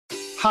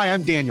Hi,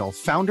 I'm Daniel,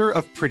 founder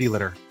of Pretty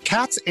Litter.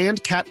 Cats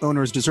and cat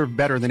owners deserve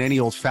better than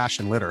any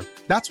old-fashioned litter.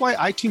 That's why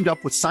I teamed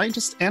up with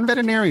scientists and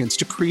veterinarians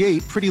to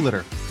create Pretty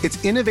Litter.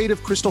 Its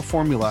innovative crystal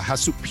formula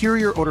has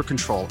superior odor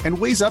control and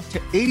weighs up to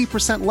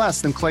 80% less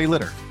than clay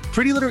litter.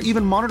 Pretty Litter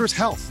even monitors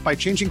health by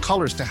changing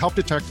colors to help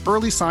detect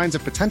early signs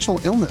of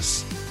potential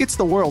illness. It's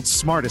the world's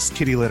smartest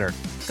kitty litter.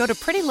 Go to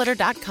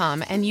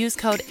prettylitter.com and use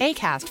code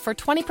ACAST for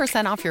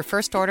 20% off your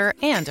first order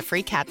and a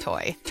free cat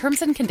toy.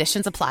 Terms and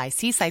conditions apply.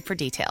 See site for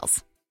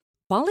details.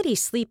 Quality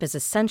sleep is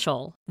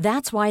essential.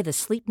 That's why the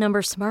Sleep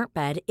Number Smart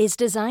Bed is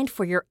designed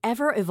for your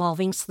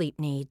ever-evolving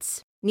sleep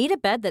needs. Need a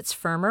bed that's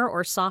firmer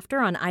or softer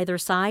on either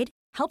side?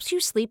 Helps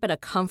you sleep at a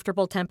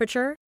comfortable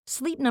temperature?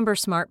 Sleep Number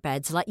Smart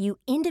Beds let you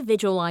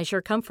individualize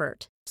your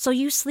comfort, so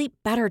you sleep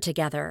better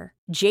together.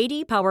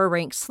 J.D. Power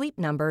ranks Sleep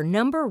Number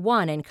number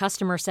 1 in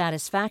customer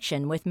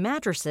satisfaction with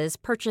mattresses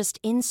purchased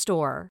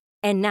in-store.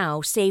 And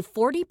now save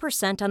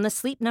 40% on the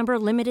Sleep Number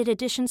Limited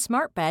Edition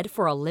Smart Bed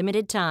for a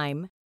limited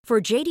time. For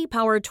J.D.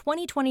 Power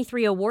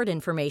 2023 award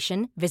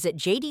information, visit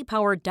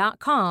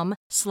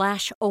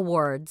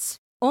jdpower.com/awards.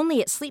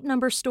 Only at Sleep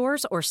Number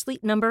stores or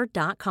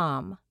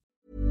sleepnumber.com.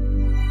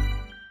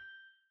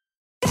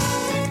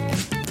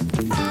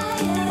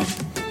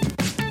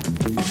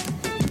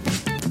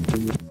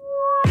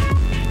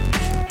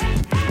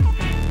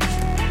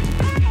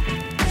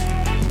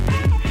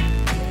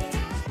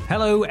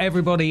 Hello,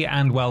 everybody,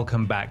 and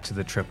welcome back to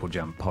the Triple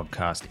Jump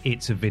podcast.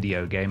 It's a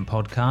video game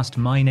podcast.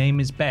 My name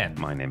is Ben.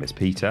 My name is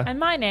Peter. And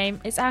my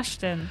name is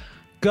Ashton.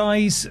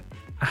 Guys,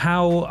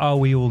 how are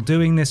we all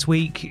doing this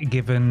week,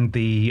 given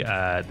the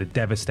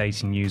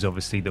devastating news,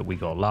 obviously, that we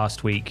got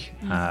last week?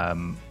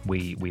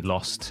 We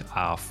lost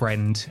our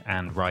friend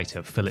and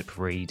writer, Philip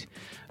Reed.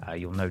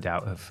 You'll no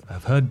doubt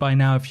have heard by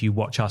now if you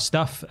watch our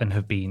stuff and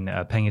have been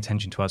paying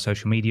attention to our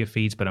social media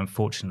feeds, but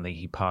unfortunately,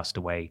 he passed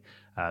away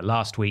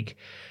last week.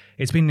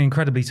 It's been an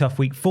incredibly tough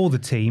week for the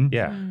team.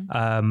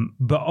 Yeah.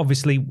 But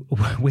obviously,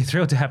 we're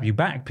thrilled to have you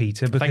back,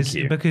 Peter,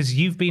 because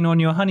you've been on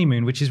your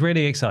honeymoon, which is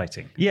really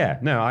exciting. Yeah,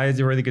 no, I had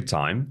a really good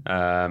time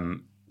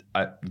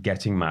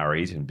getting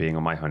married and being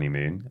on my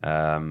honeymoon.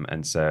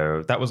 And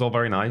so that was all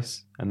very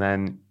nice. And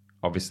then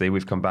obviously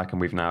we've come back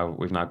and we've now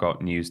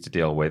got news to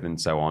deal with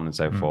and so on and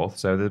so forth.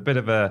 So there's a bit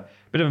of a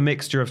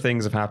mixture of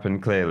things have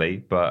happened, clearly.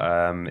 But,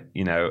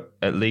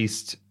 at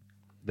least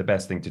the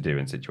best thing to do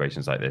in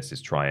situations like this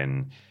is try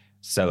and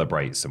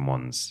celebrate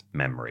someone's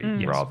memory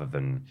rather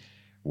than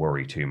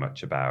worry too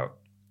much about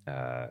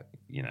the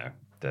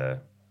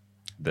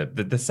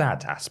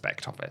sad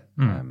aspect of it.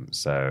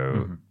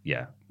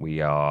 Yeah,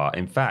 we are.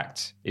 In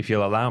fact, if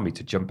you'll allow me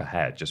to jump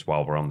ahead just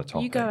while we're on the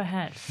topic, You go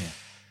ahead. Yeah.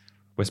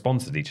 We're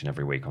sponsored each and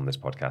every week on this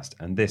podcast,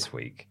 and this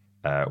week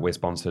we're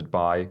sponsored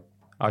by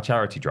our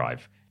charity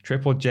drive.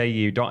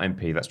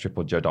 triplejU.mp, that's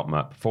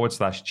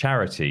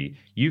triplej.mup/charity.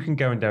 You can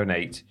go and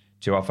donate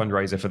to our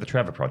fundraiser for the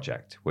Trevor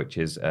Project, which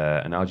is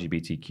an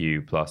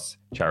LGBTQ plus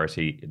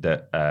charity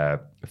that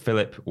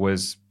Philip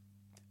was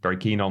very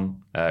keen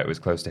on. It was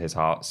close to his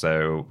heart,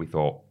 so we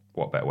thought,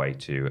 what better way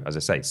to, as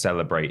I say,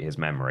 celebrate his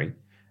memory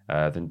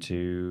than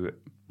to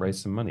raise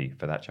some money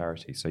for that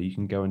charity. So you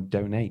can go and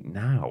donate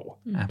now.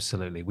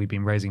 Absolutely. We've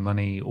been raising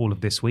money all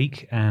of this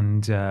week,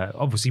 and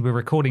obviously we're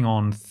recording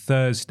on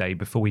Thursday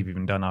before we've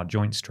even done our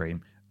joint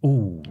stream.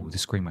 Ooh, the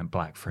screen went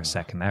black for a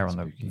second there on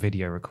the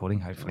video recording.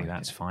 Hopefully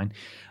that's fine.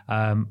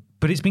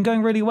 But it's been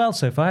going really well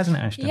so far, hasn't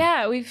it, Ashton?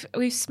 Yeah,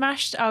 we've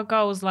smashed our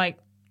goals.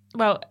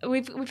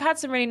 We've had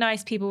some really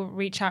nice people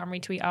reach out and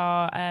retweet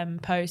our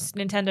post.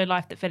 Nintendo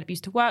Life that Philip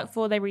used to work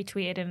for, they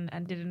retweeted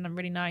and did a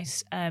really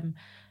nice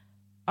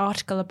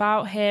article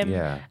about him.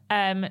 Yeah.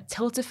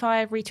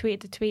 Tiltify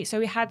retweeted the tweet. So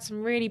we had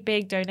some really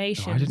big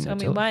donations and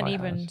we weren't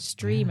even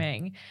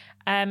streaming.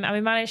 And we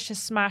managed to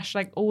smash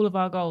all of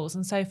our goals.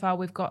 And so far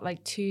we've got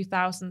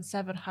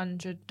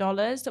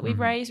 $2,700 that we've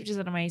raised, which is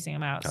an amazing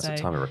amount. That's the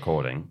time of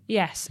recording.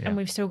 Yes. Yeah. And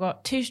we've still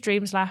got 2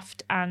 streams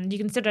left and you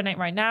can still donate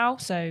right now.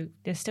 So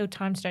there's still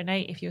time to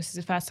donate if this is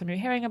the first time you're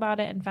hearing about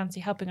it and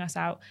fancy helping us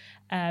out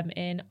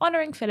in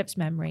honouring Philip's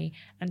memory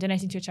and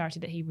donating to a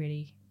charity that he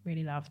really,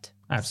 really loved.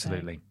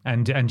 Absolutely. So.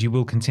 And you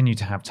will continue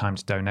to have time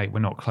to donate. We're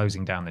not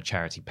closing down the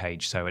charity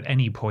page. So at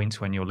any point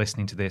when you're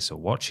listening to this or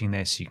watching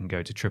this, you can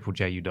go to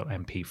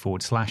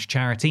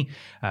triplejU.mp/charity.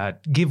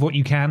 Give what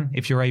you can,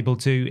 if you're able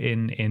to,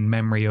 in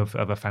memory of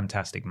a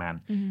fantastic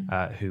man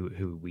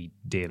who we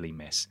dearly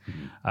miss.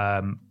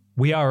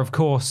 We are, of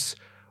course,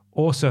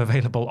 also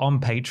available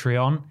on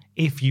Patreon.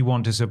 If you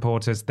want to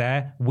support us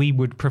there, we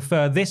would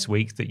prefer this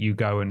week that you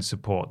go and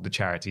support the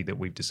charity that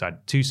we've decided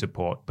to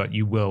support, but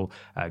you will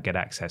get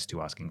access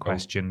to asking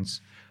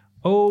questions.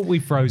 Oh,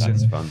 we've frozen.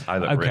 That's fun. I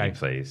look really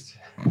pleased.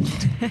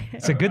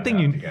 It's a good thing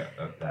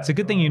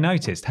you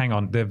noticed. Hang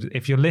on.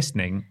 If you're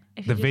listening,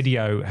 the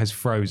video has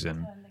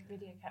frozen.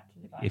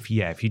 If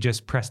you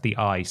just press the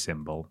I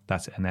symbol,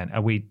 and then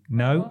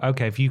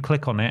okay, if you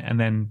click on it and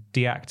then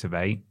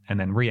deactivate and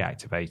then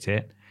reactivate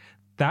it,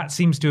 That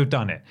seems to have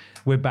done it.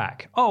 We're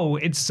back. Oh,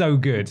 it's so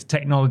good.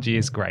 Technology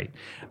is great.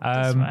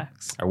 This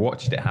works. I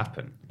watched it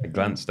happen. I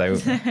glanced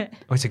over.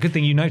 Oh, it's a good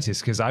thing you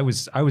noticed because I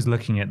was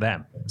looking at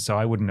them, so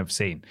I wouldn't have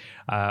seen.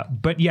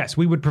 But yes,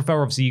 we would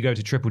prefer obviously you go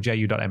to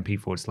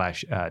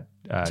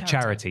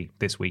triplejU.mp/charity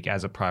this week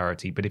as a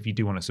priority. But if you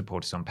do want to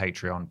support us on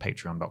Patreon,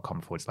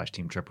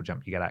 patreon.com/Team Triple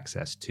Jump, you get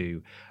access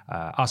to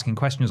asking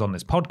questions on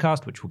this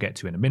podcast, which we'll get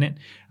to in a minute,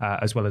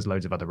 as well as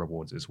loads of other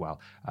rewards as well.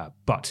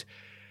 But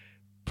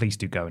please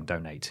do go and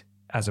donate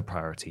as a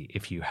priority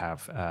if you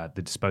have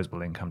the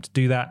disposable income to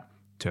do that,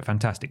 to a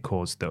fantastic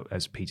cause that,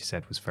 as Peter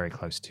said, was very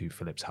close to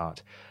Philip's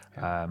heart.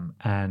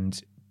 And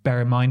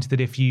bear in mind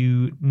that if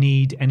you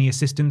need any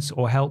assistance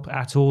or help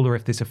at all, or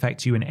if this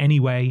affects you in any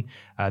way,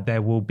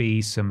 there will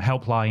be some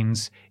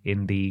helplines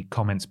in the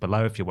comments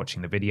below if you're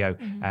watching the video.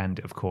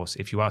 And of course,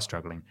 if you are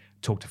struggling,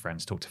 talk to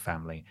friends, talk to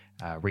family,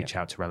 reach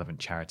out to relevant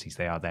charities.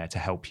 They are there to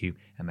help you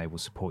and they will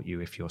support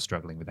you if you're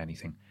struggling with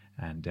anything.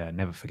 And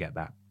never forget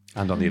that.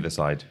 And on the other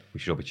side,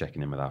 we should all be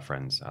checking in with our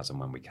friends as and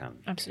when we can.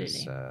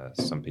 Absolutely.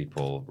 Some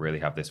people really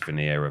have this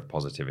veneer of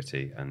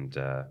positivity and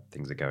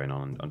things are going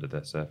on under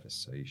the surface.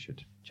 So you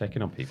should check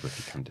in on people if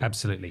you can do.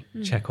 Absolutely.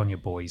 Check on your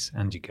boys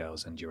and your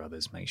girls and your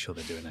others. Make sure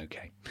they're doing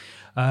okay.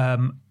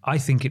 I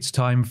think it's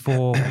time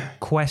for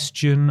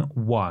question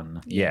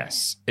 1.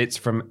 Yes. It's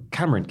from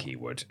Cameron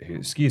Keywood, who,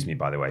 excuse me,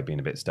 by the way, being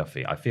a bit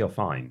stuffy. I feel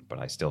fine, but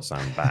I still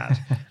sound bad.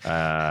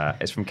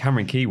 It's from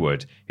Cameron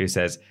Keywood, who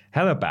says,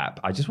 "Hello, Bap.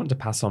 I just want to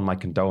pass on my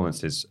condolences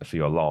for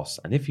your loss.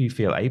 And if you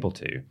feel able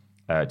to,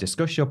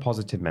 discuss your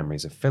positive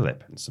memories of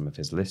Philip and some of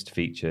his list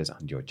features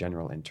and your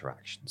general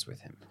interactions with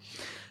him."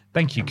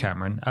 Thank you,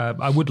 Cameron.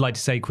 I would like to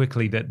say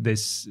quickly that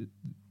this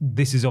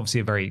is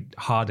obviously a very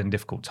hard and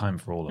difficult time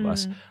for all of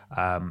us.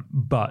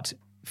 But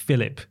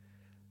Philip,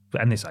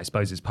 and this I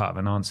suppose is part of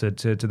an answer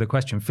to the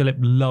question, Philip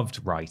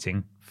loved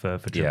writing for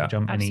Triple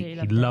Jump, and he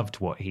loved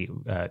what he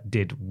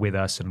did with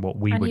us and what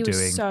we were doing. And he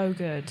was so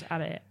good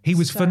at it. He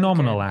was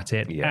phenomenal at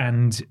it. Yeah.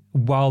 And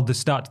while the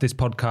start to this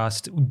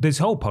podcast, this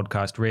whole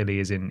podcast really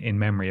is in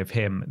memory of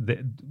him,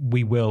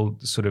 we will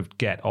sort of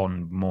get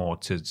on more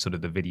to sort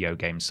of the video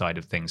game side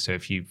of things. So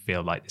if you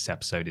feel like this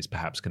episode is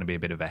perhaps going to be a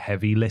bit of a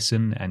heavy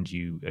listen and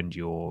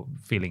you're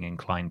feeling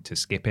inclined to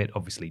skip it,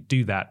 obviously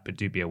do that, but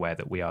do be aware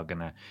that we are going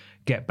to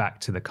get back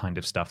to the kind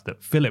of stuff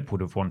that Philip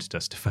would have wanted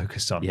us to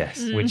focus on,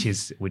 which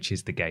is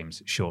the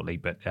games shortly.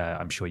 But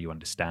I'm sure you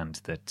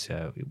understand that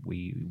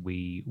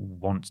we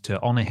want to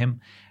honour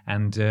him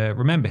and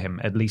remember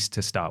him, at least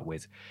to start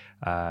with.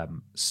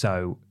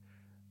 So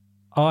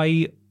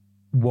I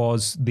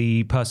was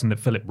the person that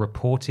Philip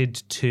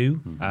reported to,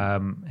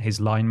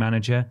 his line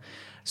manager.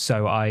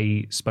 So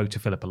I spoke to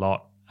Philip a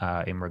lot.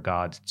 In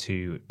regard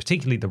to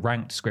particularly the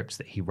ranked scripts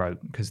that he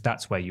wrote, because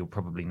that's where you'll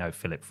probably know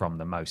Philip from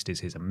the most, is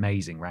his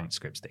amazing ranked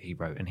scripts that he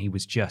wrote. And he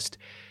was just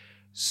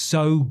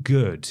so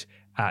good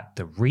at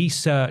the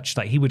research.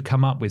 Like, he would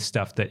come up with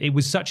stuff that it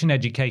was such an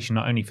education,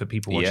 not only for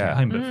people watching at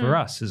home, but for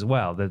us as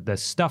well. The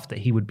stuff that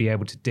he would be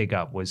able to dig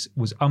up was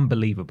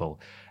unbelievable.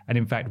 And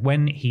in fact,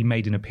 when he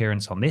made an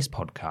appearance on this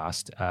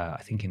podcast,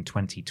 I think in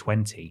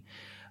 2020,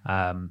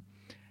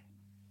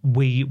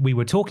 we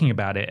were talking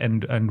about it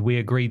and we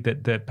agreed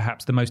that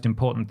perhaps the most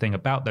important thing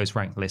about those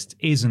ranked lists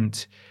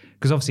isn't,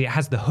 because obviously it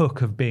has the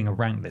hook of being a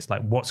ranked list,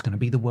 like what's going to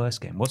be the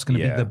worst game, what's going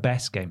to be the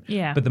best game.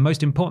 Yeah. But the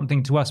most important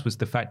thing to us was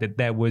the fact that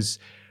there was,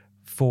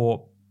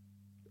 for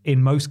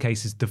in most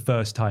cases the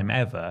first time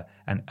ever,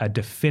 a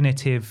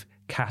definitive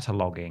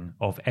cataloguing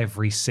of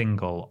every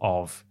single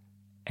of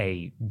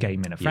a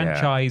game in a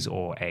franchise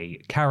or a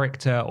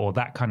character or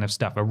that kind of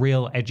stuff, a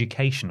real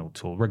educational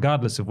tool,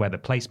 regardless of where the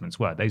placements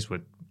were. Those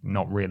were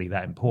not really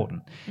that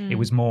important. It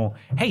was more,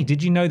 hey,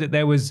 did you know that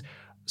there was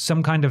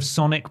some kind of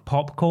Sonic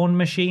popcorn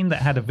machine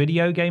that had a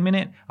video game in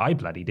it? I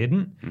bloody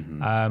didn't.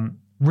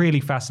 Really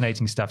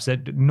fascinating stuff. So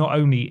not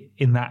only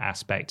in that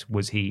aspect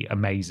was he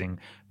amazing,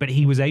 but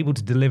he was able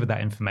to deliver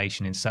that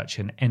information in such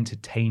an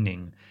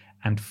entertaining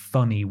and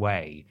funny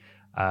way.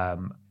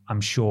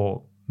 I'm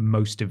sure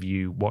most of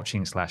you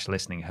watching /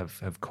 listening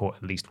have caught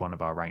at least one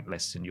of our ranked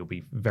lists, and you'll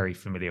be very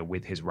familiar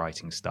with his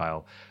writing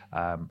style.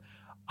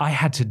 I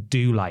had to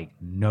do like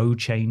no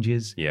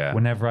changes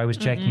whenever I was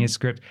checking his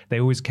script. They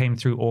always came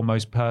through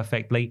almost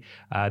perfectly.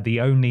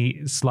 The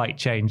only slight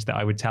change that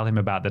I would tell him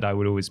about that I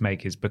would always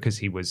make is because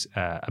he was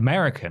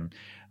American,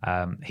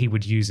 he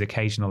would use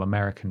occasional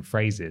American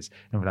phrases.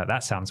 And I'd be like,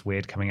 that sounds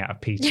weird coming out of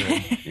Peter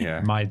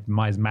and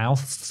my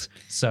mouth.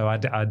 So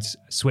I'd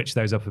switch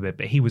those up a bit.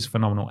 But he was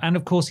phenomenal. And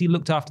of course, he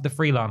looked after the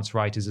freelance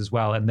writers as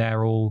well. And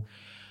they're all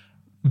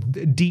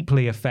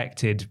deeply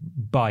affected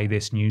by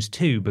this news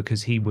too,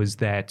 because he was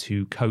there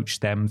to coach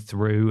them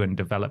through and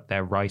develop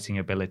their writing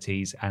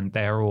abilities, and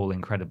they're all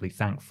incredibly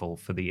thankful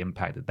for the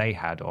impact that they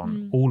had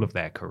on all of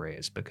their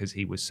careers, because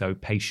he was so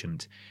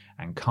patient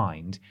and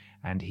kind,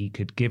 and he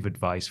could give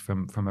advice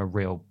from a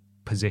real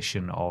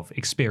position of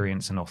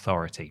experience and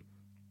authority.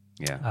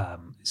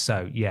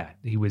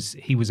 He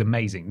was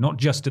amazing, not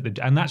just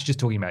and that's just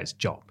talking about his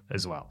job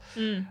as well,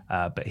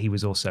 but he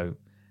was also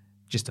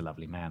just a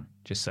lovely man,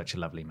 just such a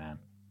lovely man.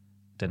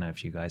 Don't know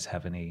if you guys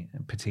have any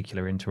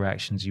particular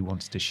interactions you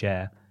wanted to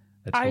share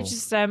at all. I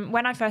just,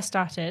 when I first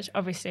started,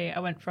 obviously I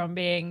went from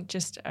being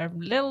just a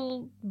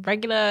little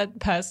regular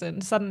person.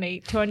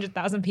 Suddenly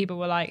 200,000 people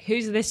were like,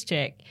 who's this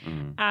chick?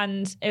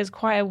 And it was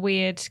quite a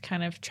weird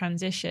kind of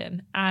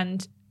transition.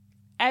 And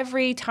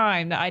every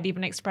time that I'd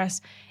even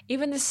express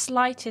even the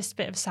slightest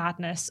bit of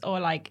sadness or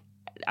like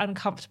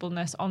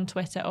uncomfortableness on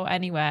Twitter or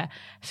anywhere,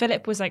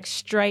 Philip was like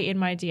straight in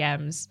my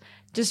DMs,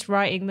 just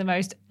writing the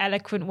most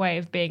eloquent way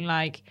of being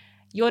like,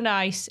 you're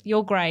nice,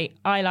 you're great,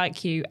 I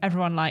like you,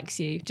 everyone likes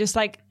you. Just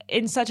like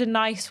in such a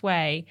nice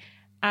way.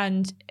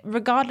 And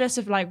regardless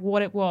of like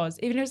what it was,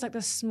 even if it was like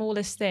the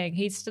smallest thing,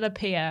 he'd still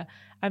appear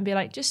and be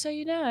like, just so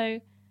you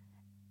know,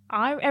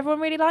 everyone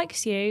really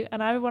likes you,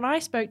 and everyone I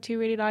spoke to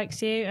really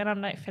likes you. And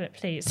I'm like, Philip,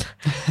 please,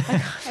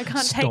 I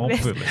can't take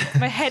this.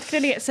 My head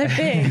clearly gets so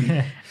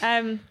big.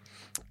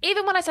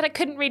 Even when I said I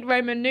couldn't read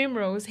Roman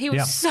numerals, he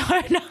was so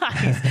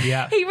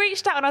nice. He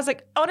reached out and I was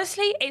like,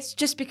 honestly, it's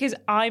just because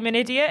I'm an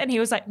idiot. And he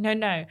was like,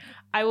 no,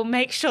 I will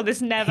make sure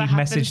this never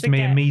happens again. He messaged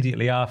me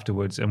immediately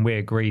afterwards, and we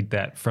agreed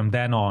that from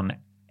then on,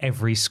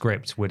 every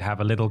script would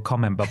have a little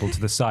comment bubble to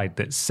the side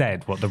that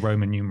said what the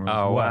Roman numerals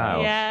were.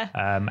 Wow. Yeah.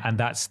 And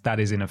that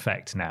is in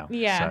effect now.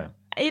 Yeah.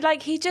 So.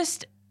 He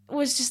just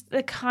was just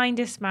the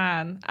kindest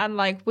man, and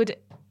like would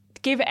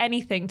give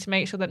anything to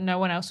make sure that no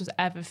one else was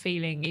ever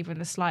feeling even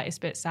the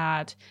slightest bit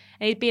sad.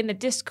 And he'd be in the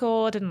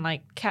Discord and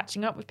like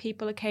catching up with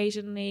people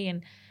occasionally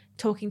and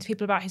talking to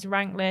people about his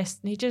rank list.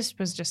 And he just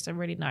was just a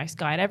really nice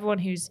guy. And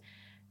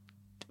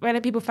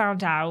when people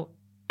found out,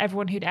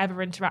 everyone who'd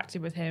ever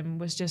interacted with him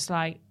was just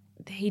like,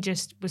 he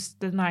just was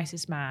the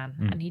nicest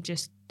man and he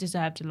just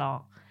deserved a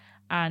lot.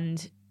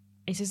 And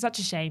it's just such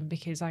a shame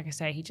because, like I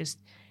say,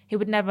 he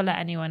would never let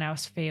anyone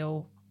else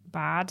feel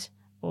bad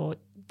or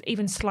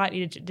even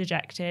slightly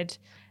dejected.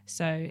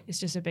 So it's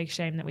just a big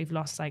shame that we've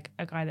lost like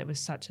a guy that was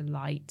such a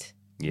light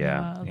in the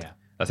world. Yeah.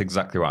 That's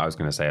exactly what I was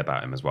going to say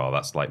about him as well.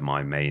 That's like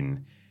my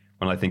main,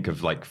 when I think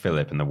of like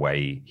Philip and the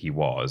way he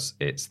was,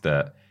 it's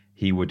that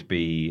he would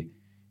be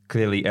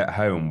clearly at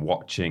home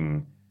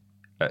watching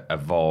a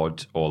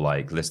VOD or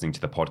like listening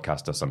to the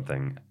podcast or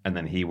something, and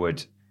then he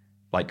would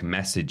like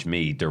message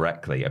me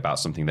directly about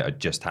something that had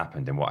just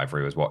happened in whatever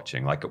he was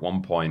watching. Like at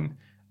one point,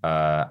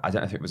 I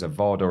don't know if it was a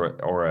VOD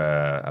or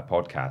a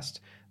podcast,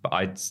 but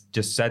I'd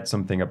just said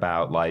something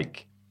about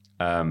like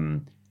this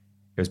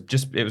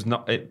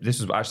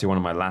was actually one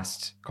of my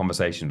last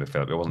conversations with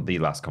Philip. It wasn't the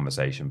last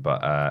conversation,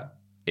 but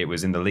it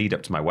was in the lead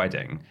up to my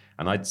wedding,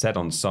 and I'd said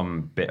on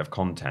some bit of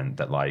content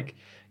that like,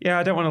 yeah,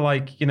 I don't want to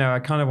like, I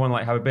kind of want to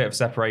like have a bit of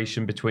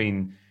separation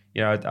between,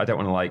 I don't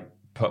want to like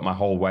put my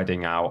whole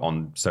wedding out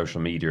on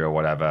social media or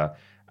whatever.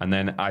 And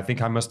then I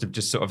think I must have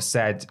just sort of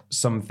said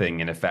something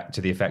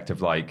to the effect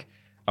of like,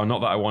 oh, not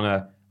that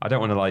I don't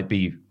want to like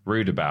be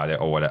rude about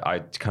it or whatever. I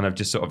kind of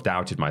just sort of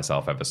doubted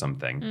myself over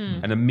something.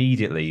 And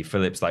immediately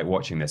Philip's like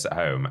watching this at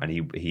home, and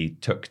he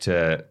took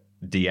to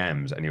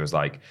DMs and he was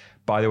like,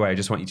 by the way, I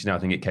just want you to know, I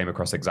think it came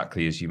across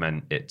exactly as you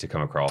meant it to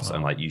come across.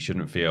 And like, you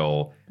shouldn't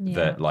feel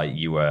that like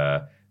you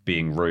were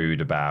being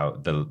rude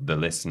about the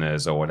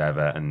listeners or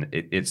whatever. And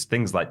it's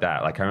things like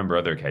that. Like I remember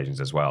other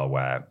occasions as well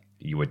where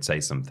you would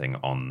say something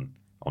on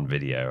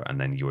video and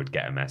then you would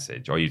get a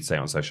message, or you'd say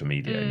on social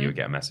media and you would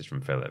get a message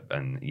from Philip.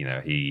 And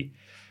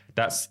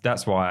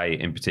that's why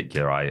in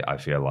particular I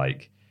feel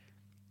like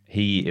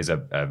he is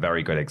a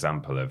very good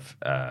example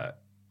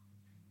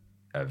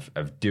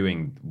of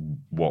doing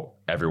what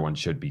everyone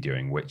should be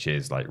doing, which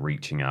is like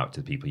reaching out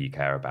to the people you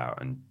care about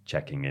and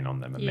checking in on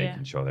them and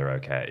making sure they're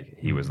okay.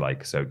 He was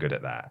like so good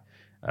at that.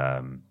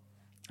 And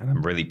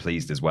I'm really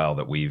pleased as well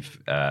that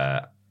we've,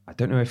 I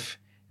don't know if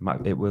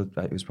it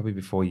was probably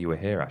before you were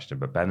here, Ashton,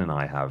 but Ben and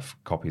I have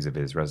copies of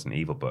his Resident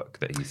Evil book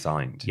that he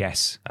signed.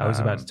 Yes, I was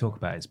about to talk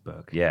about his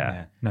book.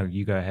 Yeah. No,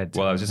 you go ahead.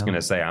 Well, I was just going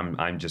to say,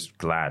 I'm just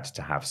glad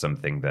to have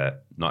something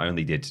that not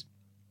only did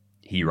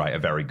he write a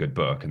very good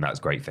book, and that's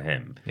great for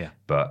him,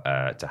 but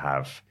to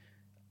have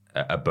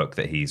a book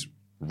that he's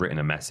written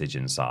a message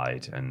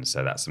inside. And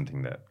so that's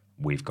something that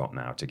we've got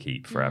now to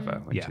keep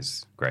forever, which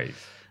is great.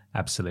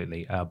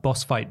 Absolutely.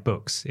 Boss Fight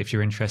Books, if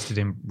you're interested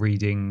in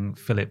reading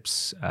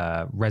Philip's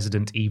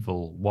Resident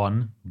Evil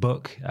 1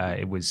 book,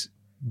 it was,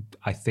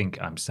 I think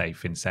I'm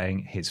safe in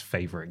saying, his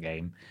favorite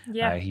game.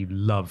 Yeah. He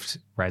loved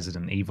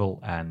Resident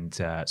Evil, and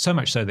so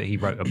much so that he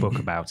wrote a book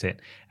about it.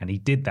 And he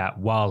did that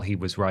while he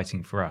was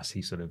writing for us.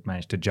 He sort of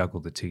managed to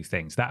juggle the two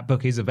things. That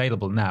book is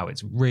available now.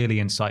 It's really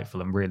insightful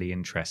and really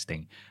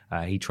interesting.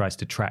 He tries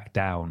to track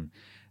down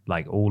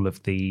like all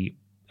of the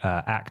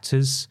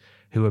actors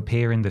who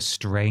appear in the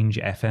strange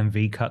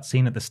FMV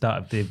cutscene at the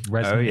start of the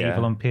Resident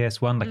Evil on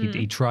PS1. Like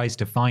he tries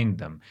to find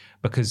them,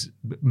 because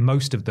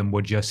most of them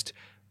were just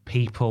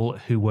people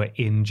who were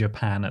in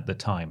Japan at the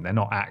time. They're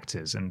not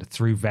actors. And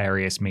through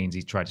various means,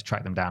 he tried to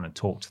track them down and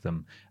talk to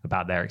them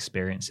about their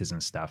experiences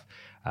and stuff.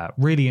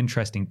 Really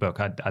interesting book.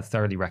 I'd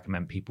thoroughly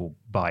recommend people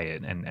buy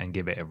it and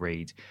give it a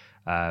read.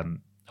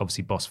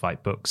 Obviously, Boss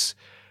Fight Books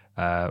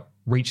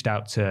reached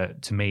out to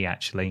me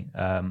actually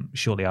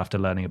shortly after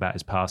learning about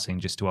his passing,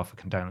 just to offer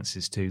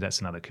condolences to. That's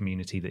another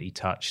community that he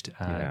touched.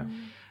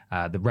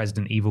 The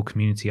Resident Evil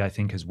community, I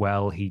think, as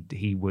well.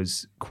 He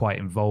was quite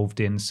involved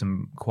in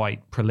some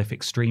quite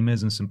prolific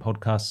streamers and some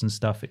podcasts and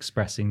stuff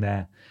expressing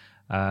their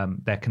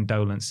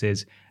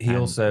condolences. He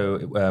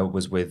also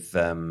was with.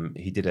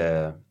 He did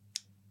a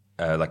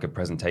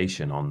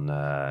presentation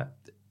on.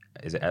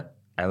 Is it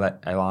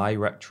LI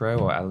Retro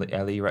or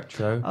LE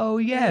Retro? Oh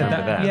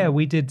yeah,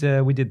 we did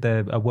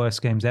the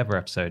Worst Games Ever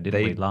episode,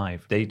 didn't we?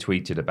 Live. They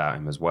tweeted about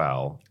him as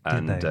well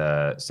and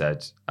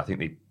said, I think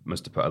they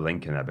must have put a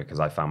link in there because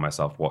I found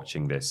myself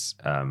watching this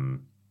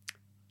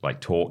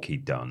talk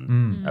he'd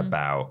done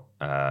about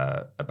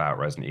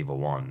Resident Evil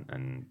 1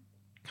 and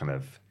kind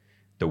of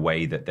the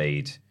way that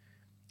they'd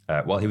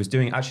he was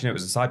doing, actually no, it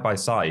was a side by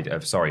side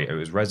of it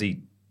was Resi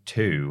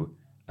 2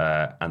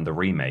 and the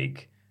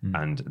remake.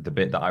 And the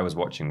bit that I was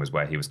watching was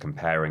where he was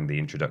comparing the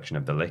introduction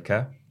of the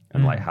liquor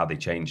and like how they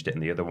changed it in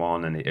the other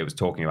one, and it was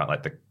talking about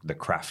like the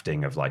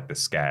crafting of like the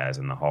scares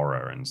and the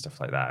horror and stuff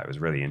like that. It was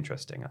really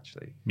interesting,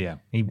 actually. Yeah,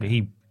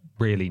 he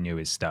really knew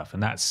his stuff,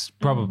 and that's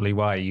probably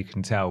why you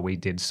can tell we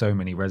did so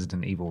many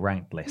Resident Evil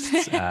ranked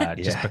lists,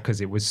 just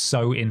because it was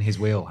so in his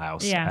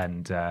wheelhouse. Yeah.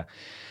 And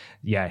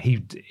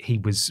he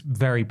was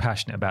very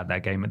passionate about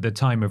that game. At the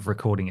time of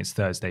recording, it's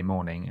Thursday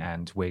morning,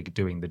 and we're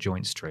doing the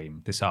joint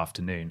stream this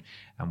afternoon,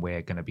 and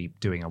we're going to be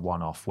doing a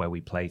one-off where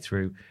we play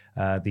through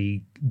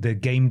the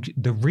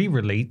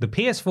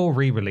PS4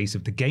 re-release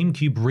of the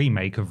GameCube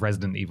remake of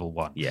Resident Evil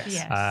 1. Yes.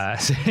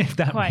 So if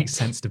that makes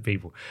sense to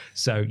people.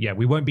 So yeah,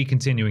 we won't be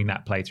continuing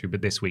that playthrough,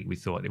 but this week we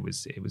thought it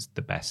was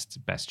the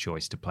best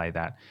choice to play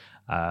that.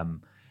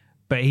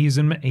 But he's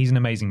an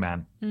amazing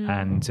man,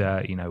 and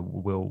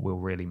we'll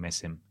really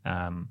miss him.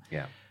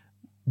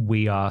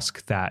 We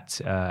ask that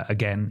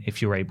again,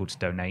 if you're able to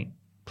donate,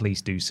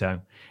 please do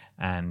so.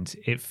 And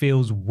it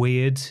feels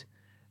weird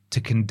to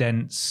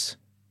condense,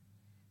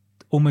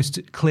 almost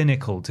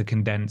clinical to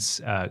condense,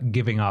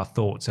 giving our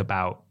thoughts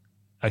about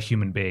a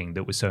human being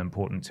that was so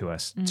important to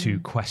us to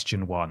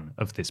question one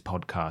of this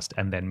podcast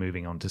and then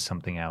moving on to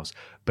something else.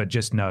 But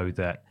just know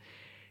that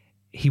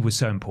he was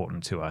so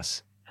important to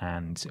us.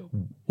 And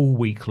all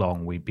week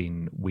long, we've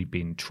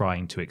been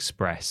trying to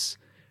express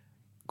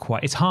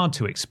it's hard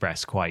to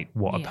express quite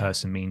what a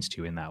person means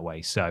to you in that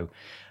way. So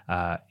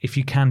if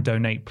you can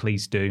donate,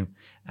 please do.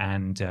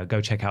 And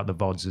go check out the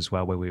VODs as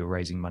well, where we were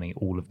raising money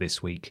all of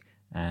this week.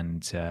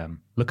 And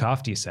look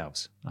after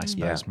yourselves, I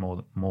suppose,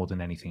 more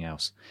than anything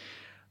else.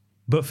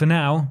 But for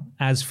now,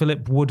 as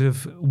Philip would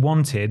have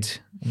wanted,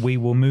 we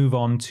will move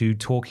on to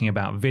talking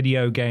about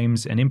video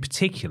games, and in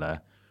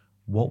particular,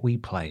 what we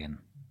play in.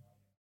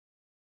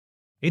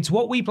 It's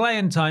what we play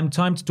in time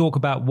to talk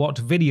about what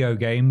video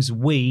games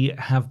we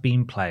have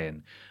been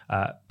playing.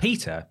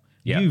 Peter,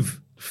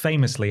 you've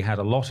famously had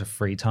a lot of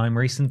free time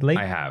recently.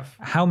 I have.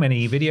 How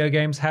many video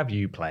games have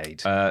you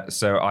played?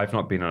 So I've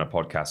not been on a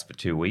podcast for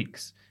 2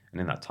 weeks,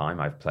 and in that time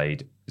I've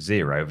played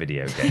 0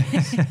 video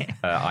games.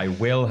 I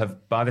will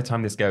have, by the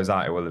time this goes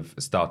out, I will have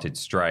started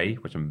Stray,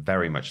 which I'm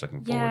very much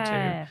looking forward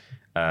to.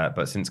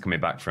 But since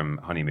coming back from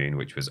honeymoon,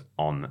 which was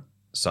on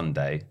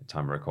Sunday,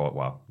 time of record,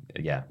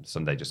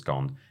 Sunday just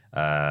gone,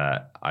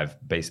 I've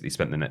basically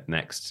spent the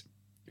next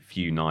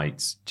few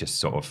nights just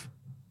sort of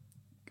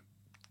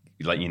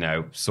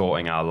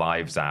sorting our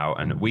lives out,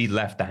 and we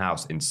left the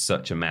house in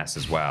such a mess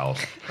as well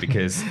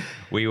because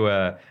we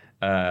were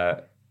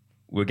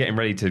getting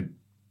ready to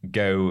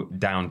go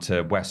down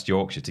to West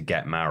Yorkshire to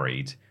get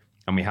married,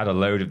 and we had a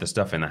load of the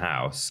stuff in the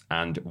house,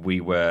 and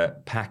we were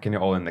packing it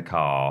all in the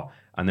car,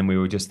 and then we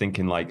were just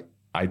thinking like,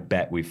 I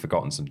bet we've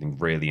forgotten something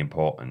really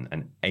important.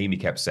 And Amy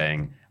kept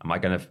saying,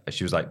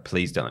 she was like,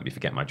 please don't let me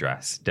forget my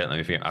dress. Don't let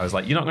me forget. I was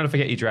like, you're not going to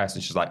forget your dress.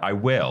 And she's like, I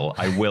will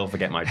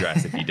forget my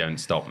dress if you don't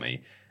stop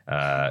me.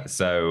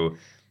 So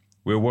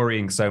we were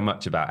worrying so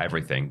much about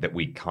everything that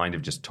we kind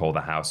of just tore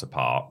the house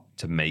apart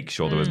to make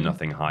sure there was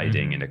nothing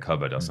hiding in a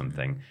cupboard or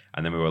something.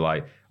 And then we were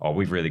like, oh,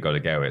 we've really got to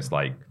go. It's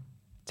like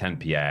 10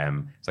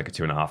 p.m. It's like a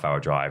 2.5 hour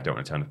drive. Don't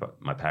want to turn up at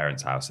my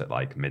parents' house at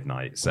like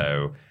midnight.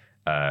 So,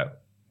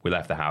 we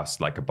left the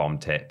house like a bomb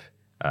tip.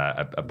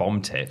 A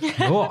bomb tip.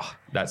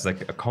 That's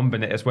like a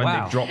combination. It's when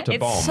they dropped a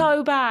bomb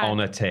so bad.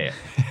 On a tip.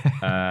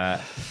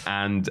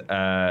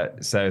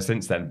 So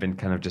since then, been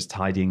kind of just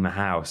tidying the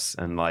house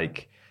and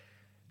like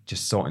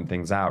just sorting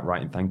things out,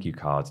 writing thank you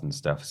cards and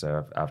stuff.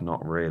 So I've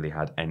not really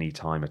had any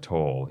time at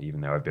all,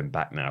 even though I've been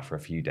back now for a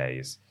few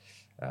days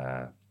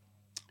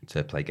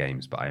to play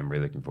games. But I am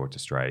really looking forward to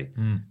Stray.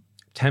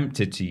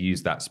 Tempted to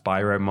use that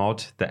Spyro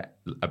mod that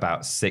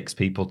about 6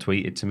 people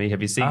tweeted to me.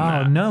 Have you seen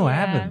that? Oh, no, I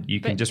haven't.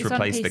 You can just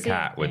replace the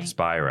cat with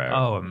Spyro.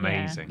 Oh,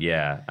 amazing.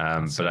 Yeah,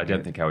 but I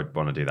don't think I would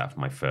want to do that for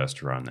my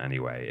first run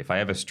anyway. If I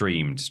ever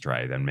streamed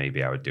Stray, then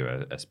maybe I would do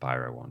a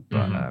Spyro one.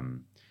 But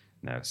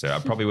no, so I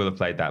probably will have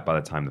played that by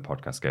the time the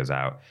podcast goes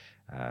out.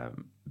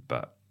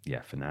 But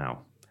yeah, for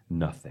now,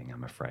 nothing,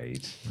 I'm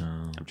afraid.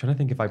 I'm trying to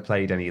think if I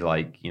played any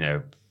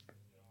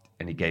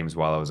any games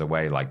while I was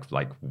away, like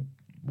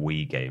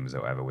Wii games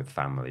or whatever with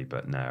family,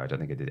 but no, I don't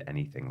think I did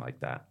anything like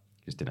that.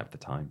 Just didn't have the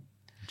time.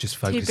 Just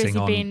busy focusing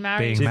on being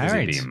married. Too busy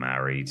married. being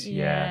married.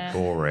 Yeah.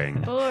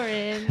 Boring.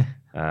 Boring.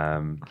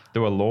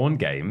 There were lawn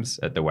games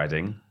at the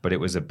wedding, but it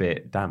was a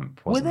bit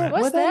damp, wasn't it?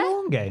 Was Were there there?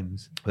 lawn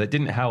games? Well, it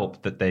didn't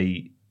help that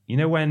they,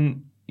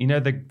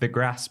 the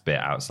grass bit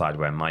outside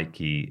where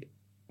Mikey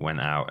went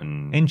out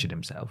and Injured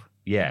himself.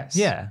 yes,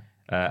 Yeah.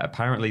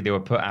 Apparently they were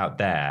put out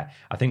there.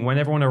 I think when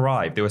everyone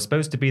arrived, they were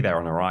supposed to be there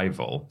on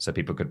arrival, so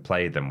people could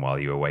play them while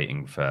you were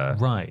waiting for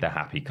Right. the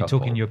happy You're couple.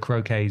 talking your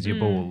croquets, your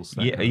balls.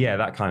 that kind of- Yeah,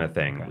 that kind of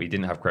thing. We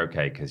didn't have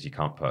croquet because you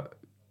can't put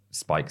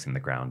spikes in the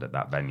ground at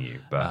that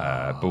venue.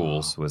 But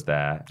Bulls was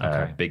there,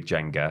 Okay. Big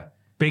Jenga,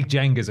 Big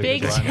Jenga's a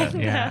Big good one.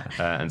 Jenga. Yeah.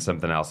 and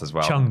something else as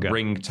well. Chunga.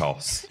 Ring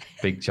toss.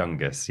 Big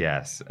Chungus,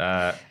 yes.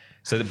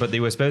 But they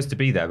were supposed to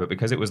be there, but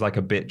because it was like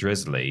a bit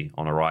drizzly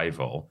on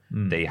arrival,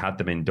 they had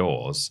them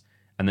indoors.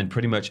 And then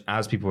pretty much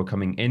as people were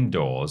coming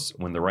indoors,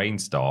 when the rain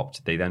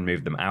stopped, they then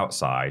moved them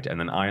outside. And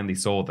then I only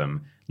saw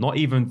them, not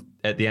even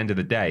at the end of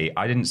the day.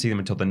 I didn't see them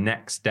until the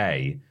next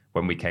day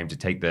when we came to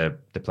take the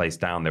place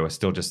down. They were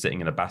still just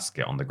sitting in a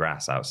basket on the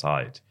grass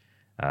outside.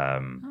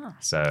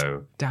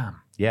 So, Damn.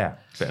 yeah,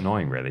 a bit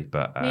annoying really.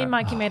 But Me and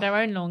Mikey made our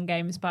own lawn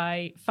games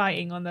by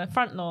fighting on the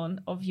front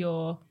lawn of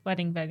your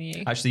wedding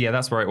venue. actually, yeah,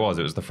 that's where it was.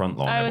 It was the front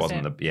lawn. Oh, it was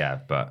wasn't it?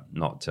 but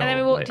not till And then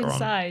we walked later on.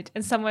 inside,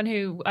 and someone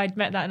who I'd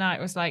met that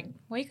night was like,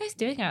 "What are you guys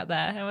doing out there?"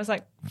 And I was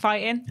like,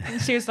 "Fighting."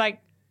 And she was like,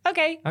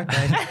 "Okay,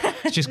 Okay.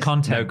 It's just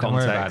content. No Don't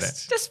worry about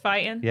context. just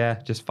fighting." Yeah,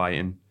 just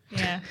fighting.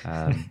 Yeah.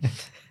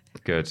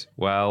 Good.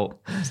 Well,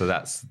 so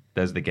those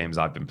are the games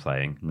I've been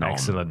playing. it.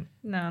 Excellent.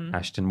 None.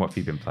 Ashton, what have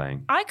you been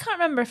playing? I can't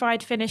remember if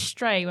I'd finished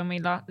Stray when we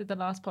did the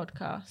last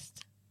podcast.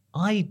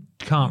 I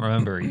can't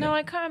remember either. No,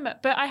 I can't remember.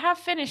 But I have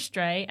finished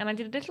Stray, and I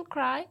did a little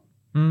cry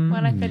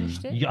when I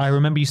finished it. I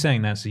remember you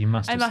saying that, so you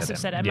must I have must said have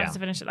said it. I Yeah. must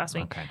have finished it last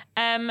week. Okay.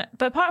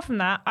 But apart from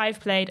that, I've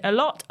played a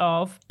lot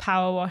of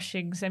Power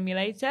Washing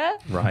Simulator.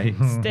 Right.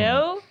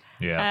 Still,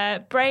 Yeah.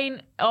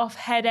 brain off,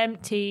 head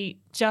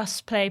empty.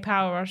 Just play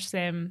Power Wash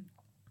Sim.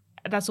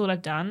 That's all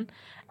I've done.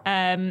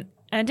 And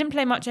I didn't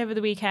play much over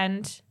the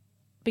weekend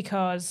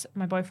because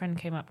my boyfriend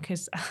came up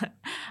because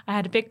I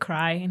had a big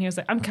cry and he was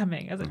like, "I'm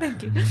coming." I was like,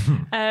 "Thank you."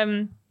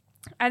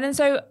 And then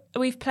so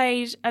we've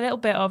played a little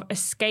bit of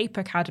Escape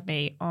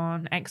Academy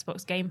on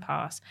Xbox Game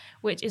Pass,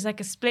 which is like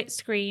a split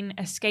screen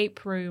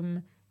escape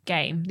room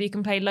game that you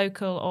can play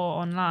local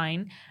or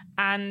online.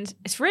 And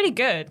it's really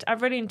good.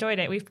 I've really enjoyed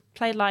it. We've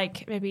played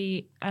like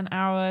maybe an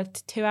hour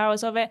to 2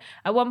 hours of it.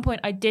 At one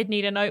point I did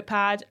need a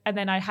notepad and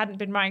then I hadn't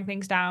been writing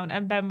things down,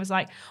 and Ben was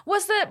like,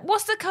 what's the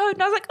code?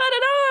 And I was like, I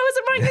don't know, I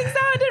wasn't writing things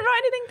down, I didn't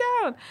write anything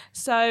down.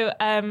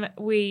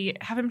 So we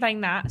have been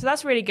playing that. So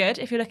that's really good.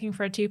 If you're looking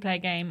for a 2-player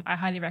game, I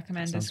highly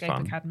recommend sounds Escape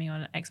fun. Academy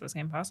on Xbox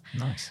Game Pass.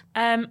 Nice.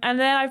 And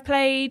then I've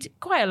played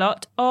quite a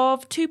lot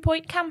of 2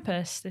 Point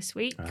Campus this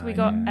week. We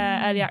got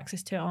early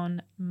access to it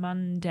on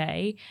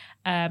Monday,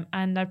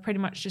 and I've pretty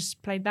much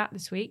just played that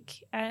this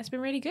week. And it's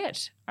been really good.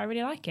 I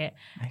really like it.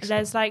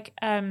 There's like,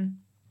 I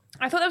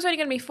thought there was only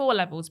going to be 4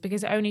 levels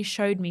because it only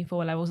showed me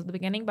 4 levels at the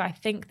beginning, but I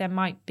think there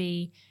might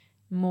be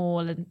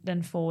more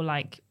than 4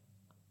 like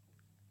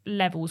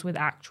levels with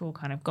actual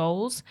kind of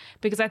goals,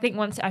 because I think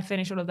once I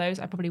finish all of those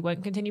I probably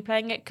won't continue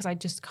playing it because I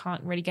just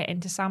can't really get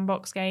into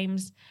sandbox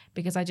games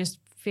because I just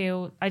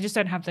feel I just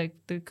don't have the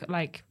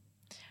like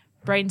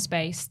brain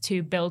space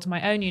to build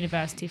my own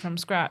university from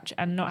scratch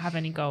and not have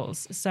any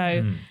goals.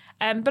 So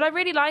but I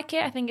really like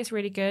it. I think it's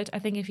really good. I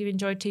think if you've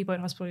enjoyed 2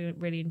 Point Hospital, you'll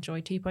really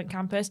enjoy 2 Point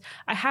Campus.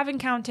 I have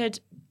encountered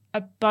a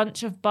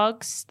bunch of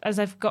bugs as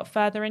I've got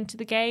further into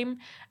the game.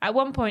 At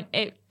one point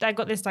I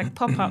got this like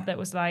pop-up that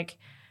was like,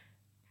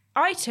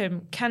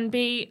 item can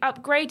be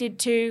upgraded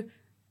to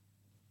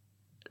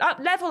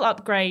level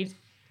upgrade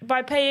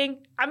by paying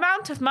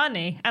amount of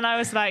money, and I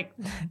was like,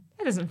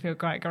 that doesn't feel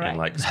quite correct. In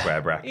like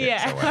square brackets or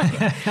yeah,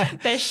 whatever.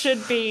 there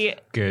should be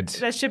Good.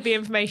 there should be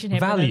information here,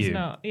 but Value. there's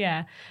not.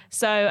 Yeah,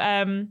 so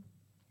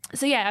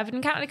yeah, I've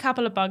encountered a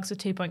couple of bugs with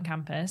 2 Point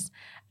Campus,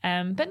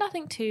 but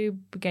nothing too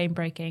game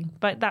breaking.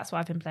 But that's what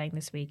I've been playing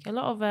this week. A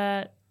lot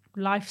of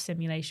life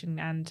simulation,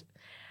 and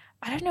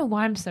I don't know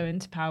why I'm so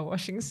into Power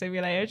Washing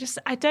Simulator.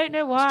 I don't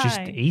know why. It's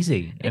just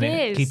easy. And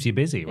it is. keeps you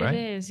busy, right?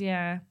 It is,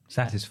 yeah.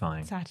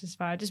 Satisfying.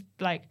 Satisfied. Just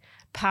like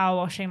power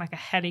washing like a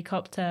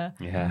helicopter.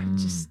 Yeah.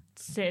 Just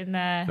sitting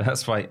there.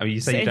 That's why. I mean,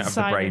 you say you Sit don't in have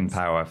the brain silence.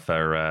 power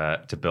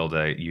for to build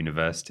a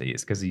university.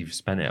 It's because you've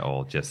spent it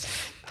all just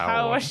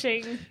Power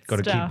washing. Got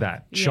to keep stuff.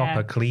 that Yeah.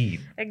 chopper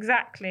clean.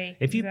 Exactly.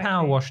 If you exactly.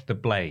 power wash the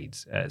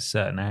blades at a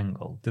certain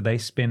angle, do they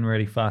spin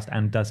really fast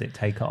and does it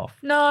take off?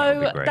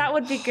 No, great. that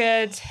would be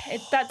good.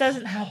 That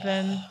doesn't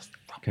happen.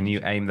 Can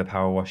you aim the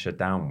power washer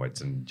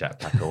downwards and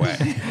jetpack away?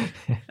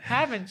 I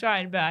haven't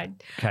tried, but I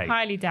Okay.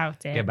 highly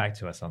doubt it. Get back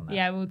to us on that.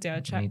 Yeah, we'll do. I'll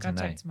Need check to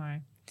know.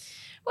 tomorrow.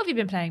 What have you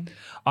been playing?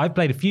 I've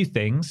played a few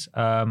things.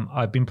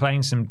 I've been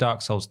playing some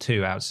Dark Souls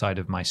 2 outside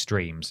of my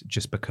streams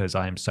just because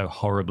I am so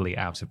horribly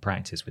out of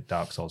practice with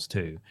Dark Souls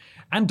 2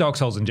 and Dark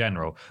Souls in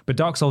general. But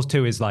Dark Souls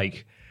 2 is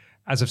like,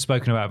 as I've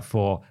spoken about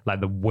before, like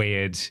the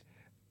weird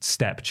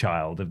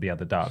stepchild of the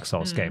other Dark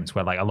Souls games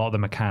where like a lot of the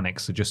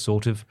mechanics are just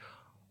sort of,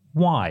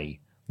 why?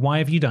 why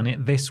have you done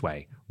it this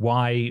way?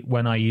 Why,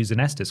 when I use an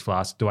Estus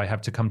flask, do I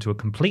have to come to a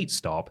complete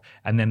stop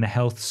and then the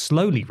health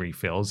slowly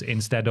refills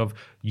instead of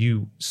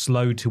you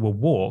slow to a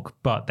walk,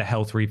 but the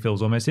health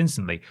refills almost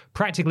instantly,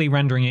 practically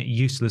rendering it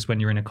useless when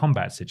you're in a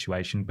combat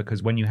situation,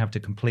 because when you have to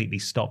completely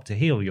stop to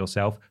heal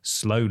yourself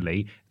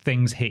slowly,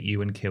 things hit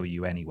you and kill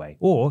you anyway.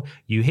 Or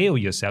you heal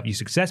yourself, you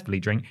successfully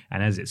drink,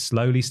 and as it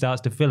slowly starts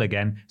to fill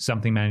again,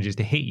 something manages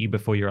to hit you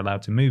before you're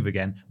allowed to move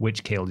again,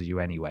 which kills you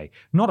anyway.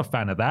 Not a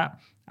fan of that.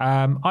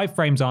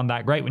 Iframes aren't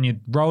that great when you're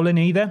rolling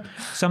either.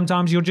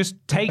 Sometimes you'll just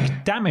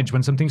take damage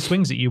when something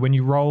swings at you when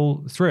you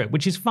roll through it,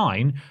 which is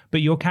fine,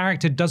 but your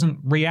character doesn't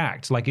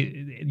react. Like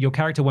your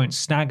character won't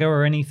stagger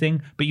or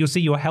anything, but you'll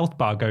see your health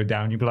bar go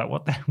down. You'll be like,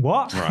 what?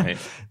 What? Right.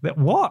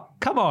 What?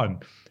 Come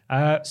on.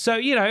 So,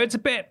 it's a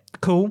bit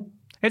cool.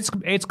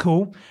 It's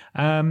cool.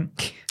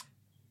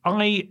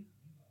 I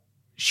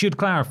should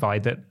clarify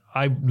that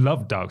I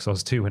loved Dark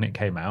Souls 2 when it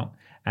came out.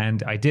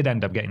 And I did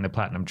end up getting the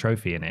Platinum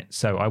Trophy in it.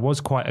 So I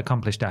was quite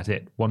accomplished at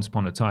it once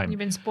upon a time. You've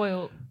been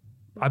spoiled.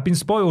 I've been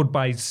spoiled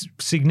by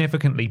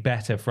significantly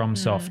better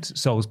FromSoft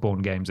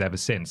Soulsborne games ever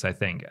since, I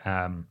think.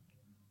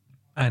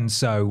 And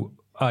so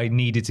I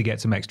needed to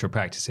get some extra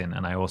practice in.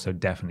 And I also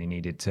definitely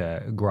needed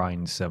to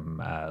grind some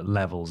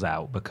levels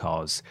out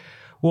because,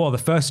 the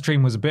first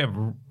stream was a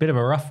bit of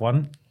a rough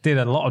one. Did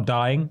a lot of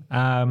dying,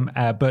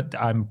 but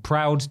I'm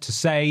proud to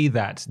say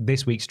that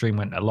this week's stream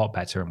went a lot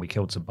better and we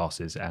killed some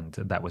bosses, and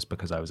that was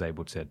because I was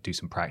able to do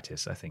some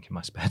practice, I think, in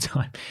my spare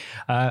time.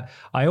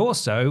 I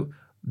also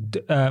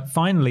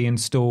finally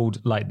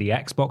installed like the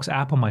Xbox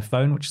app on my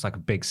phone, which is like a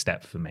big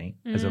step for me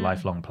as a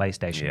lifelong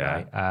PlayStation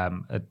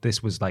guy.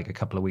 This was like a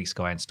couple of weeks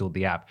ago I installed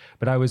the app,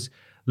 but I was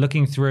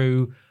looking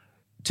through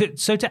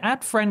to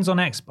add friends on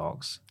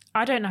Xbox.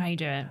 I don't know how you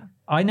do it.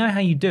 I know how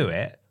you do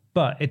it,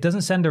 but it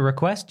doesn't send a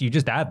request. You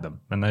just add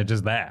them and they're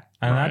just there.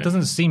 And that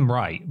doesn't seem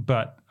right.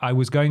 But I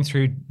was going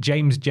through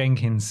James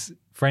Jenkins'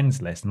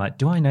 friends list and like,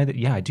 do I know that?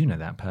 Yeah, I do know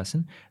that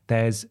person.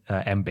 There's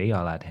MB,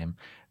 I'll add him.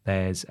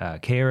 There's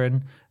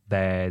Kieran.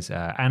 There's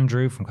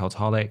Andrew from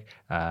Cultaholic,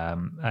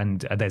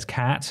 and there's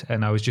Kat.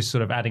 And I was just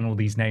sort of adding all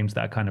these names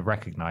that I kind of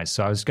recognized.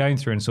 So I was going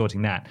through and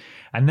sorting that.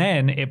 And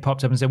then it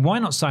popped up and said, why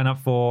not sign up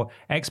for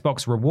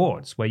Xbox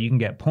Rewards, where you can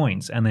get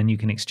points and then you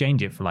can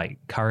exchange it for like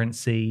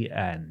currency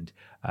and,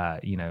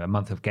 a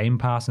month of Game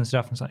Pass and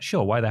stuff. And it's like,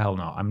 sure, why the hell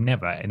not? I'm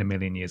never in a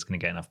million years going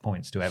to get enough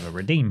points to ever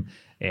redeem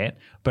it,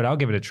 but I'll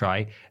give it a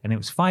try. And it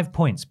was 5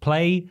 points.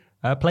 Play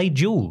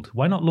Jeweled.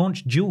 Why not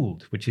launch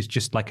Jeweled, which is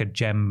just like a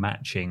gem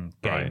matching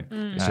game?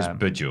 Right. It's just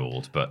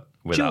Bejeweled, but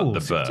without Jeweled. the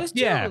burr. Just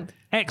Yeah, Jeweled.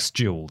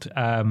 X-Jeweled.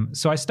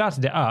 So I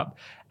started it up,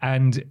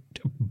 and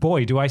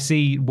boy, do I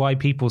see why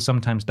people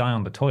sometimes die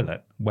on the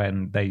toilet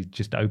when they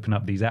just open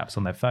up these apps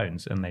on their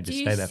phones and they just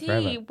stay there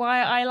forever. Do you see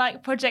why I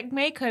like Project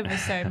Makeover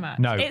so much?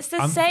 No, it's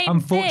the same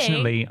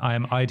unfortunately, thing. I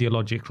am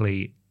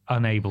ideologically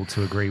unable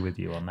to agree with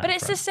you on that. But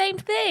it's the front. same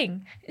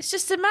thing. It's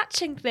just a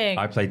matching thing.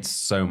 I played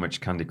so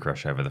much Candy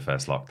Crush over the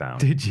first lockdown.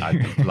 Did you?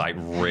 I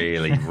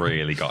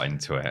really got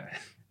into it.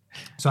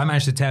 So I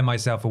managed to tear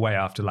myself away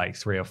after like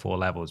 3 or 4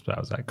 levels, but I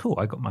was like, cool,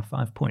 I got my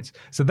 5 points.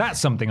 So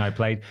that's something I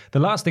played. The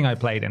last thing I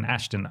played, and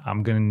Ashton,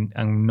 I'm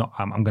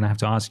gonna have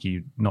to ask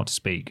you not to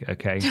speak,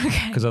 okay?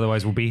 Because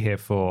otherwise we'll be here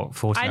for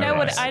 40 I know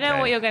minutes.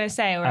 what you're going to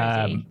say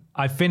already.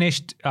 I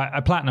finished. I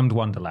platinumed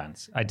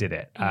Wonderlands. I did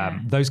it.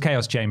 Those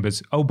Chaos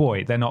Chambers. Oh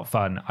boy, they're not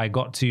fun. I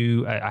got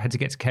to. I had to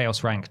get to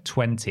Chaos rank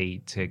 20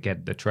 to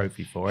get the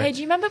trophy for it. Hey,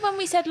 do you remember when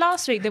we said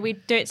last week that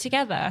we'd do it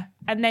together,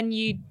 and then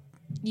you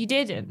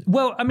didn't?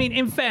 Well, I mean,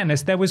 in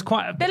fairness, there was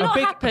quite A lot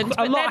happened. A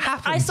but lot then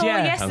happened. I saw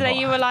yeah. yesterday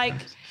you were like,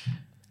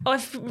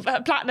 I've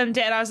platinumed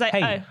it, and I was like,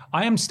 Hey, oh.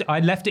 I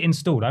left it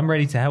installed. I'm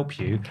ready to help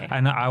you,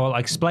 and I will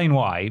explain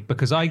why.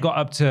 Because I got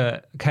up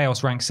to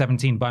Chaos rank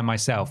 17 by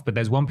myself, but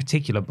there's one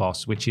particular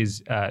boss which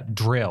is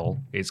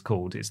Drill. It's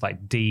called. It's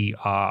like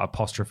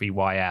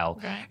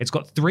DR'YL. Right. It's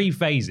got 3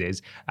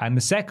 phases, and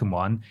the second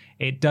one,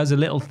 it does a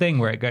little thing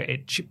where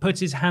it puts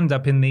his hand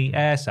up in the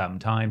air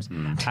sometimes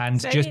and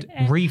Say just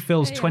it,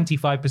 refills say it.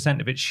 25%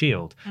 of its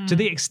shield to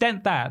the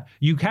extent that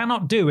you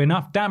cannot do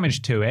enough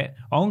damage to it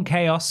on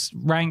Chaos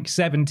rank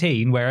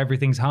 17, where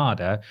everything's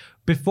harder,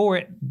 before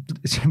it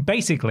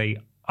basically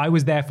I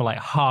was there for like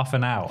half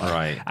an hour,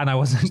 Right. and I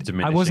wasn't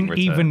Diminishing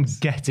even returns.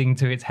 getting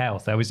to its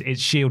health.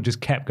 Its shield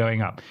just kept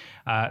going up.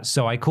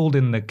 So I called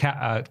in the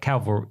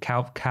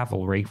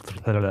cavalry.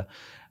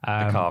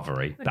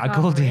 Carvery. I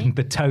called in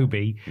the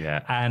Toby,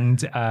 Yeah.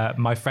 and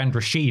my friend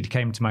Rashid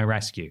came to my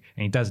rescue.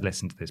 And he does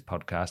listen to this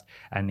podcast,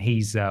 and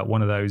he's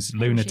one of those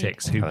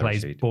lunatics who Hello,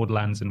 plays Rashid.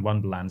 Borderlands and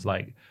Wonderlands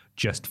like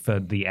just for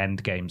the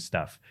end game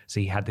stuff. So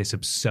he had this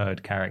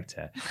absurd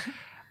character,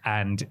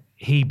 and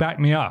he backed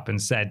me up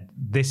and said,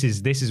 "This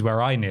is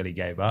where I nearly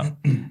gave up,"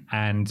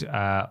 and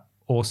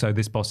also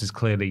this boss is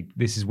clearly,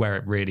 this is where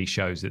it really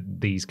shows that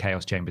these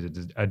Chaos Chambers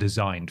are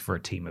designed for a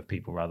team of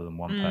people rather than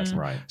one person.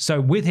 Right.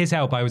 So with his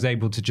help, I was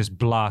able to just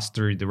blast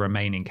through the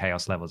remaining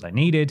Chaos levels I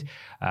needed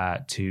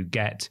to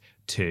get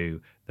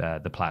to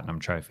the Platinum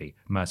Trophy,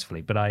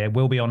 mercifully. But I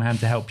will be on hand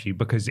to help you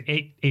because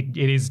it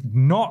is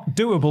not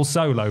doable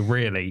solo,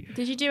 really.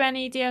 Did you do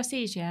any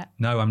DLCs yet?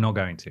 No, I'm not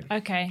going to.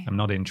 Okay. I'm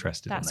not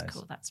interested in That's those.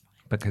 cool. That's fine.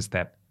 Because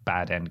they're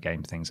bad end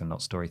game things and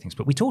not story things.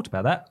 But we talked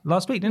about that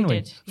last week, didn't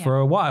we? did, yeah. For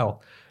a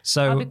while.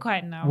 So I'll be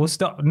quiet now. We'll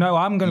stop. No,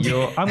 I'm going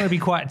to be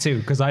quiet too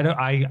because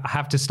I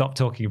have to stop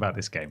talking about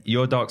this game.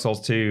 Your Dark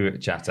Souls 2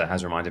 chatter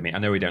has reminded me. I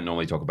know we don't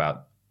normally talk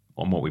about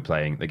on what we're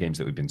playing, the games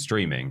that we've been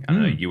streaming. I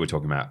know you were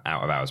talking about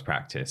out of hours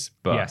practice,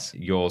 but Yes.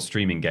 your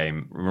streaming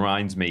game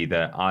reminds me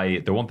that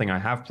the one thing I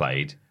have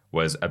played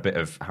was a bit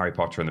of Harry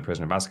Potter and the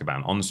Prisoner of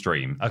Azkaban on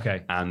stream.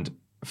 Okay. And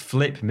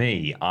flip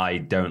me, I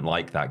don't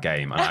like that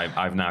game, and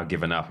I've now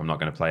given up. I'm not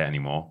going to play it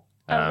anymore.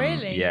 Oh,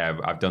 really? Yeah,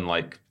 I've done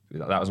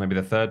that was maybe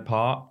the third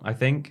part, I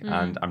think,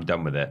 and I'm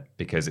done with it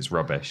because it's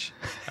rubbish.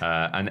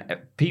 And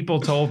people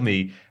told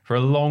me for a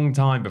long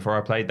time before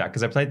I played that,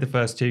 because I played the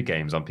first 2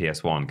 games on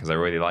PS1 because I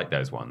really liked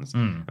those ones.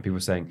 And people were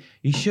saying,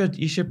 you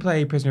should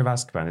play Prisoner of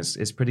Azkaban.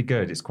 It's pretty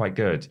good. It's quite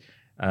good.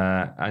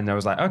 And I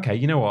was like, okay,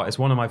 you know what? It's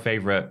one of my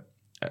favorite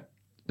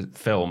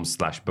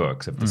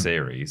films/books of the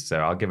series, so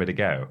I'll give it a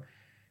go.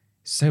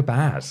 So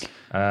bad.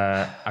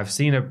 I've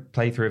seen a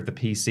playthrough of the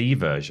PC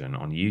version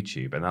on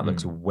YouTube, and that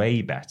looks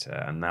way better.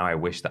 And now I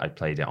wish that I'd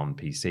played it on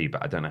PC,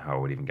 but I don't know how I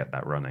would even get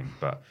that running.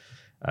 But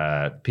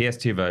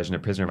PS2 version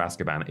of Prisoner of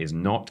Azkaban is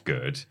not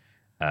good.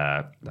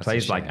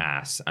 Plays like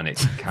ass, and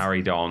it's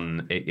carried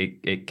on.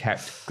 It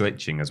kept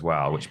glitching as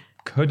well, which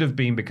could have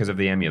been because of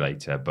the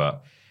emulator,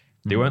 but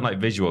they weren't like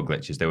visual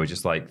glitches. They were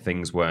just like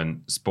things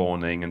weren't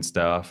spawning and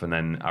stuff. And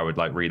then I would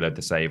like reload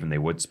the save and they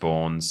would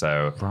spawn.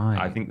 So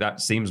I think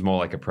that seems more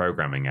like a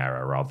programming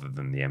error rather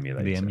than the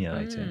emulator. The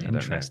emulator.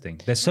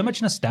 Interesting. There's so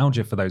much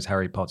nostalgia for those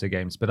Harry Potter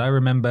games, but I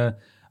remember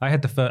I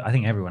had the first, I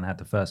think everyone had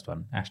the first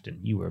one. Ashton,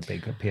 you were a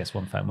big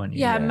PS1 fan, weren't you?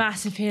 Yeah,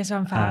 massive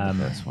PS1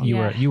 fan.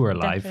 You were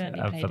alive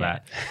for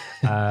that.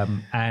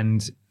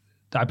 And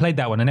I played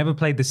that one. I never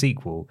played the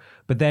sequel,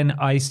 but then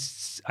I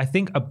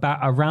think about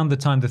around the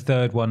time the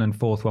third one and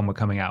fourth one were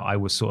coming out, I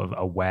was sort of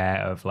aware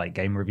of like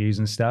game reviews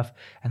and stuff,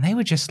 and they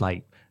were just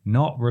like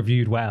not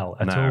reviewed well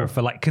at all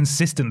for like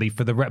consistently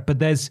for the but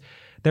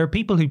there are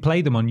people who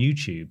play them on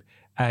YouTube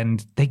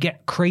and they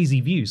get crazy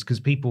views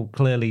because people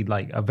clearly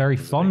like are very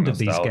fond of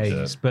these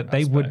games, but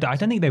I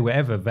don't think they were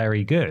ever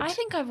very good. I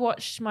think I've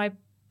watched my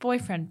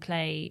boyfriend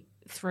play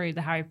through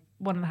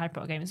one of the Harry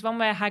Potter games, one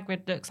where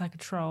Hagrid looks like a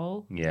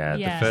troll. Yeah,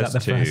 Yeah. the Is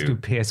that first the two.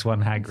 first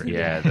PS1 Hagrid?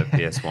 Yeah, the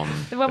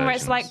PS1. The one where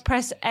it's versions. like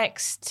press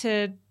X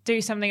to do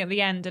something at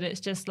the end, and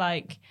it's just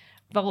like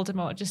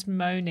Voldemort just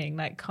moaning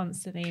like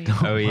constantly.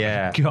 Oh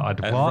yeah, God,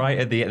 what? Right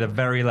at the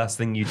very last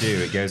thing you do,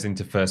 it goes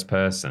into first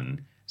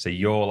person. So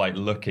you're like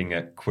looking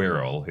at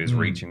Quirrell, who's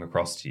reaching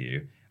across to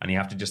you, and you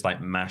have to just like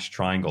mash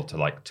triangle to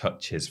like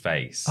touch his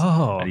face.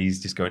 Oh. And he's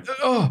just going,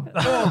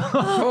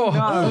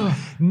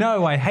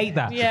 No, I hate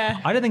that. Yeah.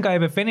 I don't think I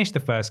ever finished the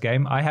first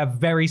game. I have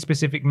very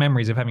specific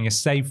memories of having a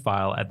save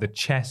file at the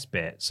chess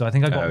bit. So I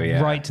think I got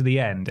right to the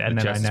end, and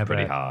The then I chess is never.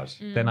 pretty hard.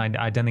 Then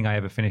I don't think I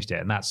ever finished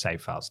it, and that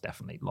save file's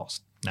definitely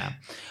lost now.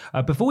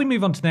 Before we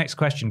move on to the next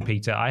question,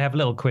 Peter, I have a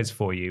little quiz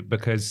for you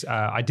because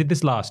I did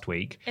this last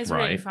week, It's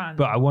really Right. fun.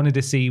 but I wanted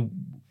to see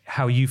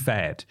how you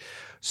fared.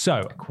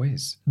 So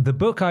Quiz. the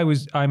book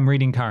I'm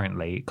reading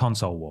currently,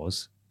 Console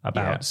Wars,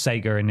 about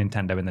Sega and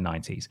Nintendo in the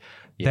 90s.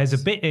 There's a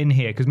bit in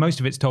here, because most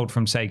of it's told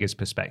from Sega's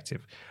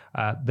perspective.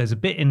 There's a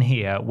bit in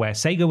here where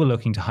Sega were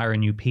looking to hire a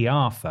new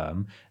PR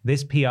firm.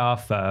 This PR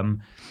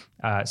firm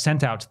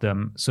sent out to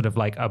them sort of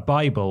like a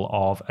Bible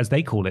of, as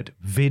they call it,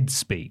 vid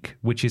speak,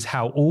 which is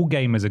how all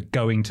gamers are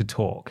going to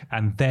talk,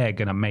 and they're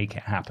going to make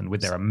it happen with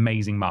their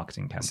amazing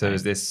marketing campaign. So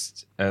is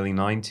this early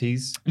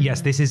 90s?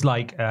 Yes, this is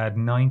like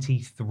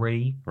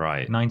 93,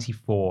 Right.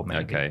 94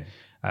 maybe. Okay.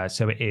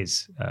 So it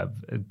is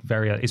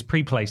it's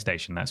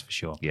pre-PlayStation, that's for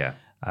sure. Yeah.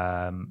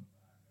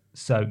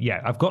 So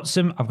yeah, I've got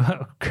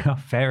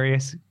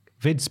various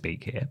vid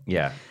speak here,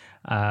 Yeah.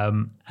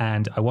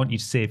 and I want you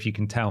to see if you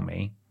can tell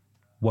me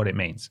what it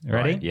means.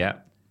 Ready? Right, yeah.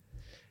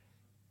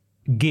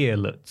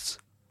 Gearlets.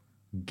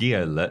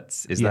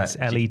 Gearlets. Is Yes,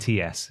 that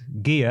LETS.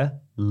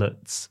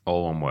 Gearlets.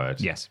 all one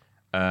word? Yes.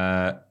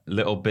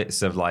 Little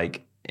bits of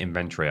like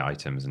inventory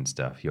items and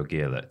stuff. Your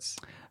gearlets.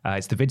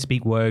 It's the vid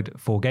speak word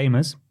for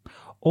gamers,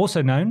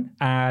 also known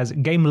as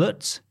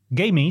gamelets,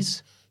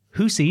 gamies,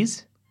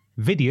 hoosies,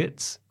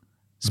 vidiots.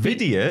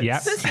 Vidiots?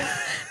 Yep.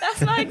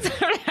 That's like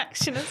the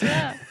reaction as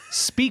well.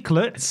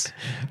 Speaklets,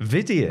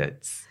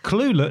 Vidiots.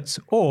 cluelets,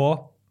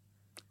 or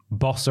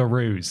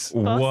bossaroos.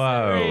 Whoa.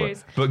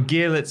 Bossaroos. But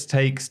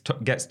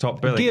Gearlets gets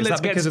top billing. Is Gearlets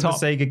that because gets of top-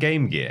 the Sega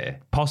Game Gear?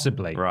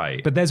 Possibly.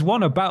 Right. But there's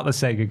one about the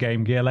Sega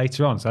Game Gear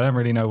later on, so I don't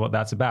really know what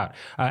that's about.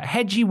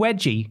 Hedgy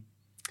Wedgy.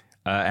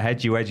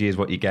 Hedgy Wedgy is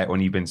what you get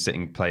when you've been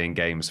sitting playing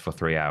games for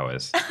 3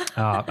 hours.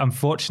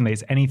 Unfortunately,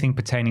 it's anything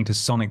pertaining to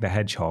Sonic the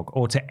Hedgehog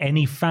or to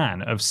any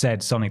fan of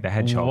said Sonic the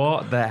Hedgehog.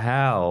 What the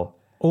hell?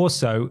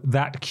 Also,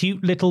 that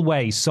cute little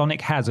way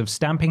Sonic has of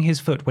stamping his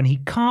foot when he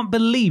can't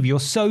believe you're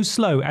so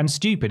slow and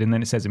stupid. And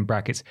then it says in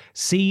brackets,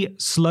 see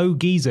slow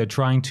geezer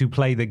trying to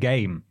play the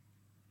game.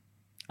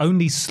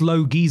 Only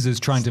slow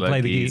geezers trying to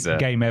play the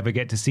game ever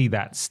get to see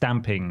that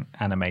stamping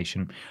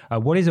animation.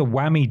 What is a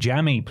whammy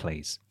jammy,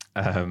 please?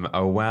 A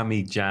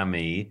whammy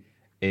jammy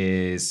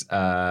is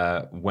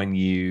when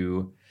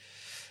you...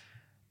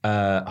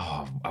 a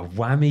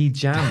whammy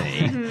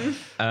jammy?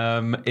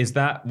 Is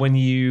that when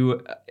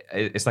you...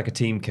 It's like a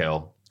team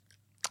kill?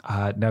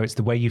 No, it's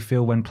the way you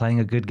feel when playing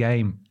a good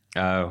game.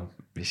 Oh,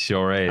 it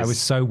sure is. I was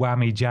so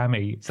whammy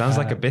jammy. Sounds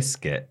like a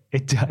biscuit.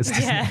 It does.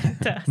 Yeah, it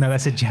does. No,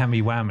 that's a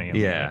jammy whammy.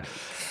 Yeah.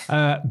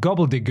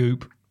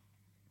 Gobbledygook.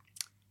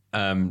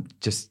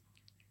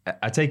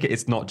 I take it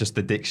it's not just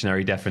the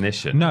dictionary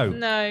definition.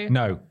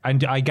 No.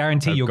 And I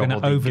guarantee you're going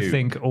to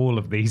overthink all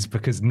of these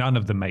because none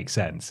of them make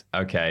sense.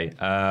 Okay.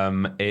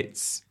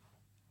 It's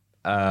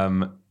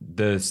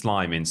the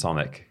slime in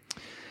Sonic.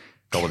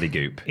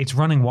 Gobbledygook. It's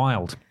running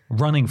wild,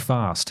 running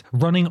fast,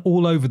 running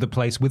all over the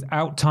place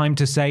without time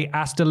to say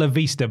hasta la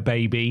vista,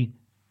 baby.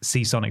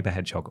 See Sonic the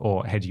Hedgehog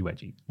or Hedgy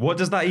Wedgy. What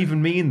does that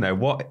even mean, though?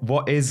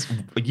 What is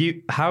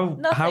you? How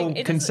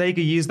can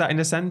Sega use that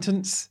in a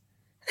sentence?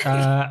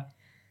 No.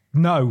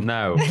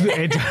 No.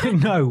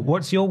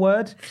 What's your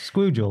word?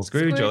 Scroogel.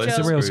 Scroogel. It's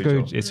a real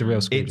Scroogel. It's a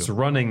real Scroogel. It's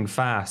running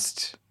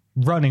fast.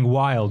 Running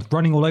wild,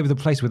 running all over the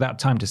place without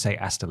time to say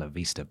hasta la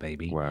vista,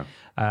 baby.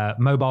 Wow.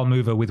 Mobile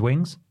mover with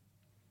wings.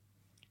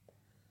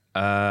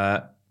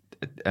 An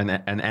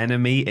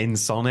enemy in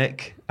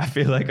Sonic. I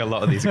feel like a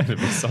lot of these are going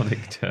to be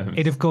Sonic terms.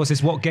 It, of course,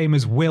 is what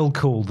gamers will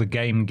call the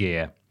Game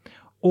Gear.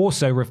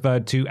 Also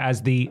referred to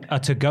as the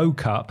to-go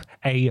cup,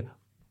 a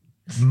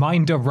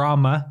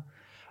Minderama,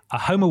 a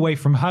home away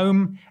from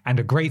home, and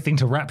a great thing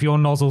to wrap your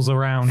nozzles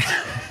around.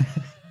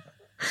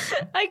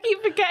 I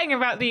keep forgetting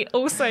about the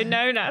also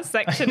known as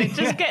section. It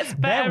just gets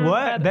better.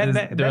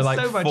 There are like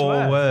so much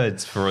 4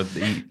 words for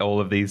all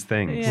of these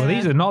things. Yeah. Well,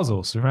 these are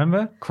nozzles,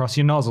 remember? Cross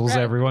your nozzles,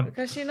 everyone.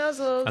 Cross your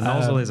nozzles. A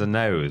nozzle is a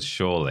nose,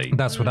 surely.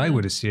 That's what I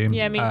would assume.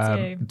 Yeah, me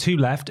too. 2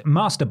 left.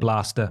 Master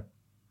Blaster.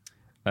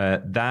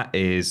 That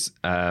is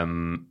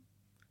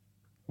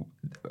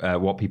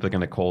what people are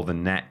going to call the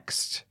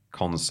next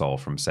console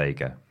from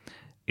Sega.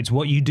 It's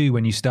what you do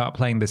when you start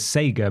playing the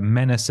Sega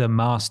Menacer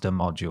Master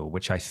module,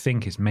 which I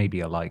think is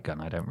maybe a light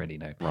gun. I don't really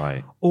know.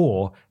 Right.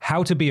 Or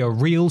how to be a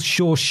real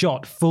sure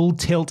shot, full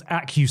tilt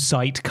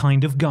AccuSight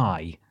kind of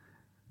guy.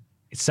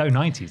 It's so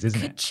 90s,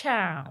 isn't it?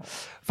 Ka-chow.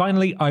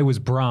 Finally, I was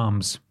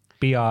Brahms.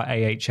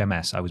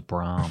 Brahms. I was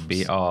Brahms.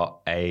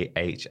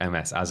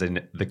 Brahms, as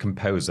in the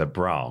composer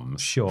Brahms.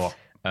 Sure.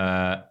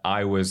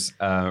 I was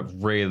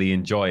really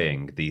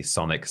enjoying the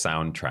Sonic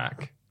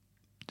soundtrack.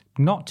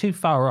 Not too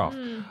far off.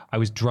 I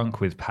was drunk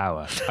with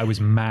power. I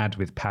was mad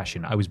with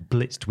passion. I was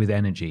blitzed with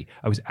energy.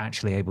 I was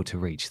actually able to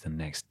reach the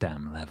next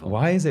damn level.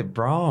 Why is it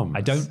Brahms?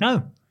 I don't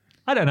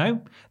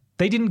know.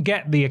 They didn't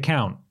get the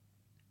account.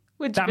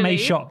 That may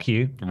shock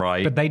you.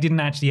 Right. But they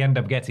didn't actually end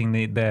up getting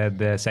the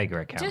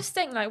Sega account. Just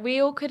think, we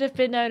all could have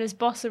been known as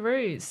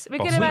Bossaroos. We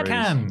could have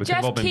We could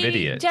have all been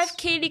idiots. Jeff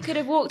Keighley could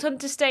have walked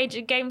onto stage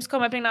at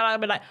Gamescom opening night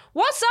and been like,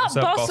 "What's up,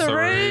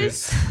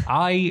 Bossaroos?"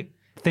 I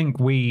think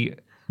we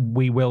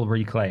will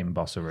reclaim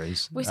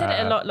Bossaroos. We said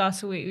it a lot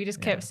last week. We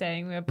just kept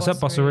saying we were Bossaroos. What's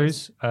up,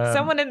 Bossaroos?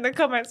 Someone in the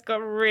comments got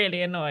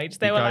really annoyed.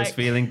 They you were guys like,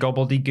 feeling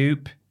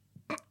gobbledygook?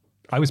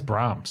 I was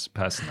Brahms,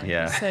 personally.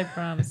 Yeah. so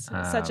Brahms.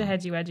 Such a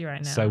heady wedgie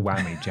right now. So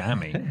whammy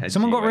jammy.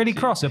 Someone got really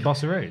cross at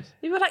Bossaroos.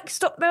 They were like,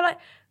 stop. They were like,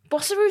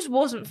 Bossaroos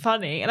wasn't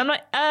funny. And I'm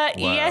like,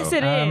 yes,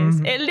 it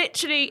is. It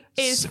literally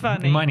is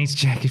funny. You might need to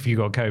check if you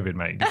got COVID,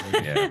 mate.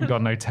 You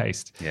got no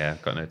taste. Yeah,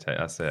 got no taste.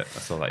 That's it. I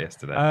saw that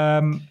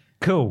yesterday.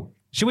 Cool.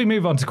 Should we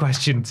move on to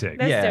question 2?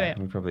 Let's do it.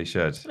 We probably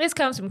should. This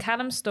comes from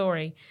Callum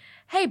Story.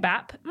 Hey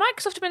Bap,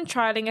 Microsoft have been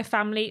trialling a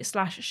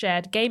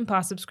family/shared Game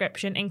Pass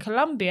subscription in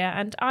Colombia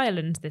and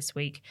Ireland this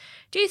week.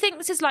 Do you think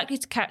this is likely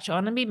to catch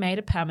on and be made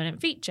a permanent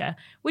feature?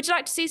 Would you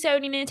like to see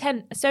Sony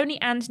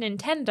and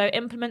Nintendo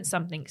implement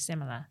something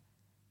similar?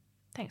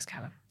 Thanks,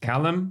 Callum.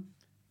 Callum,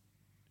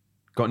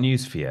 got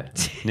news for you.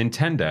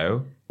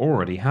 Nintendo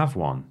already have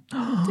one.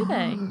 Do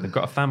they? They've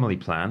got a family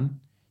plan.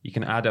 You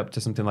can add up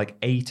to something like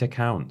 8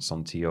 accounts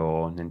onto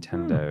your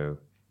Nintendo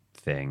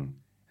thing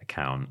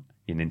account.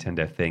 Your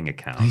Nintendo thing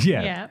account.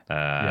 Yeah.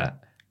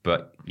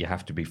 But you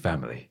have to be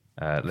family,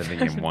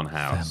 living in one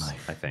house,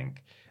 I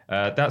think.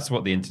 That's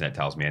what the internet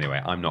tells me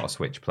anyway. I'm not a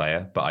Switch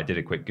player, but I did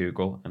a quick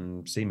Google,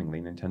 and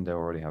seemingly Nintendo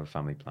already have a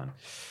family plan.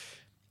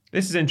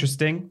 This is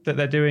interesting that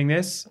they're doing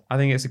this. I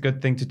think it's a good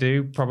thing to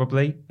do,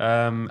 probably.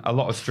 A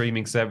lot of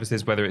streaming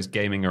services, whether it's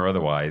gaming or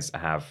otherwise,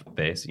 have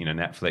this.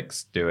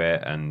 Netflix do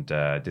it, and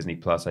Disney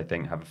Plus, I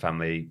think, have a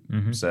family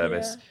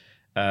service.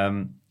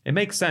 Yeah. It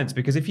makes sense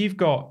because if you've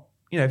got,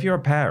 if you're a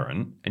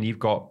parent and you've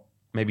got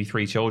maybe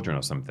 3 children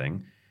or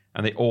something,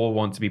 and they all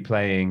want to be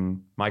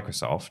playing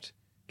Microsoft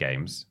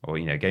games or,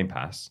 Game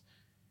Pass,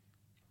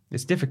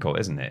 it's difficult,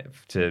 isn't it,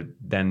 to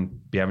then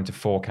be having to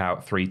fork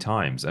out 3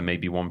 times and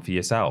maybe one for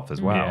yourself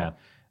as well.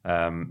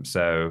 Yeah.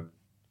 So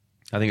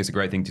I think it's a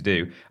great thing to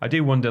do. I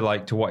do wonder,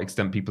 like, to what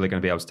extent people are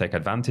going to be able to take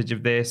advantage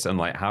of this, and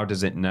like, how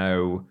does it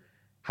know?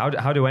 How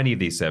do any of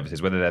these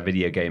services, whether they're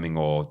video gaming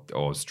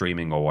or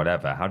streaming or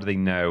whatever, how do they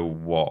know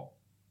what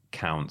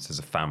counts as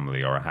a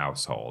family or a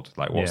household?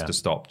 Like, what's to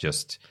stop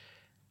just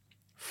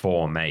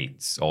 4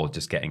 mates all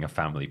just getting a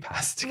family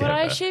pass together? Well,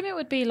 I assume it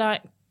would be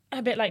like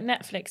a bit like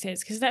Netflix is,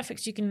 because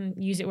Netflix, you can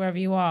use it wherever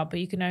you are, but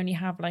you can only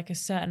have like a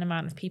certain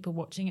amount of people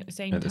watching at the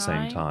same time. At the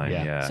same time,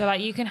 yeah. So like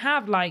you can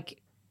have like,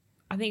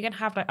 I think you can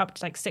have like up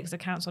to like 6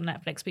 accounts on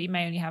Netflix, but you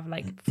may only have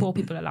like 4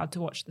 people allowed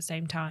to watch at the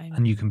same time.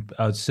 And you can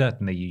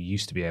certainly, you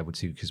used to be able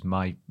to, because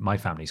my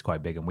family's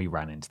quite big and we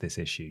ran into this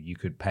issue. You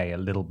could pay a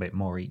little bit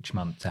more each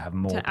month to have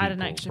more to people add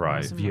an extra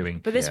person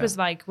viewing. But this was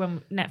like when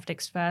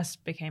Netflix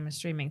first became a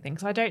streaming thing.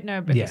 So I don't know,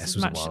 but this this is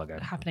was a much while ago.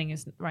 happening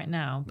as right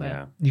now.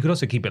 But You could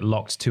also keep it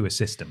locked to a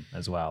system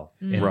as well.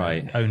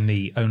 Right.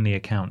 Only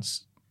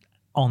accounts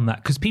on that,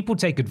 because people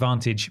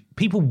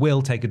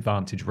will take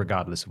advantage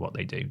regardless of what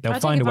they do. They'll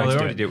find a way Well, they to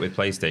already do it with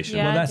PlayStation.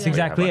 Yeah, well, that's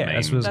exactly it.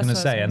 That's what I was going to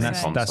say, and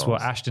that's what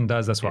Consoles. Ashton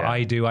does. That's what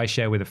I do. I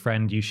share with a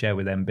friend. You share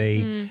with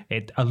MB.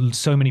 Mm.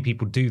 So many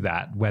people do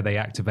that, where they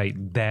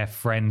activate their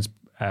friend's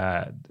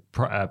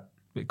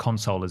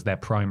console as their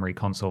primary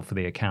console for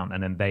the account,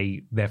 and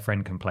then their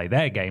friend can play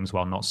their games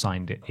while not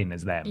signed in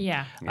as them.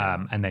 Yeah.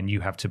 And then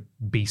you have to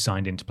be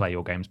signed in to play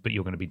your games, but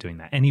you're going to be doing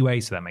that anyway,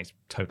 so that makes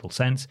total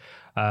sense.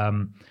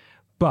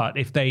 But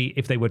if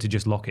they were to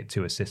just lock it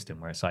to a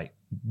system where it's like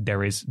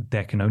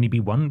there can only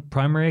be one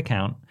primary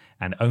account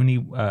and only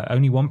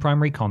one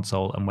primary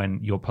console, and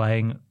when you're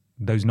playing,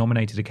 those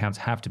nominated accounts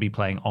have to be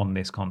playing on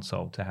this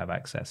console to have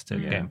access to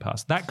Game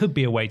Pass. That could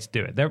be a way to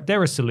do it.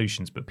 There are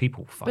solutions, but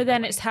people find. But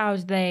then it's how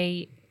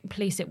they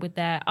police it with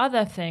their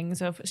other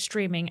things of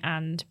streaming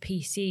and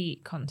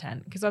PC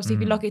content. Because obviously,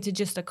 if you lock it to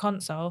just a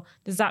console,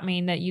 does that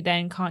mean that you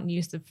then can't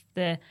use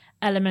the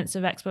elements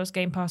of Xbox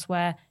Game Pass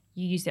where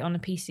you use it on a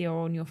PC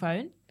or on your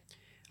phone?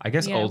 I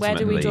guess ultimately, where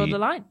do we draw the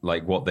line?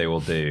 Like what they will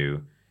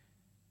do,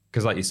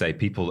 because like you say,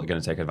 people are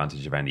going to take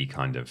advantage of any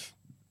kind of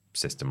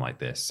system like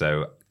this.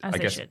 So As I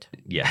they guess, should.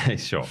 yeah,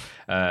 sure.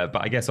 But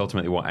I guess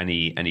ultimately, what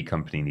any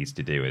company needs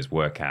to do is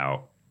work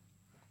out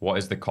what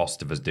is the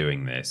cost of us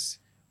doing this,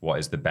 what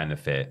is the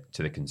benefit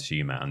to the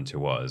consumer and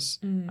to us,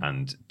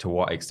 and to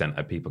what extent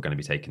are people going to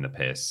be taking the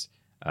piss.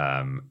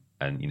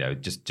 And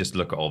just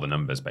look at all the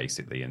numbers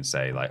basically and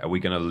say, like, are we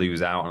going to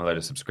lose out on a load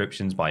of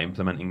subscriptions by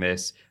implementing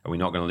this? Are we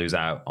not going to lose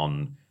out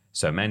on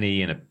so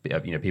many? And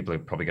people are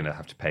probably going to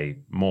have to pay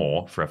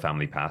more for a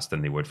family pass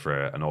than they would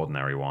for an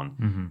ordinary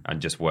one,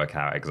 and just work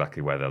out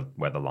exactly where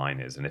the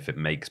line is. And if it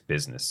makes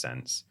business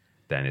sense,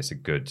 then it's a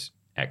good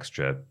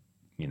extra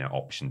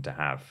option to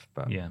have.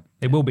 But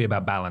it will be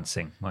about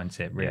balancing, won't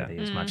it? Really,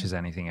 as much as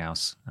anything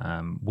else.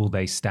 Will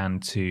they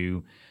stand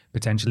to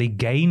potentially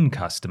gain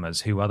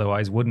customers who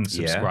otherwise wouldn't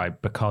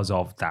subscribe because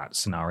of that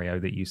scenario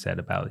that you said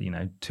about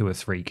 2 or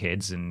 3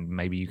 kids, and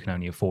maybe you can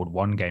only afford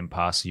one Game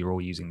Pass, so you're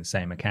all using the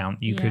same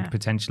account? You could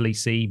potentially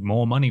see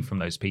more money from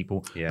those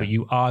people, but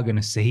you are going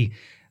to see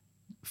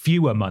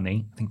fewer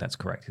money. I think that's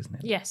correct, isn't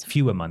it? Yes.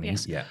 Fewer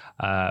monies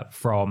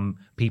from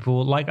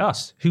people like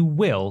us who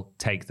will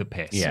take the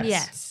piss.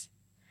 Yes.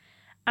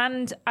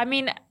 And I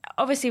mean,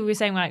 obviously we were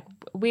saying like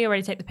we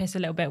already take the piss a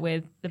little bit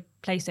with the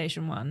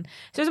PlayStation 1.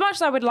 So as much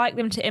as I would like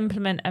them to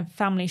implement a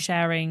family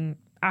sharing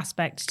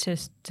aspect to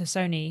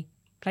Sony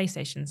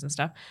PlayStations and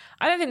stuff,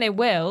 I don't think they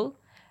will,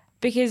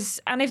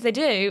 and if they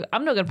do,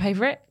 I'm not going to pay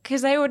for it,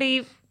 because they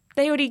already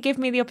give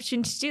me the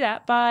opportunity to do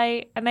that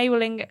by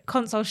enabling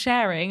console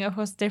sharing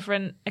across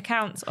different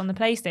accounts on the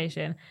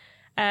PlayStation.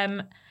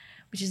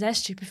 Which is their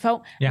stupid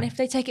fault. Yeah. And if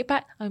they take it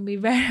back, I'm going to be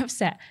very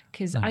upset,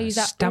 because I use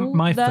that stamp all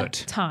my the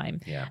foot.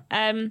 time. Yeah.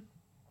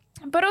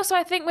 But also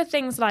I think with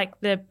things like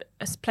the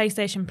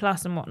PlayStation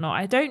Plus and whatnot,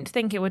 I don't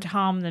think it would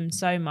harm them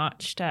so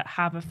much to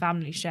have a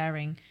family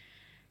sharing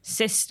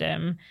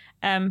system.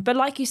 But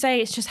like you say,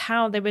 it's just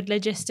how they would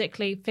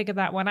logistically figure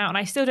that one out. And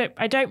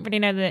I don't really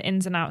know the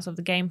ins and outs of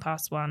the Game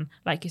Pass one.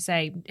 Like you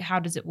say, how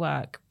does it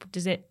work?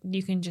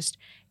 You can just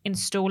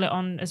install it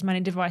on as many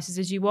devices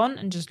as you want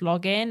and just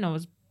log in, or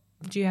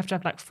do you have to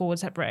have like 4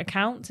 separate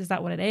accounts? Is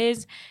that what it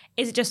is?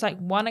 Is it just like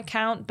one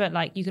account, but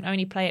like you can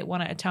only play it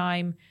one at a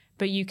time,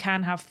 but you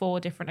can have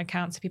 4 different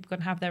accounts so people can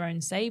have their own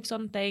saves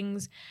on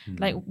things?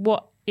 Like,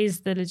 what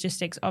is the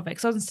logistics of it?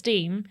 Because on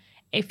Steam,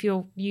 if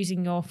you're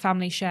using your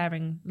family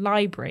sharing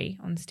library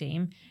on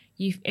Steam,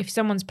 if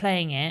someone's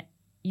playing it,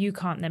 you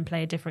can't then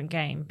play a different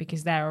game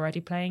because they're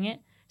already playing it.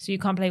 So you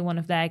can't play one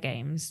of their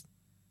games,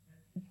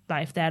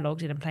 like if they're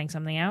logged in and playing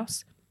something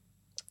else.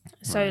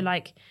 So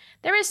like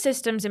there is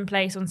systems in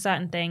place on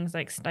certain things,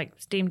 like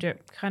Steam do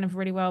it kind of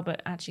really well,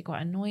 but actually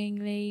quite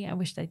annoyingly. I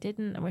wish they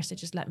didn't. I wish they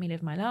just let me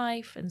live my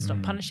life and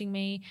stop punishing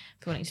me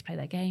for wanting to play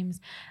their games.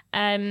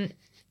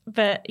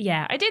 But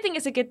yeah, I do think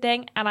it's a good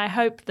thing, and I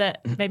hope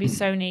that maybe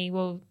Sony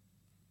will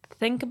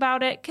think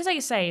about it, because like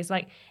you say, it's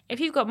like if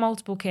you've got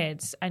multiple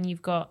kids and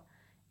you've got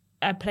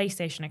a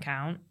PlayStation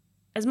account,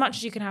 as much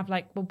as you can have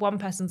like, well, one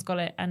person's got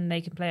it and they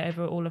can play it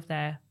over all of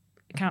their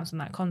accounts on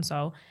that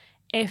console,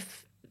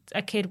 if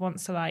a kid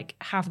wants to like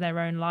have their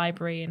own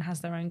library and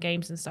has their own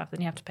games and stuff,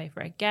 then you have to pay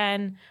for it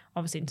again.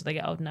 Obviously, until they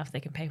get old enough, they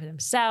can pay for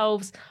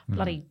themselves.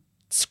 Bloody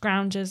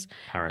scroungers.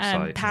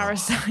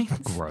 Parasites.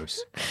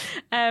 Gross.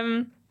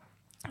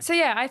 So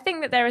yeah, I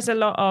think that there is a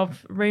lot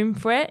of room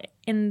for it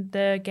in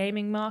the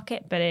gaming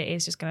market, but it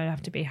is just going to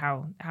have to be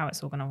how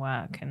it's all going to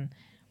work, and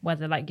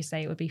whether, like you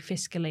say, it would be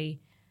fiscally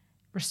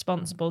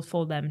responsible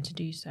for them to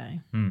do so.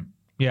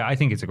 Yeah, I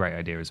think it's a great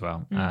idea as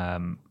well.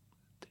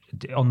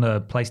 On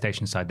the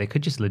PlayStation side, they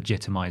could just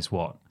legitimize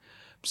what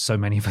so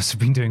many of us have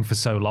been doing for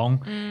so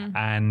long.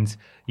 And,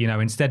 you know,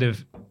 instead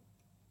of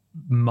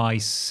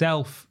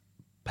myself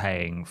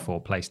paying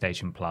for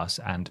PlayStation Plus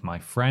and my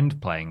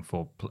friend paying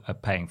for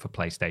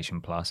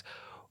PlayStation Plus,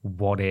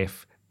 what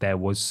if there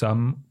was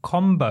some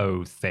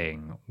combo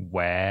thing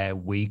where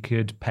we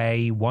could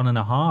pay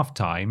 1.5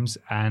 times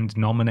and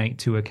nominate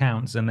 2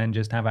 accounts and then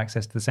just have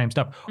access to the same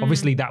stuff?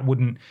 Obviously, that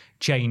wouldn't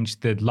change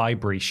the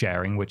library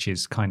sharing, which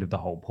is kind of the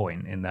whole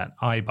point, in that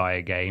I buy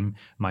a game,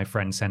 my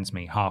friend sends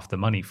me half the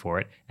money for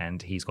it,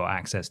 and he's got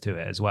access to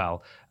it as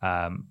well.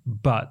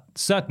 But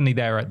certainly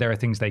there are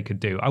things they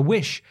could do. I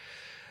wish...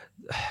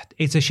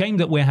 It's a shame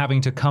that we're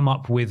having to come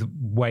up with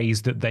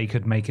ways that they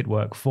could make it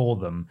work for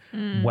them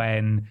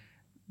when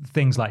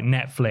things like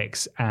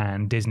Netflix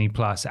and Disney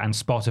Plus and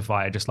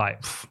Spotify are just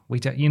like,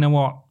 you know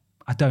what?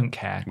 I don't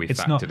care. We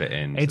factored it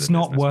in. It's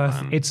not worth.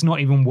 Plan. It's not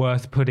even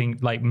worth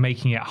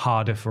making it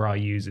harder for our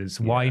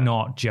users. Why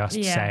not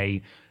just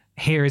say,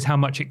 here is how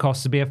much it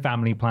costs to be a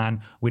family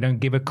plan. We don't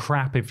give a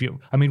crap if you...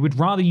 I mean, we'd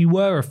rather you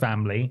were a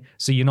family,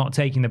 so you're not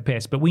taking the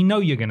piss, but we know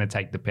you're going to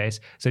take the piss,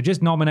 so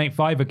just nominate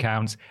 5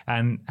 accounts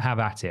and have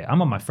at it.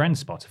 I'm on my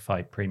friend's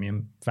Spotify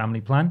premium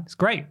family plan. It's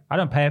great. I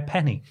don't pay a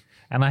penny,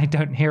 and I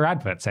don't hear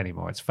adverts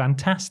anymore. It's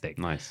fantastic.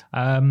 Nice.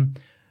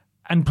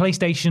 And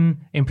PlayStation,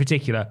 in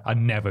particular, are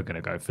never going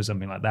to go for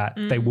something like that.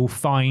 They will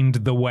find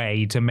the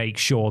way to make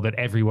sure that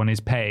everyone is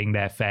paying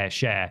their fair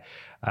share.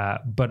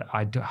 But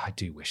I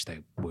do wish they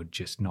would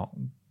just not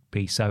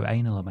be so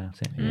anal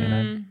about it. You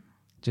know?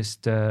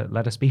 Just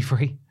let us be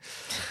free.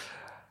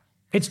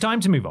 It's time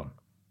to move on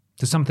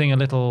to something a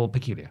little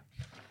peculiar,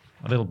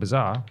 a little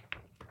bizarre.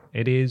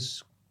 It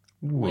is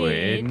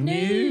Weird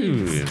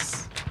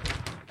News.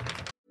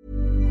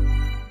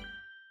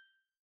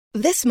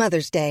 This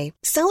Mother's Day,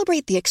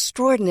 celebrate the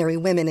extraordinary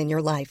women in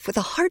your life with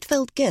a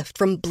heartfelt gift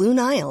from Blue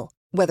Nile.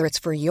 Whether it's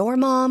for your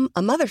mom,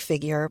 a mother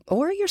figure,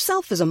 or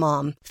yourself as a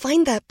mom,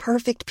 find that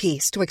perfect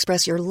piece to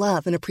express your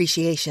love and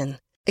appreciation.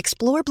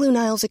 Explore Blue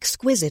Nile's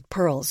exquisite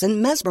pearls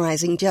and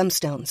mesmerizing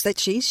gemstones that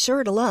she's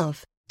sure to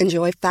love.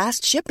 Enjoy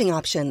fast shipping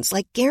options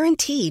like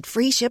guaranteed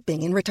free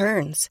shipping and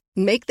returns.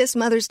 Make this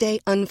Mother's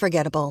Day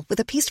unforgettable with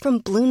a piece from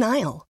Blue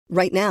Nile.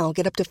 Right now,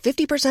 get up to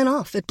 50%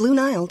 off at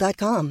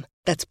BlueNile.com.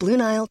 That's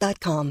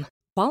BlueNile.com.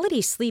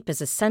 Quality sleep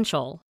is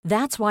essential.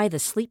 That's why the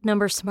Sleep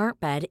Number Smart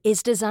Bed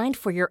is designed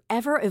for your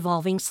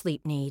ever-evolving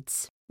sleep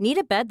needs. Need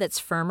a bed that's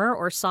firmer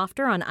or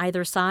softer on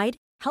either side?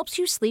 Helps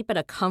you sleep at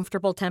a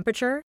comfortable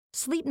temperature?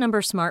 Sleep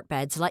Number Smart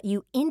Beds let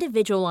you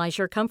individualize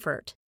your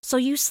comfort, so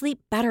you sleep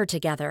better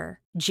together.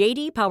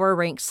 J.D. Power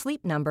ranks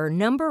Sleep Number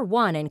number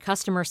 1 in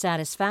customer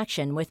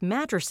satisfaction with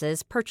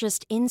mattresses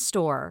purchased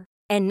in-store.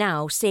 And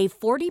now, save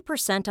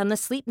 40% on the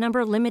Sleep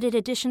Number Limited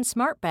Edition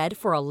Smart Bed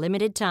for a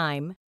limited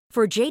time.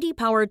 For J.D.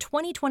 Power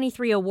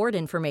 2023 award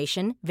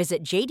information,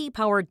 visit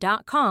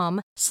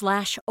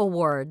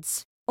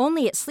jdpower.com/awards.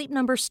 Only at Sleep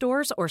Number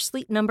stores or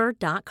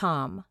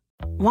sleepnumber.com.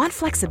 Want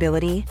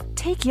flexibility?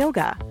 Take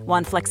yoga.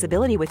 Want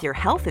flexibility with your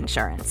health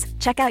insurance?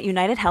 Check out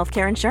United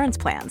Healthcare Insurance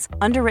Plans.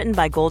 Underwritten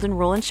by Golden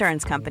Rule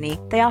Insurance Company,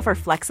 they offer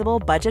flexible,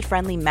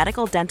 budget-friendly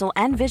medical, dental,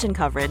 and vision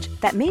coverage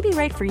that may be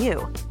right for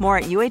you. More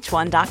at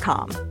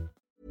uh1.com.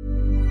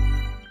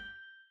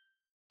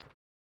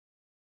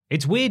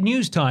 It's Weird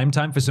News time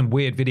for some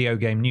weird video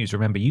game news.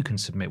 Remember, you can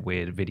submit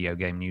weird video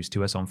game news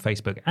to us on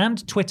Facebook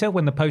and Twitter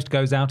when the post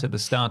goes out at the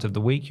start of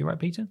the week. You right,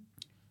 Peter?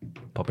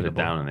 Popular Put it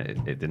boy. down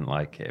and it didn't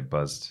like it. It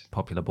buzzed.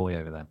 Popular boy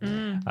over there.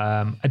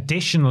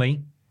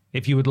 Additionally,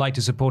 if you would like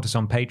to support us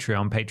on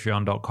Patreon,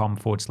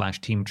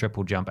 patreon.com/Team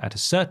Triple Jump, at a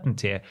certain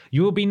tier,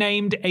 you will be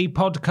named a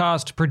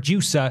podcast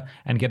producer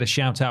and get a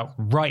shout out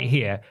right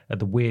here at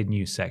the Weird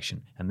News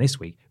section. And this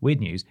week, Weird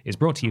News is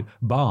brought to you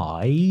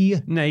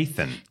by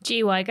Nathan.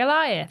 GY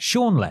Goliath.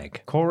 Sean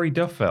Legg, Corey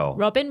Duffel.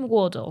 Robin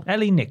Wardle.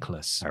 Ellie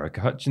Nicholas,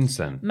 Erica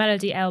Hutchinson.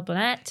 Melody L.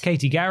 Burnett.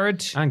 Katie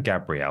Garrett. And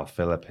Gabrielle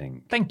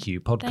Philipping. Thank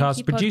you,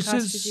 podcast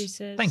producers.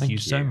 producers. Thank you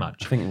so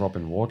much. I think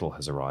Robin Wardle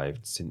has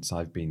arrived since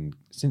I've been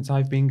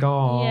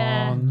gone.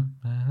 Yeah.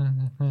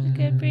 You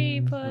could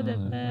be for the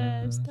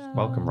first time.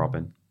 Welcome,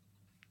 Robin.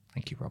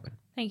 Thank you, Robin.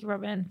 Thank you,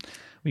 Robin.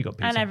 We got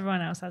Peter. And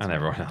everyone else. And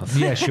everyone else.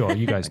 Yeah, sure.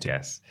 You guys I do.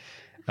 guess.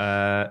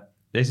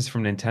 This is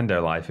from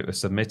Nintendo Life. It was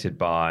submitted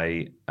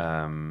by.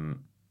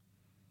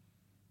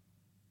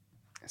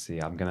 See,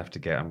 I'm gonna have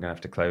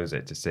to close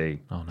it to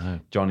see. Oh no.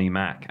 Johnny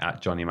Mac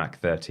at Johnny Mac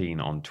 13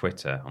 on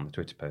Twitter, on the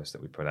Twitter post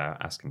that we put out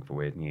asking for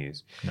weird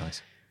news.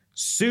 Nice.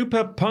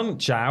 Super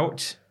Punch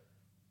Out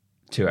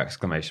 2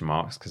 exclamation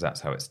marks, because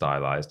that's how it's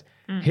stylized.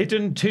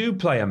 Hidden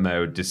 2-player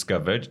mode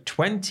discovered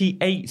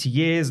 28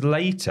 years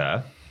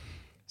later.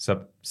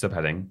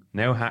 Subheading,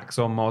 no hacks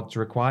or mods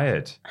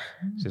required.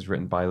 This is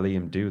written by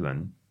Liam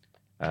Doolan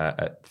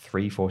at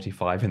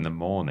 3:45 in the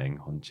morning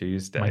on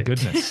Tuesday. My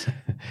goodness.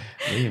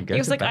 Liam, go He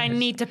was to like, bed. I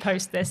need to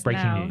post this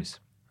Breaking now. news.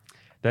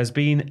 There's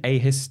been a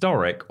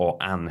historic or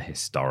an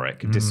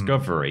historic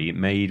discovery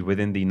made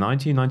within the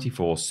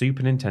 1994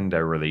 Super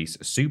Nintendo release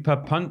Super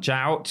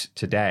Punch-Out!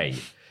 Today.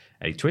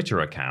 A Twitter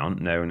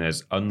account known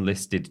as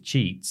Unlisted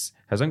Cheats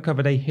has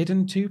uncovered a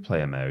hidden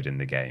 2-player mode in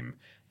the game.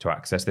 To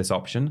access this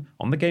option,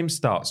 on the game's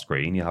start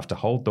screen, you'll have to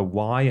hold the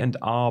Y and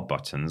R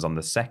buttons on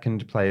the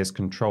second player's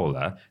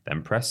controller,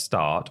 then press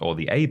start or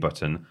the A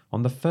button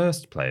on the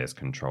first player's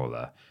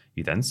controller.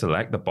 You then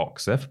select the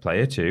boxer for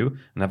player 2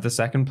 and have the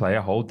second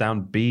player hold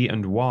down B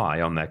and Y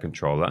on their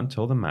controller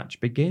until the match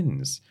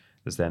begins.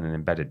 There's then an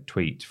embedded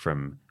tweet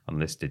from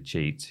Unlisted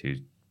Cheats who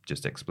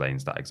just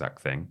explains that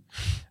exact thing.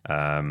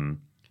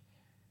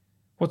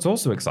 What's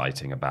also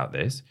exciting about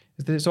this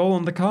is that it's all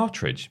on the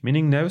cartridge,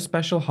 meaning no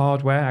special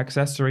hardware,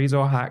 accessories,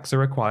 or hacks are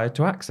required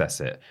to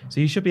access it. So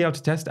you should be able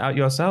to test it out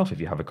yourself if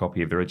you have a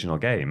copy of the original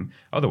game.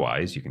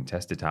 Otherwise, you can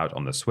test it out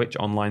on the Switch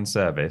Online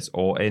service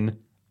or in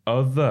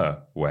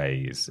other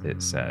ways,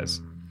 it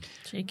says.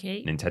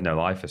 Cheeky. Nintendo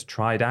Life has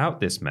tried out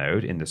this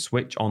mode in the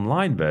Switch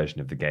Online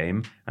version of the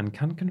game and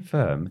can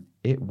confirm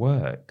it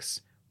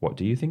works. What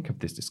do you think of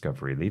this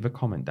discovery? Leave a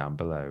comment down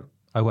below.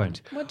 I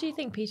won't. What do you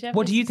think, Peter?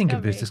 What do you think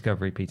of this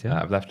discovery, Peter?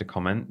 I've left a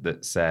comment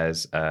that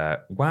says,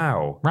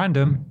 wow,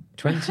 Random.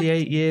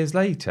 28 years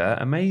later,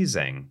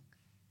 amazing.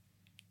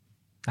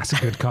 That's a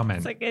good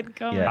comment. That's a good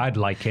comment. Yeah. I'd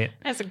like it.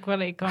 That's a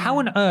quality comment. How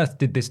on earth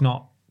did this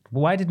not...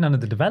 Why did none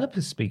of the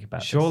developers speak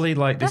about Surely,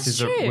 like this That's is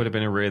true. would have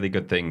been a really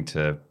good thing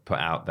to put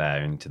out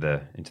there into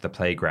the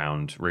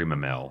playground rumor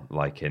mill,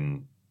 like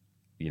in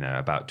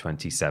about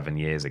 27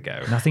 years ago.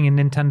 this? Nothing in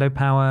Nintendo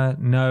Power?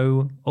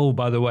 No. Oh,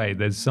 by the way,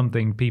 there's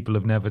something people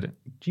have never...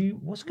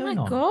 What's going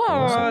on?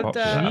 God.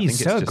 Popular. I think Jeez, it's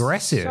so just-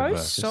 aggressive. So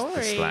Just the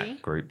sorry.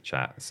 Slack group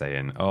chat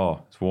saying,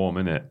 "Oh, it's warm,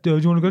 isn't it? Do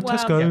you want to go to Well,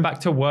 Tesco? Get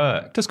back to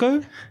work."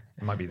 Tesco?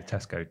 It might be the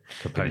Tesco.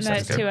 Completely No,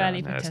 it's Tesco too brand.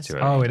 early for No, it's too Tesco.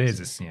 early Oh, for it is.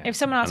 Tesco. It's, yeah. If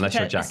someone asks Unless me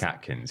you're to- Jack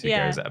Atkins, who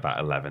Yeah. goes at about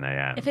 11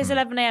 a.m. If it's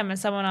 11 a.m. and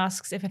someone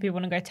asks if people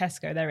want to go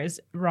Tesco, there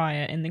is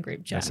riot in the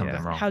group chat. There's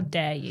something wrong. How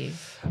dare you?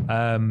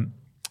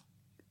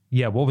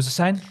 Yeah, what was I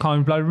saying?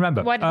 Can't bloody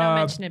remember. Why did no one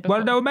mention it Why before?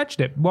 did no one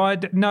mention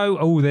it? No.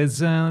 Oh, there's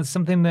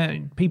something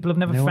that people have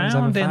never No one's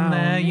found ever in there.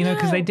 found. You know,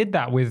 because they did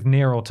that with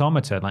Nier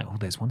Automata. Like, oh,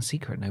 there's one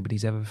secret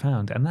nobody's ever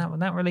found, and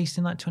that released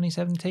in like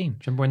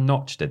 2017. Remember when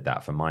Notch did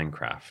that for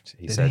Minecraft?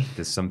 He Did said he?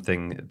 there's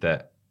something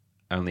that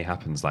only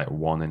happens like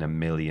 1 in a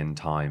million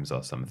times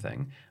or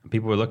something. And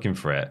people were looking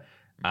for it,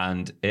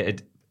 and it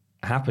had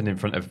happened in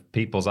front of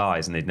people's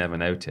eyes and they'd never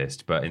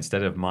noticed. But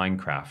instead of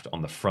Minecraft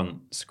on the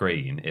front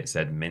screen, it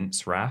said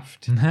Mince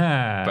Raft.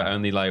 But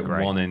only like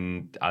Great. 1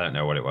 in, I don't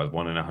know what it was,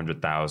 1 in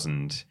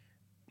 100,000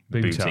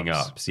 booting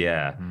ups. ups.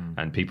 Yeah.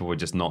 And people were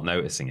just not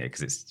noticing it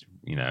because it's,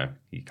 you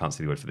can't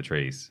see the wood for the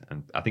trees.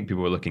 And I think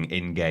people were looking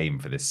in game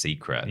for this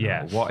secret.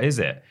 Yeah. What is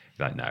it?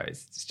 Like, no,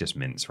 it's just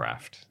Mince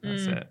Raft.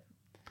 That's it.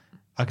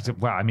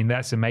 Well, I mean,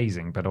 that's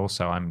amazing, but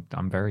also I'm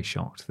very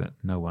shocked that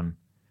no one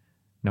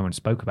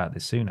spoke about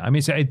this sooner. I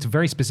mean, it's a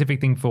very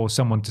specific thing for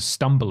someone to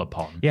stumble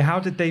upon. Yeah, how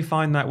did they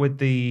find that with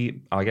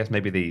I guess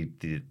maybe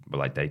the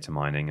like data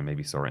mining and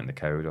maybe saw it in the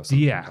code or something?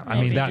 Yeah, I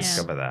mean, Maybe, that's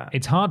discover that.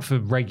 it's hard for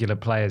regular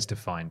players to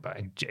find, but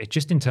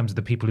just in terms of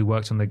the people who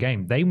worked on the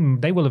game, they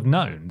will have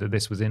known that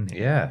this was in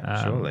here.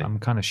 Yeah, surely. I'm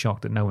kind of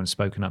shocked that no one's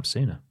spoken up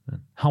sooner.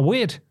 How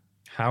weird.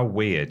 How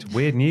weird.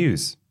 Weird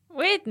news.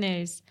 Weird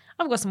news.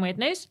 I've got some weird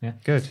news. Yeah.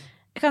 Good.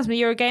 It comes from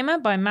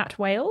Eurogamer by Matt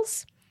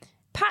Wales.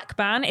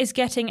 Pac-Man is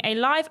getting a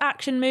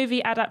live-action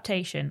movie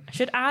adaptation. I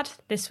should add,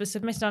 this was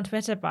submitted on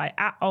Twitter by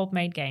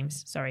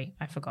 @OldMadeGames. Sorry,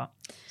 I forgot.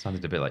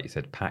 Sounded a bit like you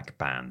said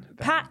Pac-Man. then.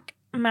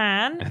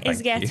 Pac-Man is Thank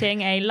you.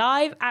 getting a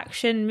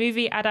live-action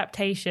movie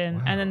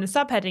adaptation, and then the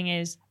subheading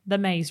is The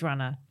Maze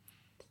Runner.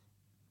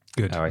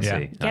 Good. Oh, I Yeah.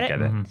 see. Get I it?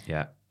 get it.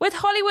 Yeah. With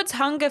Hollywood's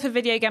hunger for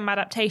video game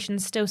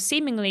adaptations still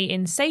seemingly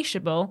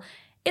insatiable,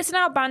 it's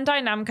now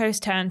Bandai Namco's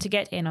turn to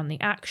get in on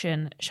the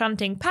action,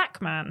 shunting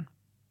Pac-Man.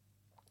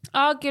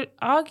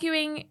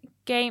 Arguingly,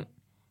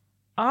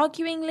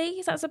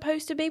 is that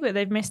supposed to be? But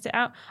they've missed it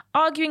out.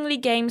 Arguingly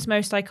gaming's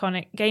most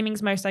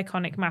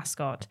iconic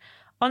mascot.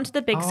 Onto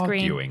the big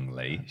screen.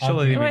 Arguingly.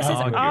 Surely Well, it says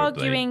arguably.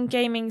 arguing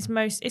gaming's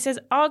most... It says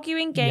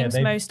arguing game's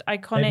most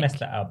iconic... They messed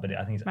that up, but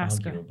I think it's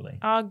mascot. arguably.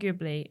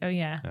 Arguably. Oh,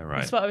 yeah. Oh, right.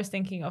 That's what I was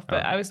thinking of,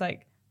 but Oh. I was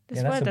like,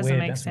 this word doesn't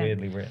make sense.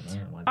 weirdly written. I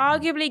don't like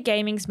that. Arguably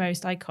gaming's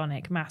most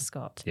iconic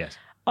mascot. Yes.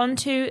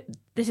 Onto...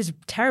 This is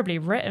terribly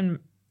written.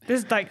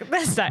 This is like...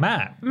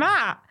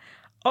 Matt.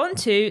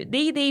 onto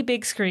the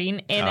big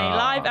screen in a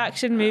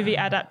live-action movie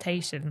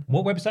adaptation.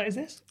 What website is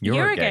this?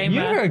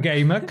 Eurogamer.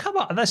 Eurogamer? Come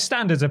on, the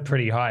standards are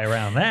pretty high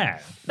around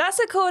there. That's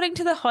according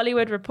to the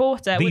Hollywood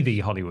Reporter. The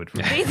Hollywood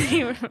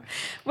Reporter.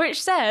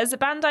 Which says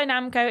Bandai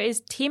Namco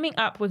is teaming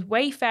up with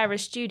Wayfarer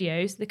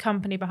Studios, the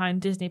company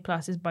behind Disney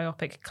Plus's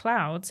biopic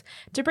Clouds,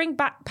 to bring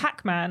back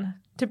Pac-Man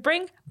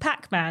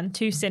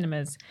to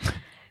cinemas.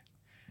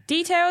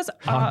 Details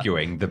are...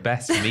 Arguing the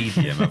best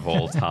medium of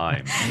all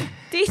time.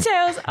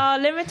 Details are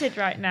limited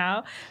right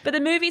now, but the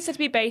movie is said to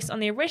be based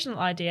on the original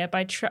idea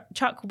by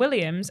Chuck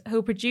Williams, who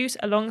will produce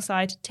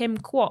alongside Tim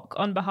Kwok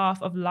on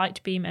behalf of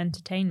Lightbeam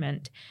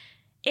Entertainment.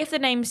 If the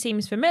name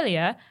seems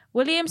familiar,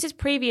 Williams has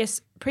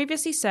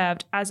previously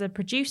served as a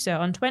producer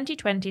on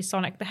 2020's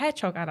Sonic the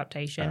Hedgehog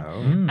adaptation.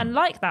 And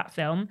like that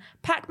film,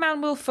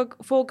 Pac-Man will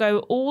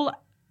forgo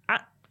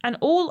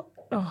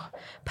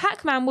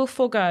Pac-Man will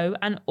forgo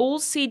an all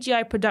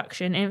CGI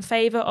production in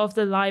favour of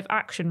the live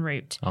action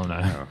route. Oh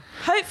no.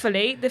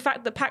 Hopefully, the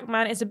fact that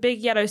Pac-Man is a big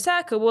yellow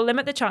circle will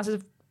limit the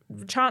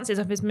chances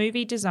of his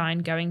movie design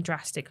going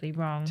drastically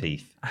wrong.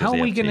 Teeth. How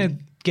are we going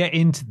to get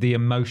into the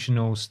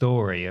emotional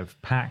story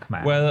of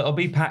Pac-Man? Well, it'll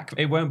be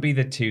It won't be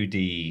the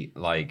 2D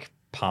like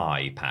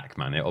pie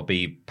Pac-Man. It'll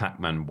be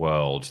Pac-Man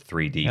World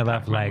 3D He'll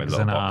have Pac-Man legs with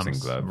little and boxing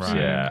arms. gloves. Right,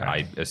 Yeah, okay.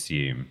 I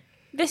assume.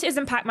 This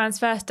isn't Pac-Man's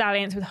first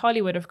dalliance with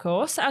Hollywood, of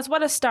course, as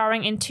well as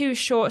starring in two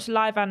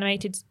short-lived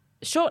animated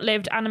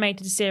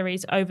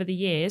series over the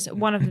years,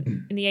 one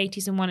in the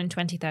 80s and one in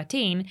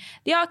 2013.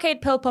 The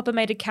arcade pill popper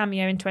made a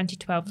cameo in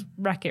 2012's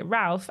Wreck-It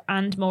Ralph,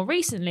 and more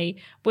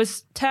recently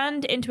was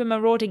turned into a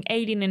marauding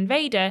alien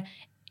invader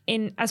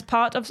as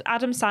part of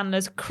Adam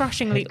Sandler's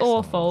crushingly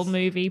awful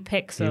movie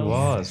Pixels. He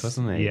was,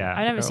 wasn't he? Yeah.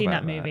 I've never Forgot seen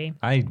that about movie.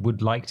 I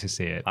would like to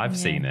see it. I've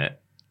seen it.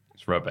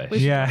 It's rubbish. We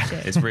should Yeah. watch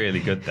it. It's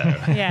really good though.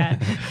 Yeah.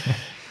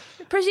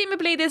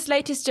 Presumably, this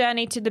latest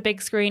journey to the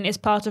big screen is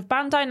part of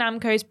Bandai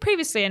Namco's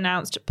previously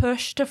announced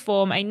push to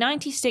form a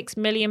 £96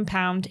 million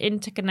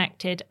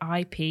interconnected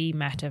IP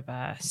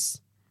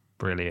metaverse.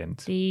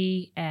 Brilliant.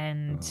 The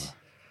end.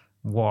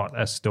 What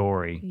a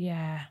story.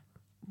 Yeah.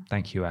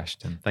 Thank you,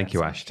 Ashton. Thank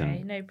you, Ashton.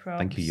 Okay, no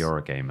problems. Thank you,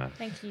 Eurogamer.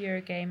 Thank you,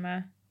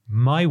 Eurogamer.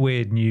 My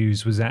weird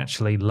news was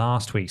actually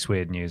last week's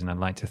weird news, and I'd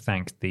like to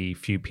thank the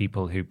few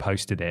people who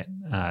posted it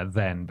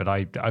then, but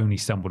I only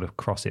stumbled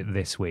across it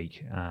this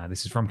week.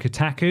 This is from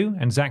Kotaku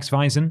and Zax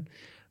Weisen.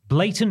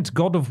 Blatant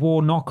God of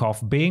War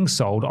knockoff being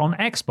sold on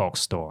Xbox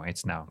Store.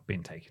 It's now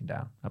been taken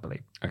down, I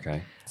believe.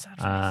 Okay.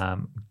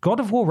 God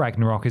of War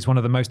Ragnarok is one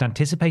of the most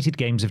anticipated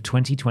games of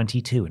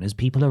 2022 and has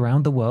people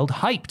around the world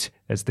hyped,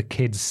 as the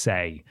kids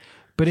say.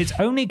 But it's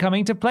only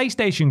coming to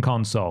PlayStation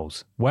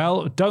consoles.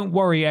 Well, don't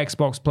worry,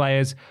 Xbox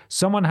players.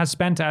 Someone has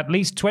spent at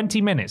least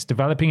 20 minutes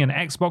developing an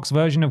Xbox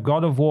version of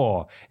God of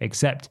War,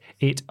 except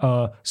it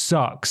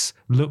sucks,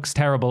 looks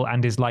terrible,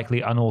 and is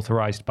likely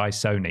unauthorized by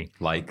Sony.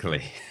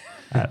 Likely.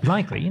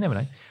 Likely, you never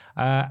know.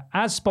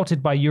 As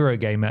spotted by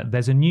Eurogamer,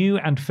 there's a new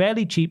and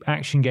fairly cheap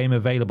action game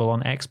available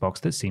on Xbox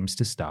that seems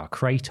to star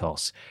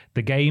Kratos.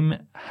 The game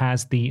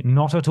has the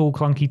not at all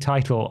clunky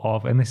title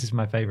of, and this is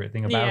my favorite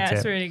thing about Yeah, it,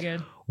 it's really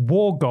good.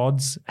 War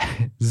Gods,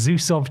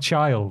 Zeus of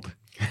Child.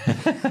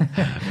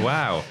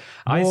 Wow.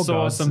 I War saw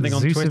Gods, something on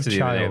Zeus Twitter of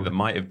the other day Child. that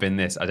might have been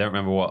this. I don't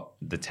remember what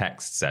the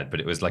text said, but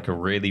it was like a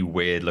really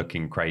weird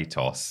looking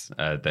Kratos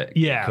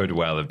that could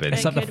well have been.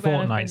 It's like the could well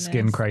have Fortnite been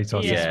skin this.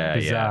 Kratos. Yeah,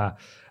 It's bizarre.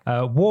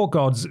 War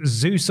Gods,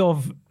 Zeus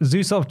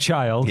of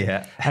Child,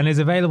 Yeah. and is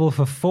available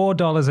for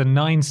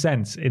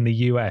 $4.09 in the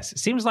US.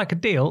 Seems like a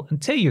deal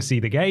until you see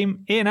the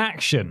game in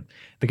action.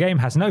 The game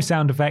has no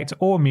sound effects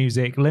or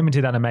music,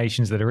 limited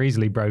animations that are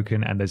easily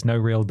broken, and there's no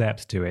real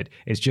depth to it.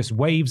 It's just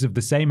waves of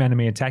the same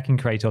enemy attacking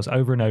Kratos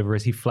over and over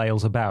as he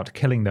flails about,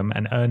 killing them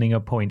and earning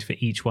a point for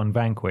each one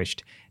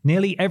vanquished.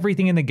 Nearly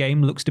everything in the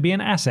game looks to be an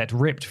asset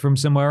ripped from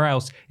somewhere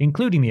else,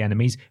 including the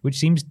enemies,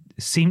 which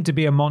seem to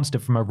be a monster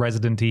from a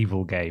Resident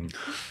Evil game.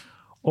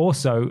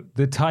 Also,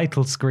 the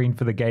title screen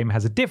for the game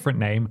has a different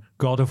name,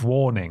 God of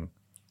Warning.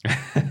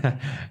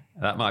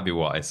 That might be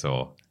what I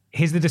saw.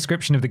 Here's the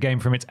description of the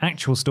game from its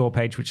actual store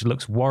page, which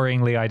looks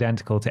worryingly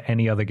identical to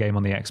any other game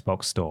on the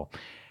Xbox Store.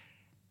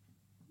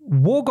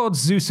 War Gods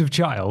Zeus of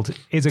Child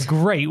is a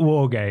great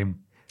war game.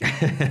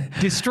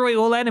 Destroy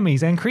all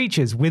enemies and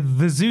creatures with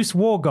the Zeus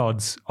War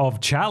Gods of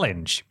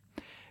Challenge.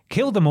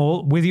 Kill them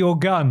all with your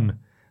gun.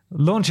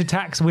 Launch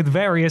attacks with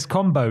various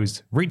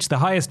combos. Reach the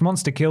highest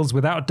monster kills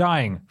without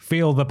dying.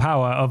 Feel the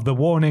power of the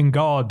Warning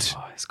God.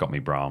 Oh, it's got me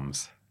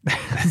Brahms.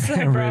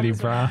 Really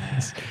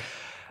Brahms.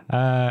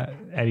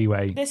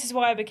 Anyway. This is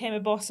why I became a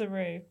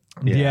bossaroo.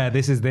 Yeah,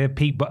 this is the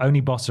peak, but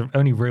only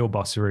real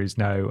bossaroos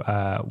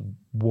know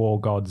War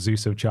God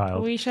Zeus of Child.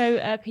 Will we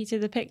show Peter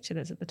the picture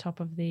that's at the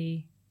top of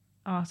the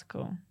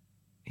article?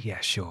 Yeah,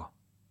 sure.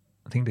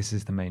 I think this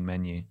is the main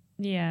menu.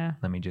 Yeah.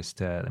 Let me just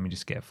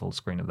get a full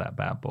screen of that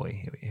bad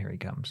boy. Here he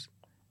comes.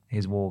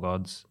 Here's War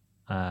Gods,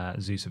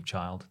 Zeus of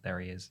Child. There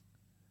he is.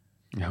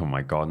 Oh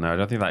my God, no, I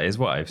don't think that is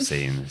what I've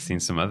seen. I've seen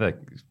some other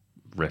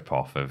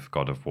rip-off of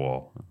God of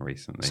War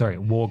recently. Sorry,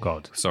 War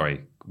God.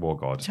 Sorry,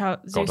 god. Zeus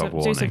God of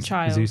warning. of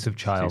Child. Zeus of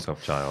Child. Zeus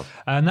of Child.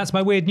 And that's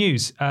my weird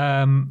news.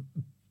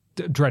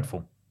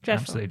 Dreadful.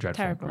 Absolutely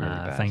dreadful. Terrible. Really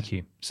bad. Thank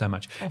you so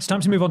much. It's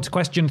time to move on to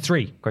question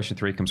 3. Question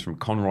 3 comes from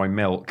Conroy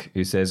Milk,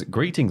 who says,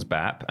 "Greetings,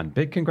 Bap, and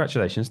big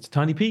congratulations to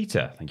Tiny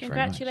Peter." Thank you very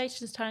much.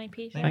 Congratulations, Tiny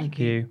Peter. Thank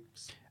you.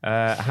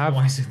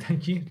 I said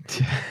thank you.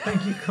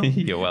 Thank you, Conroy.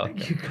 You're welcome.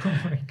 Thank you, Conroy.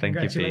 Thank you, Pete.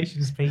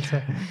 Congratulations, Peter.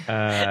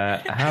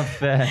 Have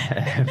there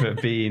ever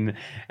been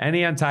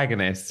any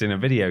antagonists in a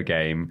video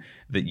game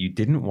that you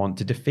didn't want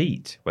to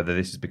defeat? Whether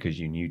this is because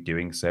you knew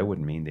doing so would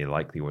mean they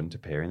likely wouldn't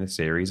appear in the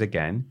series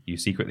again, you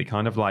secretly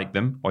kind of like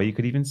them, or you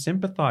could even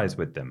sympathize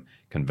with them.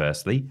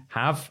 Conversely,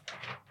 have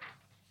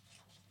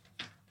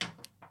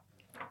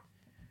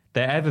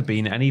there ever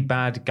been any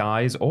bad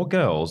guys or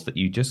girls that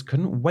you just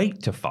couldn't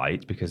wait to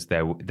fight because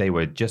they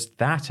were just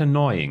that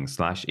annoying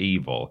 /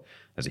 evil?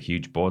 As a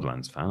huge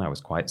Borderlands fan, I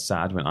was quite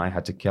sad when I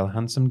had to kill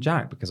Handsome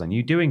Jack because I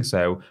knew doing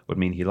so would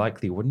mean he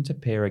likely wouldn't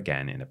appear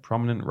again in a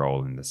prominent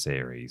role in the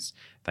series.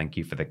 Thank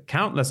you for the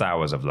countless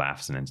hours of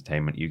laughs and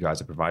entertainment you guys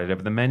have provided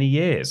over the many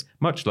years.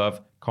 Much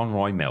love,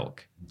 Conroy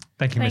Milk.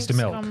 Thank you, Thanks, Mr.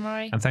 Milk.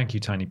 Conroy. And thank you,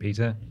 Tiny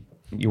Peter.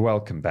 You're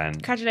welcome, Ben.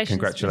 Congratulations.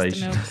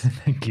 Mr. Milk.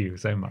 Thank you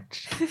so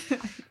much.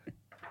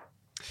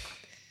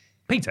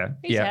 Peter,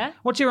 Yeah.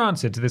 what's your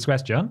answer to this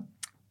question?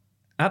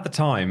 At the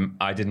time,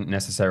 I didn't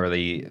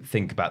necessarily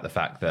think about the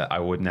fact that I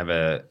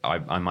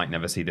might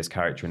never see this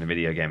character in a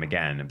video game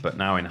again. But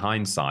now in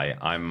hindsight,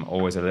 I'm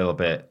always a little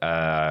bit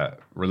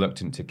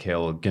reluctant to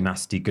kill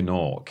Gnasty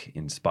Gnorc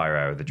in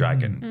Spyro the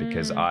Dragon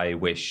because I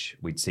wish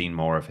we'd seen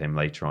more of him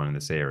later on in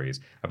the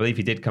series. I believe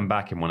he did come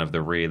back in one of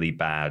the really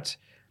bad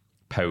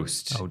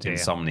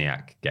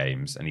post-Insomniac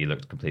games, and he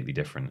looked completely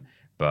different.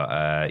 But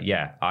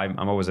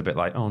I'm always a bit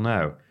like, oh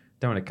no,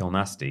 don't want to kill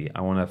Nasty.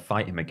 I want to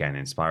fight him again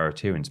in Spyro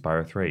 2 and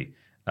Spyro 3.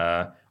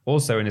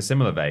 Also, in a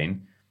similar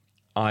vein,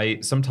 I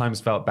sometimes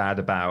felt bad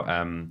about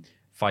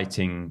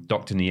fighting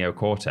Dr. Neo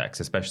Cortex,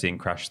 especially in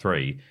Crash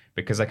 3,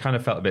 because I kind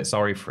of felt a bit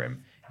sorry for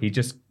him. He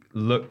just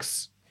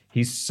looks...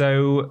 He's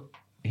so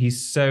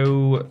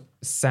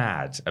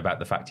sad about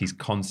the fact he's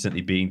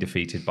constantly being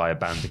defeated by a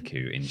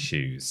Bandicoot in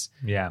shoes.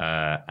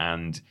 Yeah.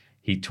 And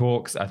he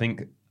talks, I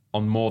think,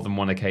 on more than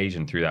one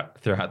occasion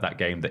throughout that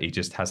game that he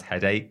just has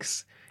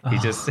headaches.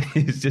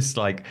 He's just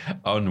like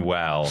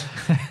unwell.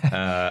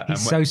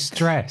 He's so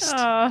stressed.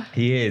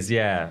 He is,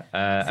 yeah.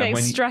 And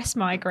stress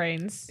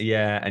migraines.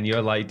 Yeah, and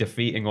you're like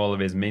defeating all of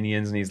his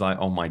minions, and he's like,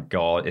 "Oh my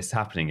god, it's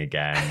happening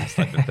again!" It's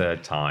like the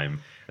third time.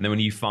 And then when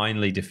you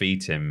finally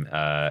defeat him,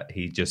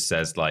 he just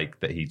says like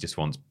that he just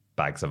wants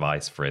bags of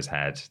ice for his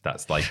head.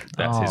 That's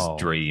his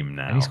dream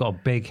now. And he's got a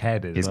big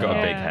head as well. He's got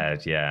a big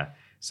head, yeah.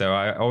 So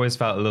I always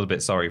felt a little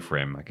bit sorry for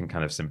him. I can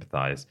kind of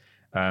sympathize.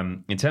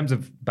 In terms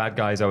of bad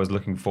guys I was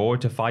looking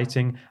forward to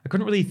fighting, I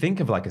couldn't really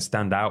think of like a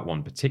standout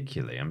one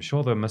particularly. I'm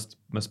sure there must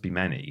be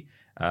many.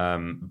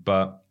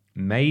 But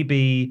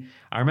maybe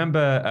I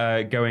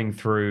remember going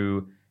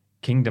through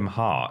Kingdom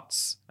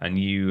Hearts and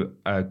you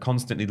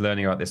constantly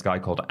learning about this guy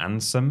called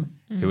Ansem,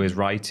 who is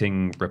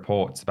writing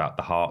reports about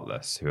the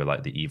Heartless, who are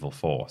like the evil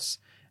force.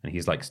 And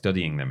he's like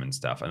studying them and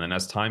stuff. And then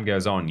as time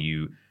goes on,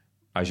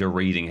 as you're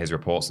reading his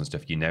reports and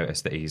stuff, you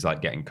notice that he's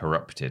like getting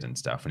corrupted and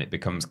stuff. And it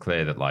becomes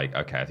clear that like,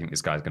 okay, I think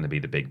this guy's going to be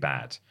the big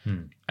bad.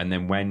 And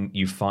then when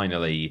you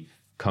finally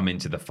come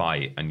into the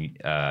fight and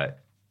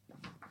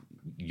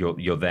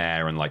you're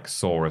there and like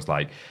Sora's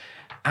like,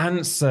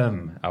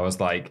 Ansem, I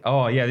was like,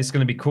 oh yeah, this is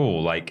going to be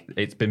cool. Like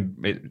there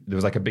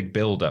was like a big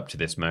build up to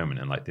this moment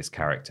and like this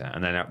character.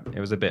 And then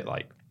it was a bit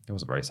like, it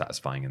wasn't very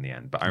satisfying in the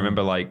end. But I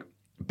remember like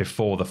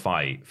before the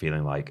fight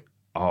feeling like,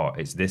 oh,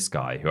 it's this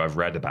guy who I've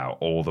read about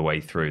all the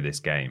way through this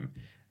game.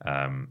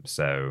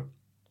 So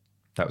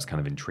that was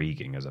kind of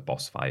intriguing as a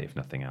boss fight, if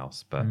nothing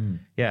else. But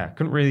yeah,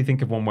 couldn't really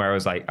think of one where I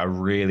was like, I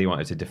really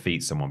wanted to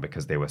defeat someone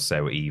because they were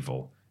so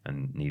evil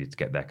and needed to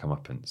get their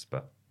comeuppance.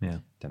 But yeah,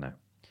 don't know.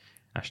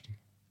 Ashton?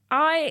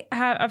 I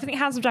think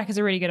Handsome Jack is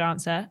a really good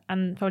answer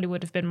and probably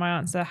would have been my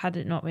answer had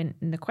it not been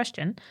in the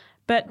question.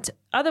 But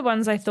other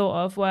ones I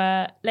thought of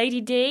were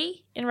Lady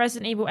D in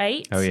Resident Evil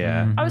 8. Oh,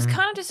 yeah. I was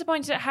kind of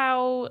disappointed at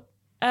how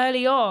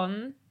early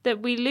on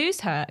that we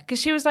lose her because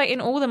she was like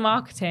in all the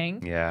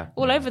marketing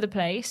all over the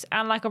place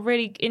and like a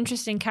really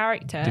interesting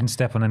character. Didn't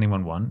step on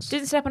anyone once.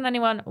 Didn't step on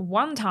anyone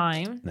one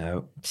time.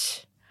 No.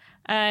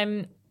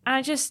 And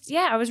I just,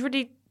 I was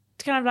really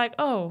kind of like,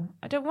 oh,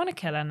 I don't want to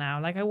kill her now.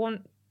 Like I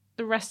want to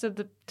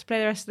play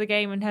the rest of the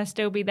game and her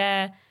still be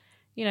there,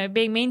 you know,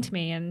 being mean to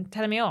me and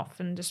telling me off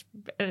and just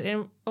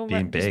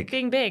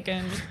being big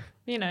and,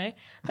 you know,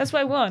 that's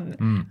what I want.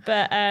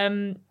 But,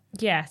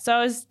 so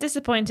I was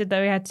disappointed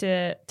that we had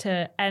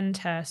to end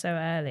her so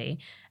early.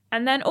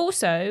 And then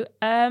also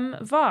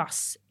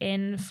Voss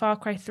in Far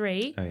Cry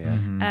 3. Oh,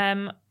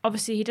 yeah.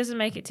 Obviously, he doesn't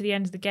make it to the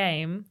end of the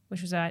game,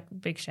 which was a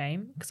big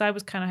shame because I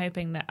was kind of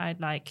hoping that I'd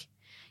like,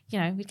 you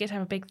know, we'd get to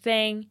have a big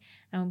thing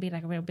and it would be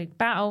like a real big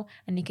battle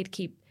and he could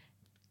keep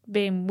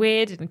being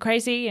weird and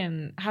crazy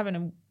and having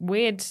a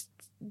weird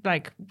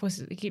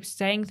he keeps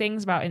saying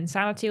things about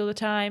insanity all the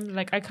time.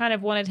 Like, I kind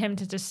of wanted him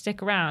to just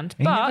stick around.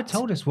 He never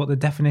told us what the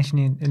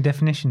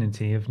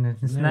definitionality of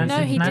No,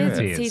 he didn't.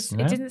 is.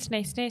 He didn't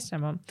say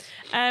someone.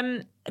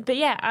 But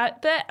yeah,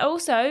 but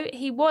also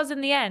he was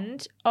in the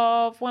end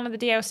of one of the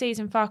DLCs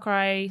in Far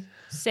Cry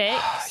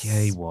 6.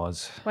 Yeah, he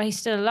was. Where he's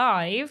still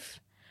alive.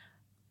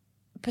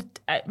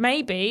 But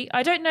maybe.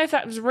 I don't know if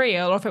that was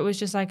real or if it was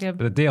just like a...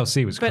 But the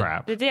DLC was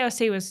crap. The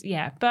DLC was,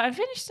 yeah. But I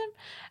finished him.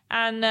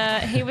 And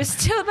he was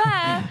still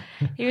there.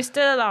 He was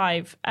still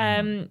alive.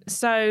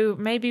 So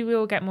maybe we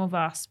will get more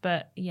Voss.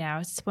 But yeah, I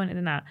was disappointed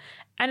in that.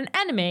 And an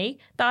enemy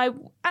that I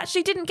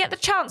actually didn't get the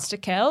chance to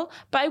kill,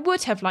 but I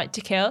would have liked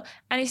to kill.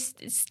 And he's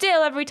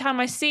still, every time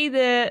I see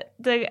the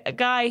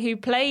guy who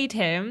played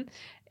him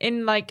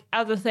in like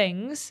other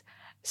things,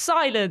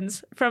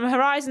 Silence from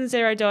Horizon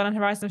Zero Dawn and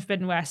Horizon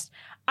Forbidden West.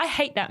 I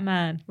hate that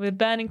man with a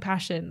burning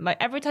passion. Like,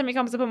 every time he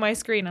comes up on my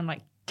screen, I'm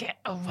like, get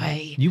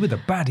away. You were the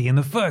baddie in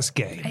the first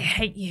game. I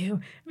hate you.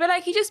 But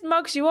like, he just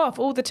mugs you off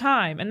all the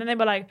time. And then they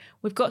were like,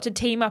 we've got to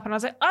team up. And I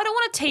was like, I don't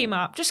want to team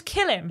up. Just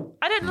kill him.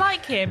 I don't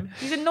like him.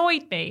 He's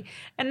annoyed me.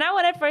 And now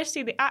whenever I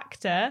see the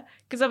actor,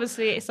 because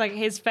obviously it's like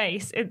his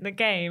face in the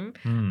game,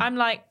 I'm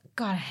like,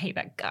 God, I hate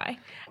that guy.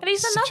 And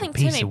he's done nothing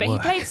to me, but he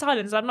played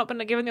Silence. I've not been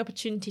given the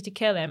opportunity to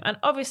kill him. And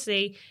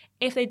obviously,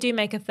 if they do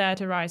make a third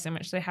Horizon,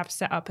 which they have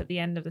set up at the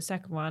end of the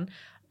second one,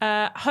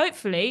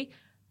 hopefully,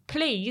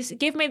 please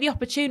give me the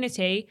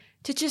opportunity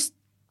to just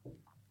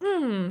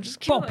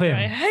kill bop him. him.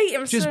 I hate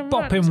him just so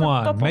bop much. him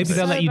one. Bop him Maybe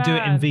they'll so let you do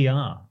it in bad.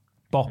 VR.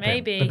 Bop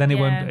Maybe, it. But then it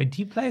yeah. won't.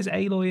 Do you play as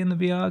Aloy in the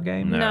VR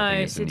game? No, I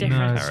think it's a new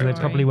different No, so they story.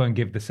 probably won't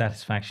give the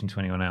satisfaction to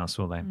anyone else,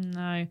 will they?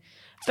 No.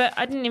 But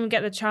I didn't even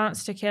get the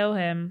chance to kill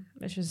him,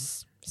 which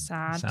was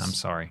sad. So I'm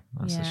sorry.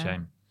 That's a Yeah.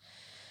 shame.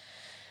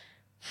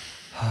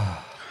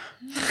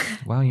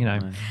 Well, you know.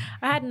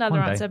 I had another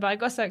One day. answer, but I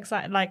got so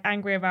excited, like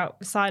angry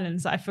about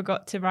Silence, that I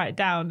forgot to write it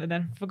down, and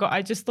then forgot.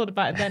 I just thought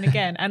about it then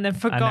again, and then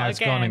forgot And now it's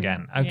again. gone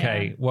again.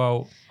 Okay, Yeah.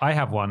 well, I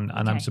have one,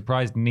 and I'm Okay.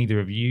 surprised neither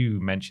of you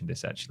mentioned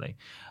this, actually.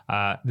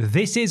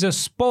 This is a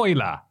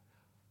spoiler.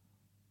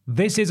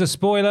 This is a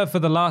spoiler for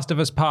The Last of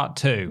Us Part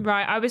 2.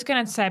 Right, I was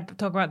going to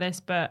talk about this,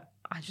 but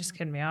I just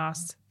couldn't be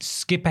asked.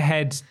 Skip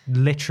ahead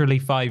literally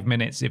 5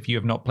 minutes if you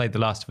have not played The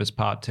Last of Us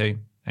Part 2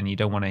 and you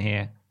don't want to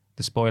hear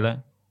the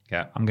spoiler.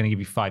 Yeah. I'm going to give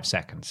you 5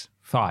 seconds.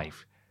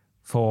 5,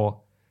 4,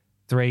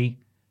 3,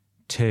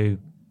 2,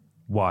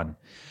 1.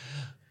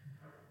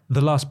 The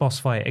last boss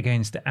fight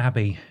against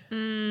Abby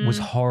was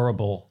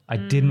horrible. I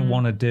didn't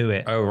want to do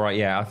it. Oh, right,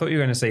 yeah. I thought you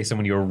were going to say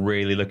someone you were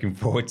really looking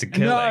forward to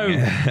killing.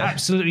 No,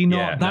 absolutely not.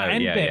 Yeah, that no,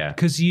 end yeah, bit, yeah.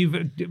 because you've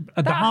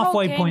at the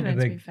halfway point of To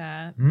the. be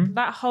fair,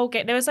 that whole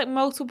game, there was like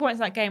multiple points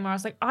in that game where I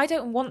was like, I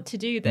don't want to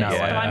do this, No,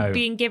 but I know. I'm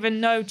being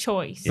given no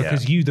choice. Yeah.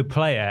 Because you, the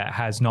player,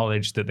 has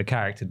knowledge that the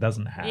character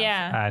doesn't have.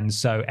 Yeah. And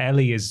so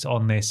Ellie is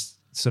on this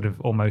sort of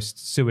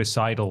almost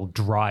suicidal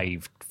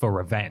drive for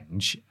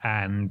revenge.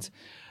 And,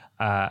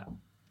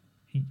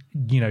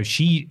 you know,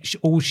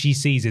 all she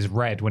sees is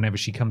red whenever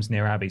she comes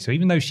near Abby. So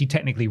even though she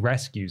technically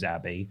rescues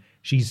Abby,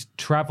 she's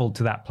traveled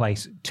to that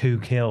place to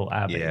kill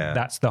Abby. Yeah.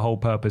 That's the whole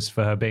purpose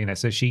for her being there.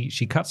 So she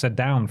cuts her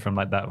down from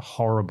like that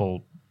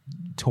horrible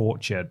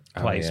torture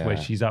place yeah. where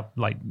she's up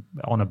like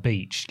on a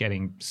beach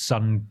getting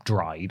sun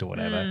dried or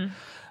whatever.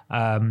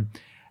 And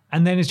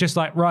then it's just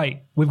like,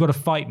 right, we've got to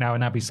fight now.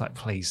 And Abby's like,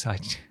 please,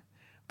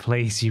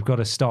 you've got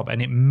to stop.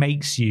 And it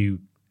makes you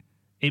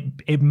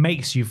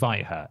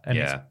fight her. And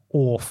Yeah. it's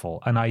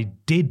awful. And I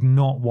did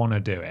not want to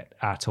do it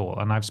at all.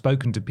 And I've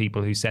spoken to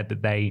people who said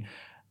that they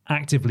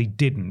actively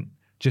didn't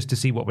just to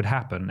see what would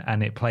happen.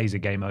 And it plays a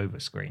game over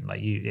screen.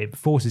 Like it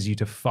forces you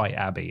to fight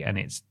Abby and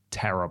it's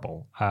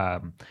terrible.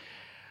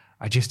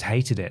 I just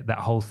hated it, that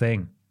whole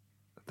thing.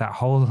 That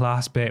whole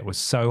last bit was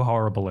so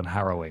horrible and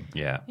harrowing.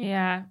 Yeah.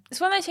 Yeah. It's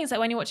one of those things like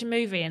when you watch a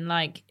movie and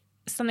like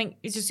something,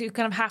 it's just you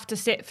kind of have to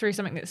sit through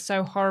something that's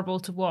so horrible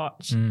to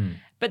watch.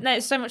 But then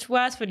it's so much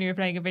worse when you're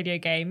playing a video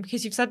game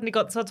because you've suddenly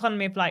got this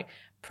autonomy of like,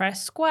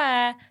 press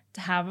square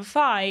to have a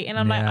fight. And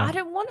I'm like, Yeah. I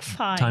don't want to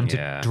fight. Time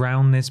to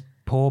drown this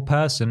poor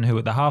person who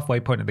at the halfway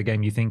point of the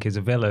game you think is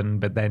a villain,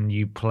 but then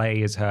you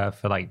play as her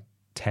for like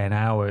 10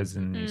 hours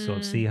and you sort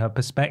of see her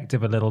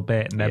perspective a little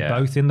bit and they're Yeah.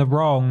 both in the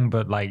wrong,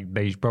 but like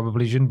they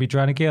probably shouldn't be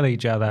trying to kill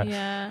each other.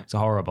 Yeah. It's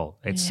horrible.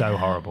 It's so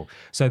horrible.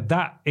 So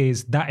that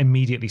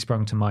immediately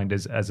sprung to mind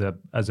as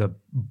a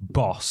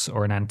boss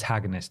or an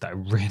antagonist that I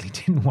really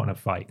didn't want to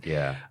fight.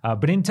 Yeah.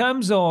 But in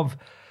terms of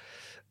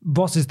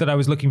bosses that I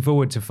was looking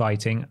forward to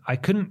fighting,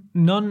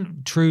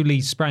 none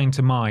truly sprang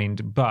to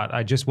mind, but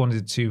I just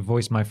wanted to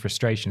voice my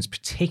frustrations,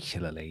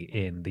 particularly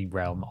in the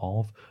realm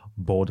of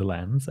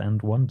Borderlands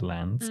and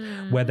Wonderlands,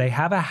 where they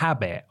have a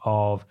habit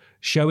of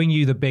showing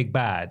you the big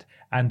bad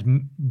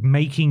and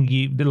making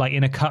you, like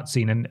in a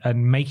cutscene,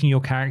 and making your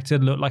character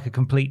look like a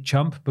complete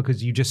chump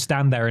because you just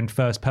stand there in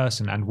first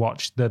person and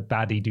watch the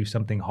baddie do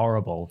something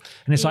horrible.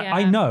 And it's like,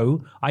 I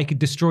know I could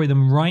destroy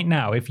them right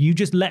now if you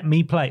just let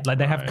me play. Like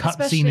they have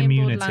cutscene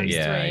immunity.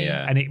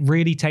 And it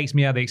really takes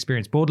me out of the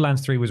experience.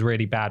 Borderlands 3 was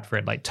really bad for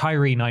it. Like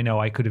Tyrene, I know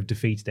I could have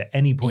defeated at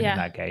any point in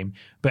that game,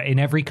 but in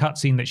every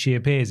cutscene that she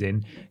appears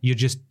in,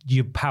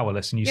 you're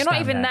powerless and you're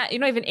not even there.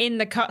 you're not even in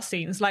the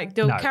cutscenes. Like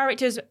the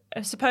characters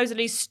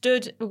supposedly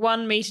stood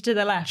 1 meter to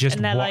the left, just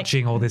and they're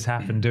watching all this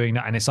happen, doing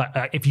that. And it's like,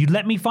 if you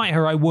let me fight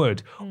her, I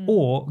would.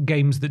 Or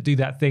games that do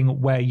that thing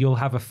where you'll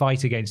have a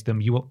fight against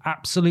them, you will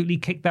absolutely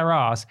kick their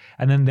ass,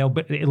 and then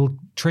it'll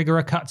trigger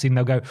a cutscene.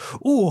 They'll go,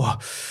 "Ooh,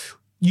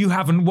 you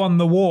haven't won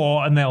the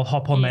war," and they'll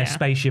hop on their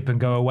spaceship and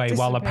go away,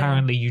 while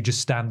apparently you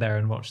just stand there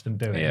and watch them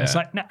do it. And it's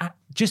like, nah,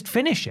 just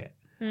finish it.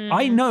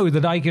 I know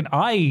that I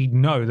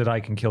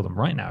can kill them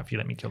right now if you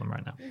let me kill them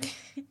right now.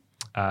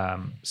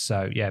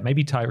 So yeah,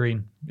 maybe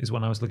Tyrene is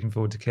one I was looking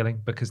forward to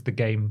killing, because the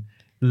game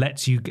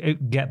lets you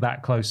get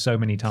that close so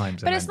many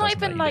times. But it's not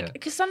even like,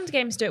 because some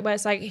games do it where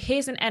it's like,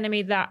 here's an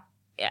enemy that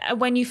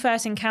when you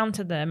first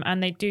encounter them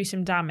and they do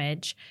some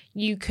damage,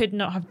 you could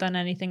not have done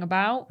anything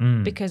about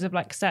because of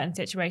like certain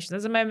situations.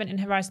 There's a moment in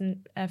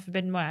Horizon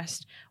Forbidden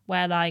West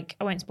where, like,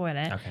 I won't spoil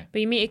it,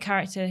 but you meet a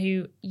character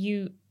who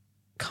you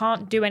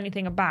can't do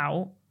anything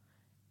about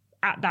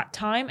at that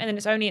time, and then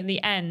it's only at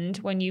the end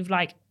when you've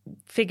like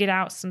figured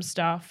out some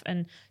stuff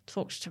and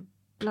talked to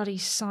bloody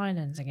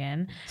silence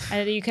again,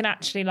 and you can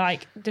actually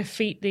like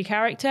defeat the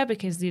character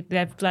because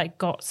they've like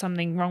got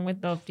something wrong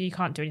with them. You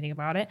can't do anything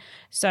about it.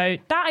 So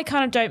that I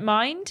kind of don't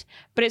mind,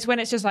 but it's when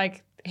it's just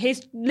like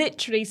he's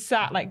literally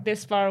sat like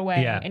this far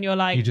away, and you're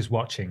like, you're just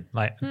watching,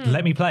 like,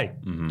 let me play.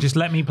 Just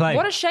let me play.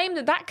 What a shame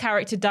that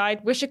character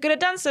died. Wish I could have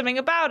done something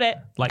about it.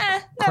 Like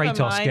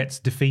Kratos gets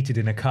defeated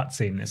in a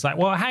cutscene. It's like,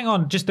 well, hang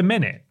on just a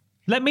minute.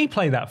 Let me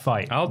play that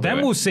fight.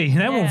 We'll see.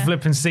 Then we'll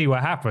flip and see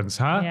what happens,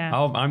 huh? Yeah.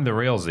 I'm the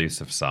real Zeus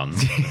of Sun.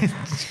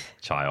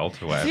 Child,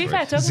 whatever. To be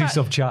fair, Zeus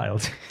of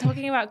Child.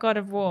 Talking about God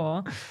of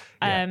War,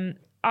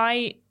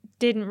 I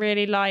didn't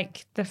really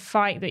like the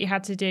fight that you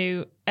had to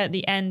do at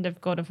the end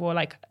of God of War.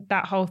 Like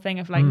that whole thing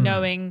of like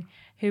knowing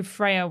who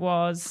Freya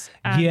was.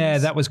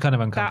 And that was kind of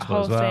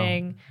uncomfortable as well. That whole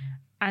thing.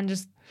 And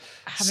just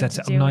having set to it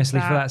up deal nicely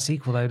with for that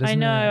sequel, though, doesn't it? I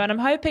know, and I'm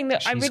hoping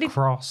that I really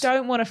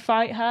don't want to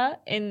fight her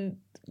in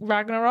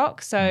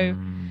Ragnarok, so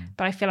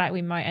but I feel like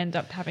we might end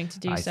up having to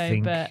do so. I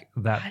think but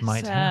that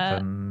might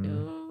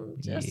happen.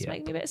 Just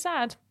make me a bit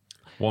sad.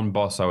 One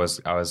boss I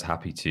was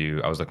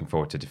looking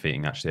forward to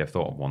defeating. Actually, I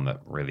thought of one that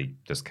really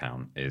does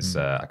count. Is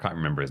I can't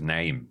remember his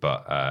name,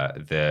 but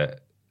the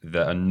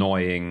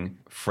annoying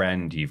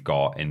friend you've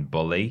got in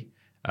Bully.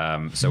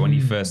 So when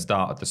you first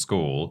start at the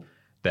school,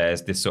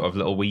 there's this sort of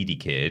little weedy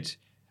kid,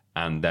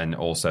 and then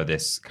also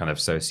this kind of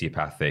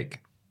sociopathic,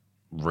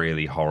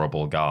 really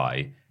horrible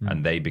guy,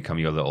 and they become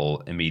your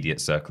little immediate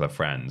circle of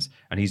friends.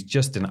 And he's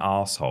just an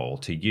asshole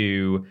to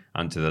you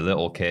and to the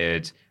little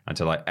kid and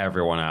to like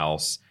everyone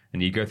else.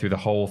 And you go through the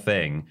whole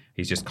thing.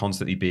 He's just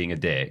constantly being a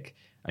dick,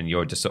 and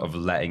you're just sort of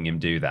letting him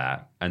do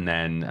that. And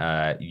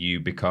then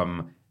you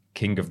become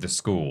king of the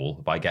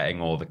school by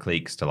getting all the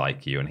cliques to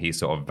like you, and he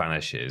sort of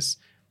vanishes.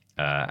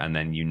 And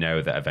then you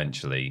know that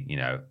eventually, you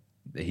know,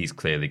 he's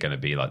clearly going to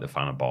be like the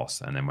final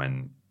boss. And then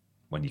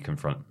when you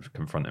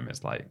confront him,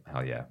 it's like,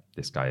 hell yeah,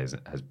 this guy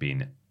has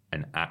been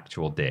an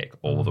actual dick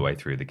all the way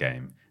through the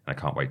game. And I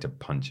can't wait to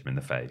punch him in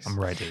the face. I'm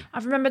ready.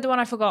 I've remembered the one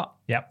I forgot.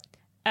 Yep.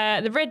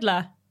 The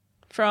Riddler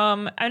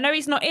from, I know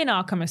he's not in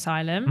Arkham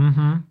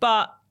Asylum,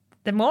 but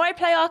the more I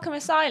play Arkham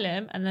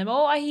Asylum and the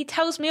more he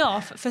tells me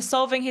off for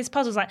solving his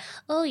puzzles, like,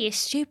 oh, you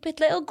stupid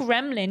little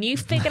gremlin, you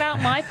figured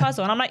out my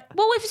puzzle. And I'm like,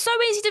 well, if it's so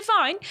easy to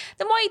find,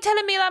 then why are you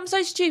telling me that I'm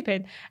so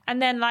stupid? And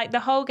then like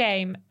the whole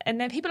game, and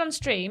then people on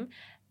stream,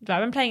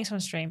 I've been playing this on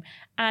stream,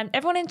 and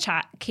everyone in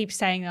chat keeps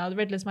saying, oh, the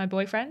Riddler's my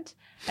boyfriend.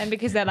 And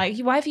because they're like,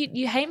 why have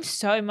you hate him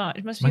so much?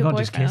 It must be your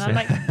boyfriend. And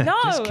I'm like, no.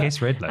 Just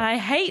kiss Riddler. And I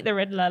hate the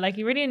Riddler. Like,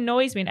 he really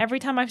annoys me. And every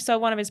time I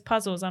solve one of his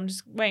puzzles, I'm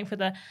just waiting for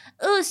the,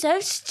 oh, so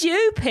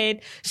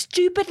stupid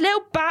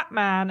little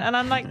Batman. And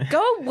I'm like,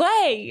 go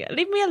away.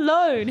 Leave me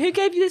alone. Who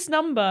gave you this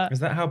number?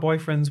 Is that how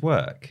boyfriends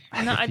work?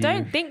 No, I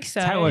don't think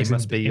so. He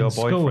must be your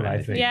boyfriend. School,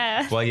 I think.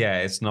 Yeah. Well, yeah,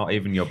 it's not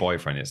even your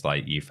boyfriend. It's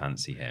like you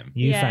fancy him.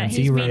 You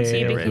fancy he's mean to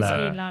you because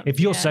Riddler. he loves- If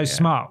you're so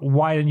smart,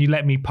 why don't you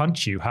let me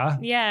punch you, huh?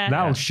 Yeah.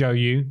 That'll show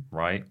you.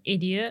 Right?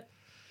 Idiot.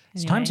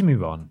 It's time to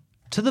move on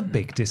to the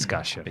big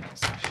discussion.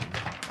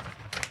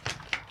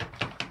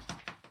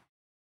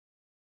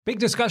 Big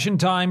discussion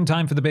time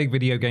for the big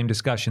video game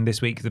discussion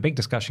this week. The big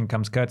discussion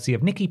comes courtesy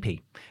of Nikki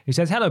P, who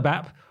says, hello,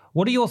 Bap.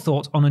 What are your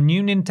thoughts on a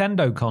new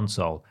Nintendo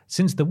console?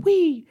 Since the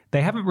Wii,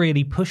 they haven't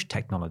really pushed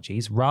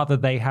technologies. Rather,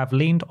 they have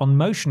leaned on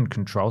motion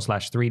control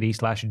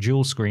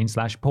 /3D/dual screen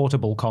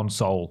 /portable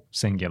console,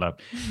 singular.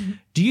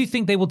 Do you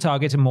think they will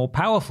target a more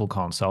powerful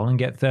console and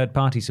get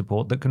third-party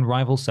support that can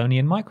rival Sony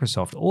and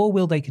Microsoft? Or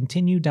will they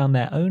continue down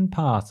their own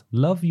path?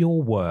 Love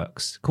your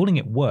works. Calling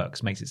it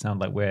works makes it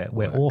sound like we're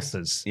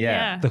authors.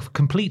 Yeah. The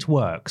complete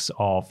works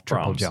of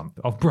Triple Brahms. Jump.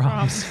 Of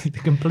Brahms. The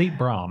complete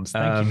Brahms.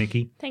 Thank you,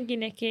 Nikki. Thank you,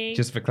 Nikki.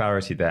 Just for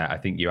clarity there, I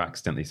think you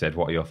accidentally said,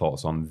 what are your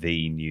thoughts on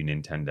the new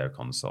Nintendo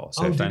console?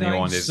 So Oh, if did I?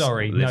 anyone is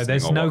Sorry. No, listening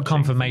there's or no watching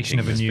confirmation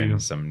of a thinking there's new- been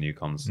some new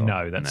console.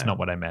 No, that's not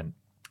what I meant.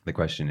 The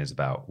question is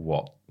about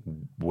what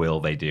will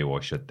they do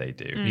or should they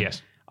do?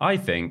 Yes. I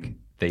think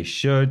they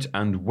should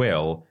and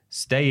will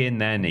stay in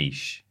their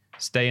niche,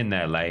 stay in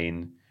their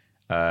lane.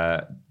 They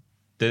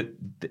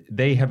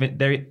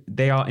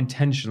are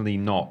intentionally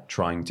not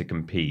trying to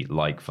compete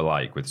like for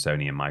like with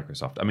Sony and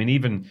Microsoft. I mean,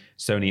 even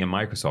Sony and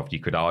Microsoft, you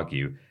could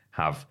argue,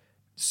 have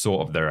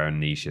sort of their own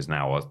niches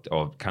now,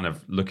 or kind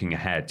of looking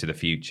ahead to the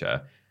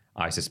future.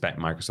 I suspect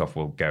Microsoft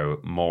will go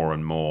more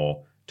and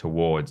more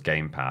towards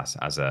Game Pass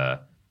as the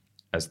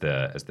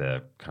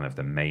kind of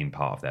the main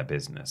part of their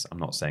business. I'm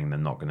not saying they're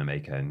not going to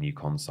make a new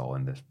console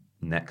in the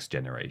next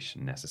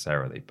generation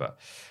necessarily, but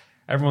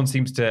everyone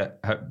seems to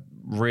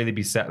really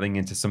be settling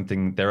into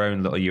something, their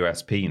own little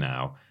USP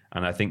now.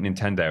 And I think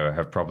Nintendo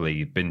have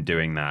probably been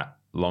doing that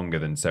longer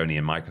than Sony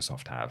and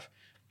Microsoft have.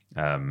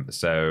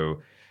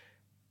 So,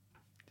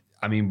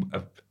 I mean,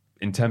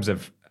 in terms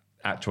of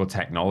actual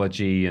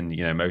technology and,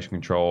 you know, motion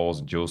controls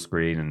and dual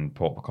screen and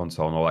portable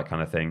console and all that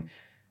kind of thing,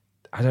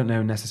 I don't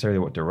know necessarily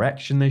what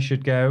direction they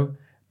should go,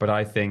 but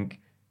I think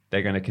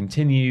they're going to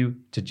continue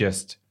to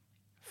just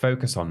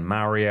focus on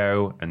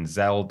Mario and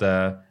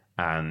Zelda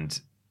and,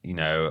 you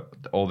know,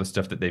 all the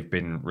stuff that they've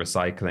been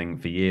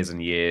recycling for years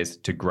and years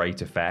to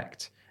great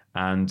effect,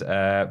 and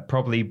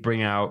probably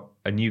bring out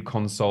a new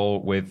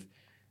console with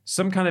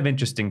some kind of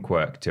interesting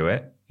quirk to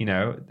it. You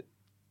know,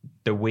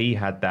 the Wii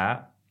had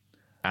that.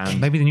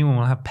 And Maybe the new one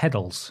will have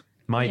pedals.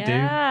 might do.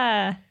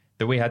 Yeah.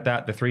 The Wii had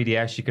that. The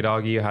 3DS, you could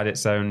argue, had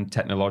its own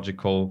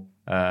technological,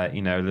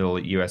 little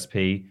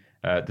USP.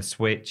 The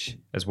Switch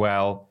as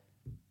well.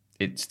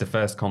 It's the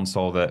first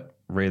console that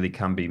really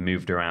can be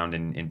moved around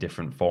in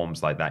different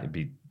forms like that. It'd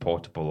be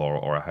portable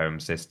or a home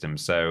system.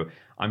 So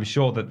I'm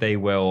sure that they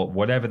will,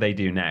 whatever they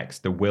do next,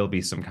 there will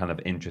be some kind of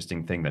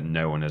interesting thing that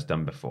no one has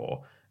done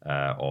before,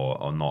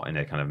 or not in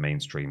a kind of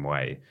mainstream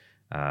way.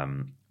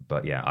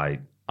 But yeah,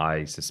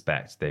 I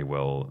suspect they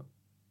will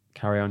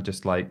carry on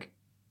just like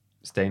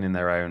staying in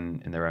their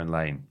own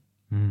lane.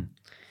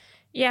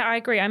 Yeah, I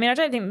agree. I mean, I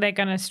don't think they're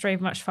going to stray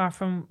much far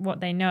from what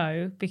they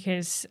know,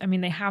 because, I mean,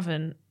 they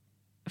haven't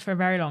for a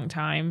very long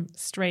time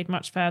strayed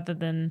much further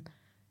than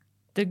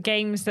the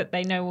games that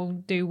they know will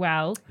do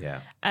well.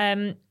 Yeah.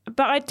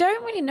 But I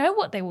don't really know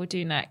what they will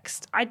do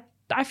next.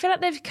 I feel like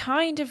they've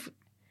kind of,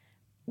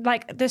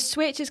 like, the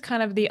Switch is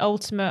kind of the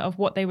ultimate of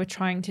what they were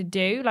trying to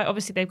do. Like,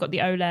 obviously they've got the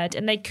OLED,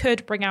 and they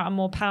could bring out a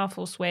more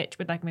powerful Switch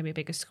with like maybe a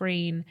bigger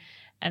screen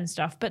and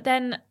stuff. But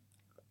then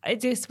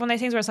it's just one of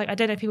those things where it's like, I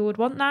don't know if people would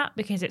want that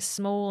because it's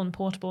small and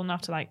portable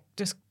enough to like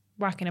just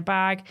whack in a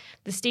bag.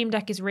 The Steam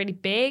Deck is really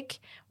big,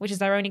 which is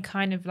their only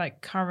kind of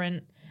like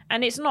current,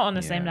 and it's not on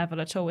the same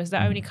level at all. It's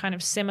their only kind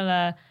of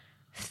similar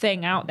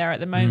thing out there at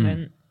the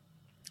moment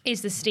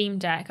is the Steam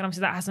Deck, and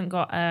obviously that hasn't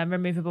got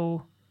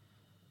removable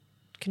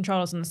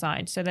controllers on the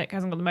side, so that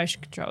hasn't got the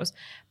motion controls.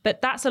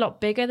 But that's a lot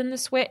bigger than the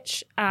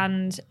Switch,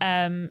 and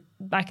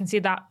I can see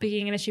that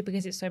being an issue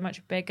because it's so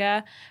much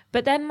bigger.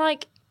 But then,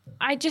 like,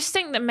 I just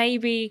think that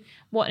maybe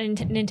what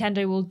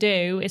Nintendo will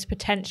do is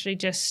potentially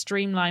just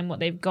streamline what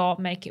they've got,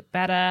 make it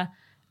better,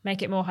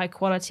 make it more high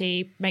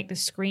quality, make the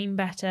screen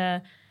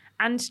better,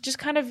 and just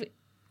kind of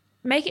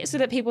make it so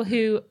that people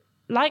who,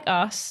 like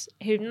us,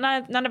 who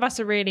none of us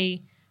are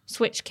really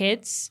Switch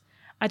kids.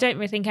 I don't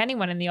really think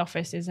anyone in the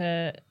office is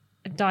a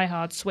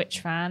diehard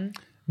Switch fan.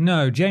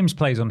 No, James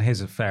plays on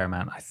his a fair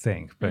amount, I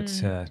think, but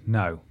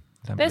no.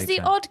 There's the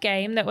odd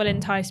game that will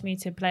entice me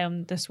to play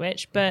on the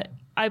Switch, but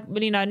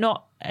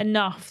not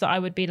enough that I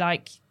would be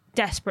like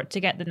desperate to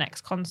get the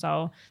next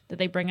console that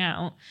they bring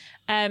out.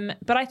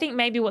 But I think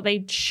maybe what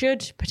they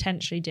should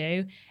potentially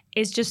do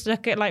is just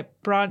look at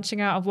like branching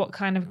out of what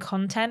kind of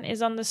content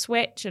is on the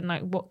Switch and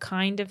like what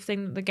kind of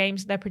thing the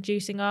games that they're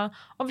producing are.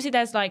 Obviously,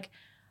 there's like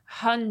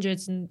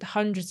hundreds and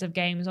hundreds of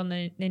games on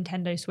the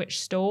Nintendo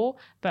Switch store,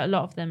 but a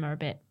lot of them are a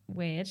bit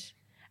weird.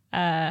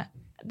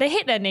 They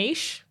hit their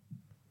niche.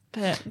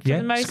 But for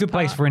the most it's a good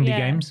place for indie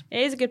games.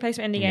 It is a good place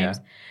for indie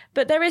games.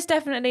 But there is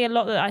definitely a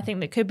lot that I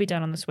think that could be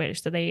done on the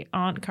Switch that they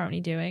aren't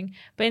currently doing.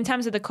 But in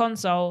terms of the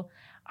console,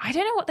 I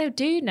don't know what they'll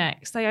do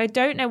next. Like, I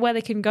don't know where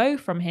they can go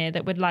from here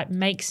that would like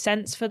make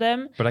sense for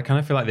them. But I kind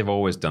of feel like they've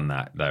always done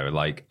that, though.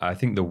 Like, I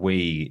think the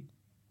Wii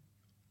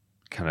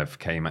kind of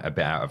came a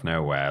bit out of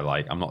nowhere.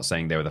 Like, I'm not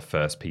saying they were the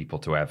first people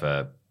to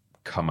ever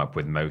come up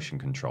with motion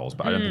controls,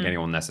 but I don't think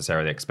anyone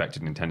necessarily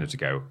expected Nintendo to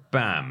go,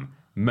 bam,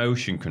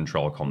 motion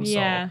control console.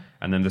 Yeah.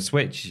 And then the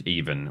Switch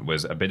even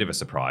was a bit of a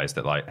surprise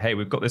that like, hey,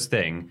 we've got this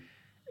thing.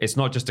 it's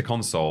not just a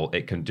console.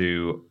 It can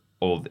do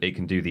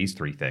these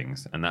three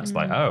things, and that's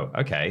like, oh,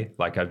 okay.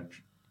 Like I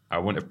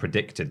wouldn't have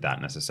predicted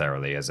that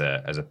necessarily as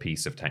a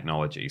piece of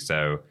technology.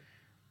 So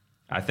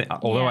I think,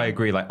 although I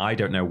agree, like I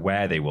don't know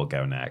where they will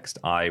go next.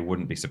 I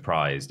wouldn't be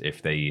surprised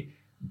if they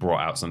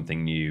brought out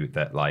something new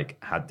that like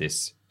had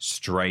this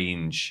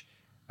strange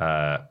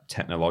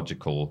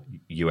technological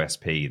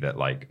USP that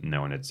like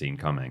no one had seen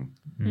coming.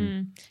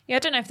 Yeah, I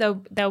don't know if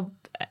they'll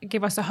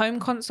give us a home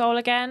console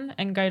again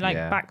and go like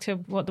back to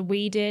what the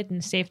Wii did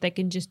and see if they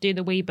can just do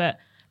the Wii but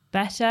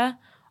better,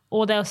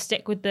 or they'll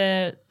stick with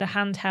the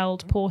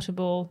handheld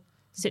portable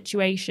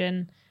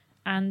situation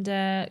and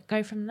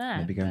go from there.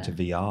 Maybe go into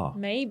VR.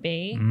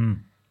 Maybe.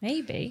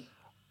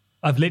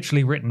 I've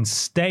literally written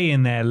 "stay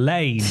in their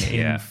lane"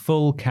 in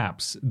full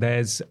caps.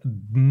 There's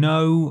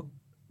no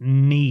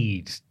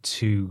need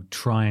to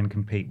try and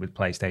compete with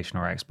PlayStation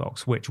or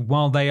Xbox, which,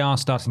 while they are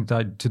starting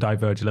to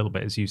diverge a little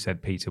bit, as you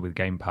said, Peter, with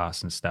Game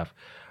Pass and stuff,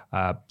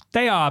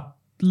 they are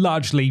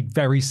largely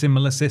very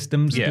similar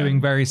systems doing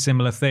very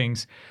similar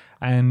things.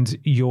 And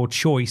your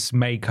choice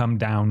may come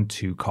down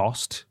to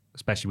cost,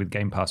 especially with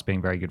Game Pass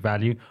being very good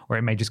value, or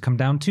it may just come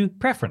down to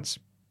preference.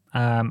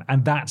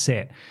 And that's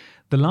it.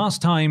 The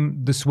last time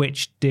the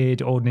Switch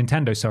did, or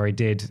Nintendo, sorry,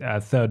 did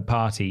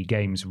third-party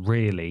games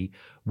really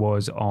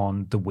was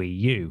on the Wii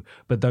U.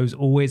 But those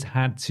always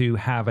had to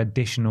have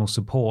additional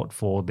support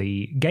for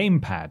the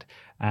gamepad,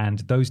 and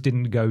those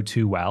didn't go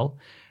too well.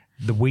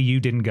 The Wii U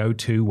didn't go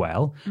too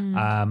well.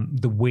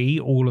 The Wii,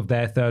 all of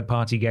their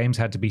third-party games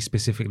had to be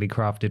specifically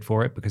crafted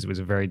for it because it was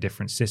a very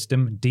different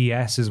system.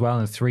 DS as well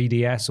and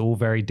 3DS, all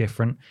very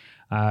different.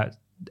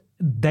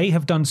 They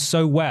have done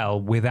so well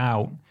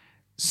without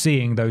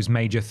seeing those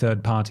major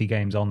third-party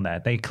games on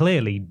there. They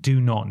clearly do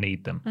not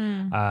need them.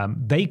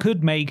 They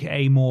could make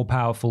a more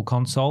powerful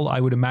console. I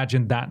would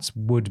imagine that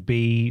would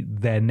be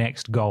their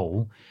next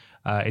goal,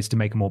 is to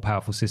make a more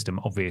powerful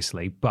system,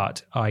 obviously.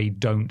 But I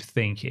don't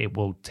think it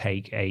will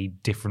take a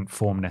different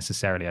form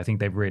necessarily. I think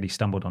they've really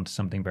stumbled onto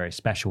something very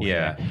special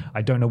here.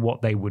 I don't know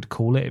what they would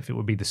call it, if it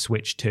would be the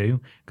Switch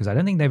 2, because I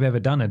don't think they've ever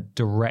done a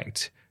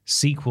direct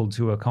sequel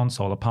to a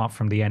console apart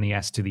from the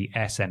NES to the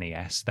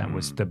SNES. That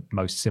was the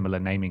most similar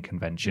naming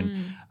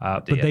convention.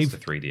 But they've the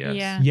 3DS.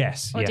 Yeah.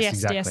 Yes, Or yes, DS,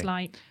 exactly. DS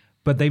Lite.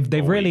 But they've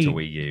Or really Wii to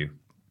Wii U.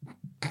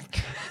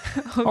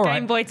 Or right.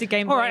 Game Boy to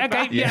Game Boy. All right,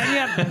 okay,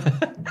 yeah.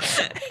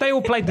 They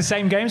all played the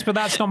same games, but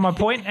that's not my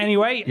point.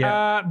 Anyway,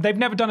 they've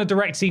never done a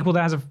direct sequel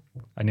that has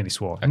I nearly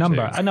swore, a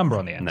number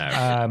on the end.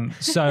 No.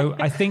 So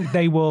I think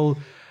they will.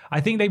 I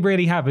think they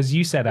really have, as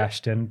you said,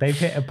 Ashton, they've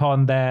hit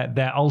upon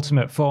their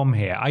ultimate form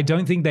here. I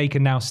don't think they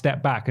can now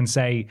step back and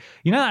say,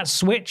 you know that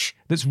Switch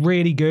that's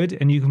really good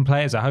and you can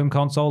play it as a home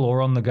console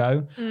or on the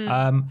go?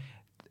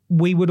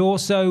 We would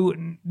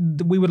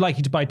like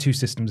you to buy two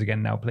systems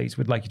again now, please.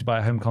 We'd like you to buy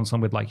a home console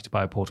and we'd like you to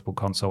buy a portable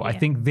console. I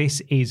think this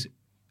is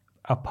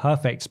a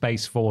perfect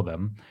space for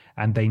them,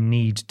 and they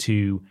need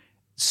to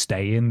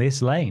stay in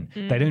this lane.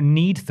 They don't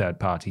need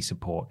third-party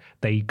support.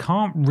 They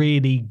can't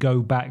really go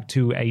back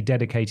to a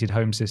dedicated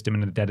home system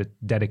and a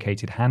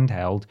dedicated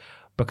handheld,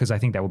 because I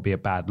think that would be a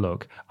bad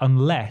look,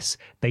 unless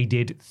they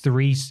did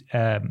three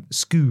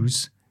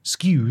SKUs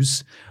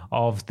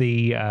of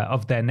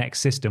their next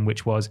system,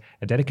 which was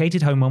a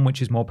dedicated home one,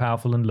 which is more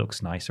powerful and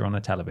looks nicer on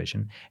a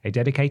television, a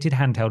dedicated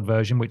handheld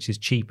version, which is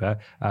cheaper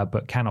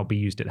but cannot be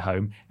used at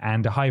home,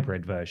 and a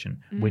hybrid version,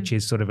 which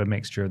is sort of a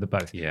mixture of the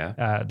both.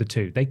 The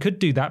two. They could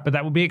do that, but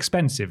that would be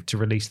expensive to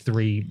release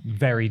three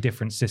very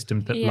different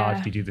systems that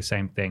largely do the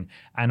same thing,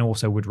 and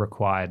also would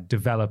require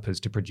developers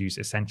to produce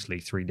essentially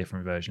three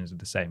different versions of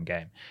the same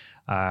game.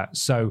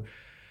 So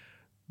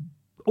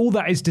all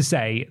that is to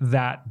say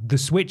that the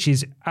Switch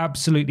is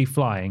absolutely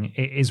flying.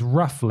 It is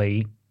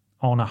roughly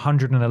on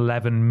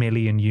 111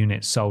 million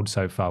units sold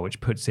so far,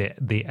 which puts it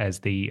as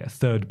the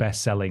third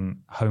best-selling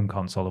home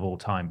console of all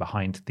time,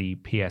 behind the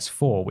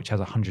PS4, which has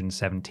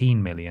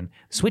 117 million.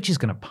 The Switch is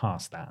going to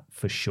pass that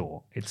for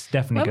sure. It's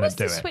definitely going to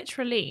do it. When was the Switch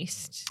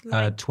released?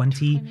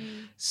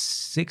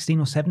 2016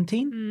 or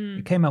 17?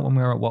 It came out when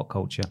we were at What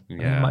Culture. I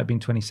think it might have been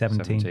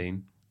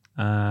 2017.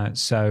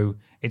 So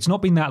it's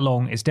not been that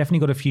long. It's definitely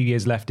got a few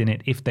years left in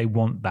it if they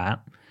want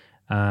that.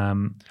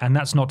 And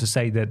that's not to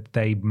say that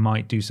they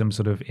might do some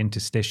sort of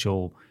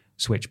interstitial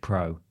Switch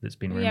Pro that's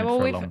been rumored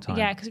for a long time.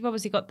 Yeah, because we've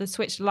obviously got the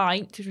Switch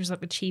Lite, which was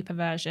like the cheaper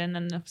version,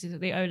 and obviously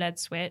the OLED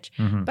Switch.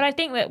 But I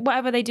think that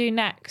whatever they do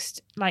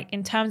next, like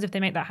in terms of if they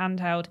make that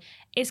handheld,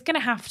 it's going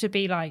to have to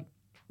be like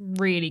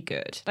really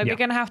good. Like they're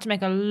going to have to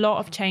make a lot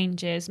of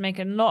changes, make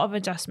a lot of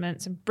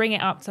adjustments, and bring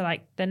it up to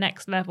like the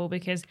next level,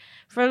 because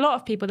for a lot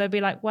of people they'll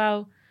be like,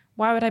 well,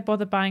 why would I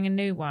bother buying a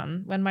new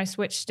one when my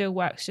Switch still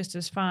works just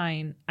as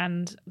fine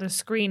and the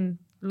screen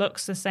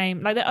looks the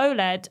same? Like the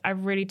OLED, I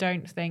really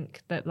don't think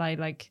that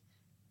like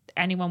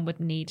anyone would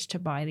need to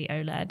buy the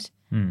OLED.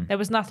 There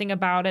was nothing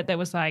about it that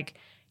was like,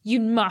 you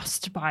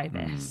must buy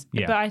this.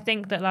 But I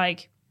think that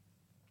like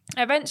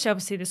eventually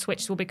obviously the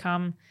Switch will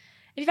become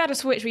if you've had a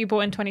Switch where you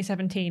bought in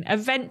 2017,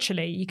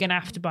 eventually you're going to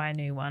have to buy a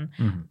new one.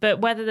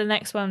 But whether the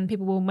next one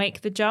people will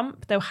make the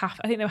jump, I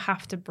think they'll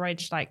have to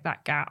bridge like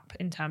that gap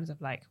in terms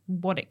of like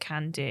what it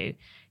can do.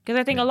 Because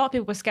I think a lot of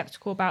people were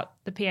skeptical about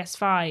the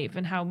PS5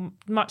 and how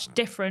much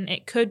different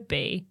it could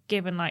be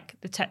given like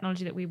the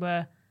technology that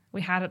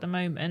we had at the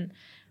moment.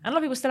 And a lot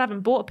of people still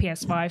haven't bought a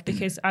PS5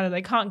 because either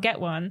they can't get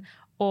one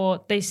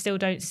or they still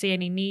don't see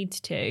any need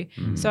to.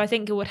 So I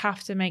think it would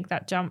have to make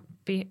that jump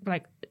be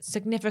like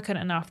significant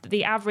enough that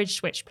the average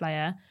Switch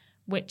player,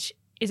 which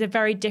is a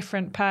very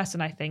different person,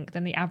 I think,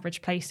 than the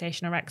average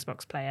PlayStation or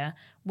Xbox player,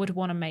 would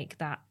want to make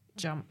that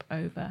jump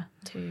over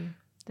to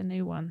the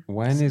new one.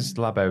 When is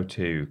Labo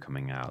 2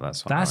 coming out?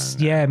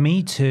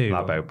 Me too.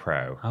 Labo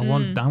Pro. I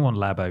want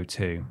Labo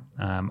 2.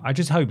 I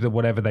just hope that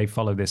whatever they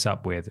follow this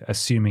up with,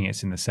 assuming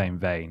it's in the same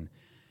vein,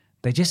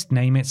 they just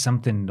name it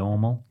something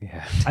normal.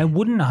 Yeah. It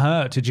wouldn't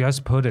hurt to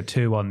just put a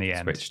 2 on the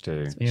end. Switch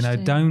 2. You know,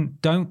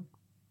 don't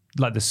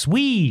like the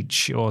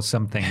Switch or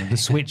something. The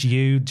Switch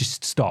U,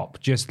 just stop.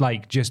 Just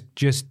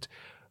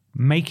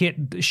make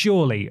it.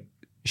 Surely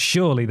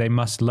they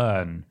must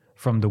learn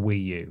from the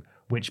Wii U,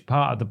 which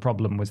part of the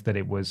problem was that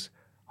it was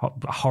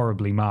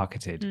horribly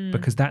marketed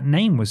because that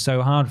name was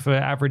so hard for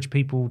average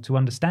people to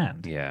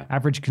understand. Yeah.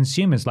 Average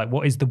consumers, like,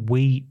 what is the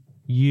Wii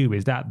U?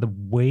 Is that the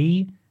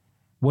Wii?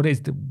 What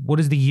does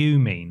the U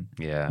mean?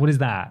 Yeah. What is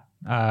that?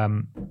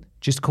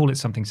 Just call it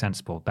something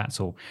sensible. That's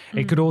all.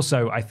 It could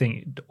also, I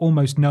think,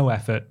 almost no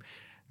effort.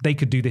 They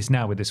could do this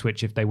now with the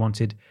Switch if they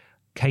wanted,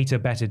 cater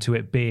better to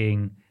it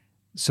being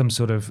some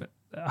sort of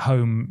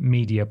home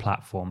media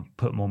platform,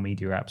 put more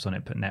media apps on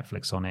it, put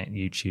Netflix on it,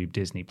 YouTube,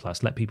 Disney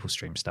Plus, let people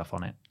stream stuff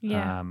on it.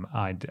 Yeah.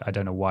 I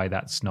don't know why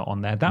that's not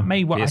on there. That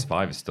may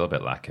PS5 is still a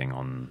bit lacking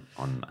on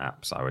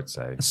apps, I would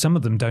say. Some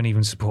of them don't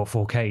even support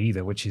 4K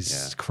either, which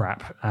is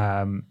crap.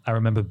 I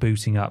remember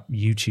booting up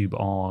YouTube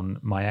on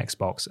my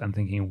Xbox and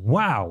thinking,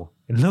 wow,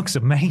 it looks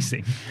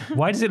amazing.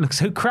 Why does it look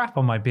so crap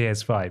on my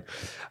PS5?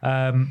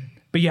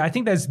 But yeah, I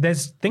think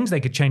there's things they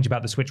could change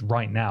about the Switch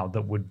right now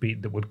that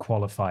would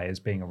qualify as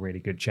being a really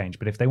good change.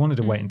 But if they wanted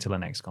to wait until the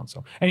next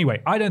console, anyway,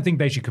 I don't think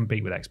they should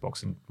compete with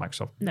Xbox and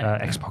Microsoft,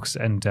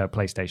 Xbox and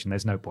PlayStation.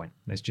 There's no point.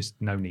 There's just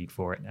no need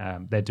for it.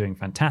 They're doing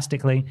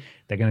fantastically.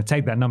 They're going to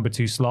take that number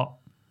 2 slot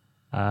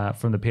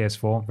from the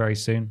PS4 very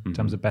soon in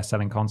terms of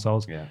best-selling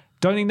consoles. Yeah.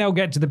 Don't think they'll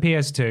get to the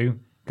PS2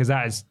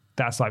 because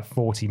that's like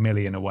 40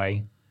 million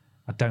away.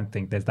 I don't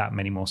think there's that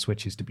many more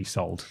Switches to be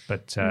sold.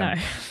 But No.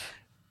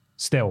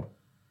 Still.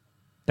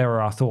 There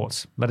are our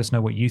thoughts. Let us know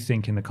what you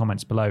think in the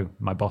comments below,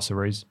 my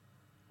bossaroos.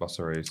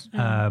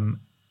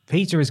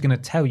 Peter is going to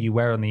tell you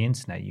where on the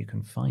internet you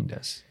can find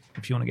us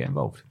if you want to get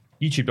involved.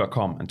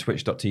 YouTube.com and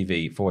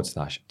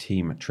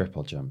twitch.tv/Team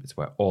Triple Jump. It's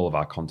where all of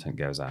our content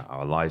goes out,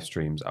 our live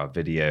streams, our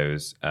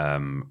videos.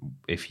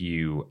 If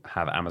you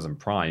have Amazon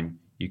Prime,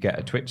 you get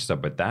a Twitch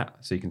sub with that,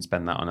 so you can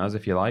spend that on us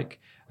if you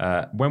like.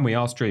 When we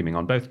are streaming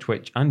on both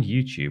Twitch and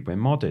YouTube, we're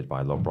modded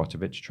by Lord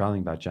Brotovich,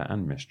 Trailing Badger,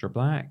 and Mr.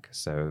 Black.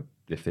 So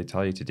if they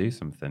tell you to do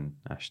something,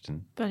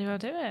 Ashton, Bloody well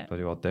do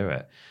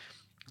it.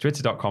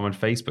 Twitter.com and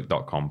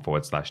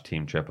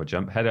Facebook.com/Team Triple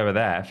Jump. Head over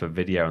there for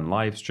video and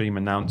live stream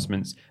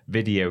announcements,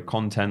 video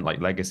content like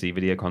legacy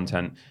video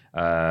content.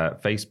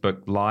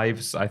 Facebook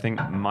Lives, I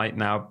think, might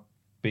now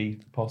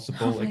be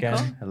possible again.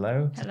 God.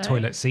 Hello.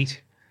 Toilet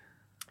seat.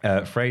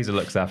 Fraser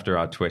looks after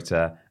our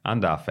Twitter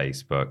and our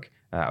Facebook.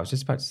 I was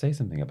just about to say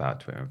something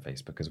about Twitter and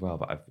Facebook as well,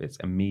 but it's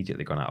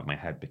immediately gone out of my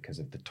head because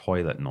of the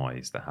toilet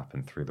noise that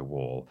happened through the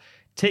wall.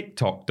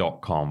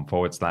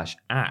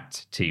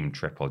 TikTok.com/@Team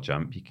Triple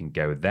Jump. You can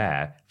go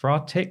there for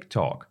our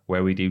TikTok,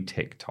 where we do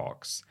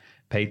TikToks.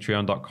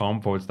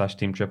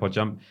 Patreon.com/Team Triple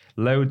Jump.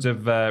 Loads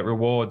of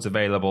rewards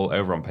available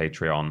over on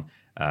Patreon.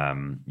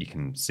 You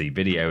can see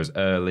videos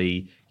early.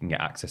 You can get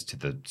access to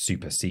the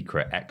super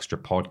secret extra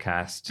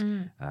podcast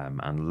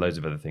and loads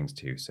of other things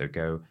too. So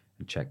go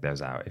and check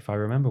those out. If I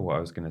remember what I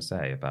was going to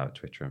say about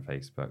Twitter and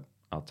Facebook,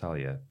 I'll tell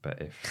you.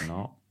 But if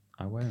not,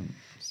 I won't.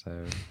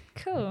 So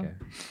cool.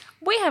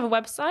 We have a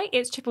website.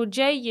 It's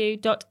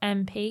triplejU.mp,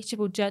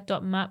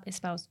 triplej.mup. It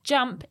spells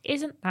jump.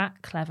 Isn't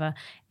that clever?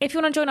 If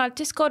you want to join our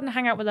Discord and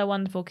hang out with our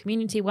wonderful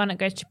community, why not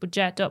go to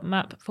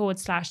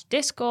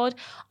triplej.mup/Discord.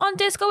 On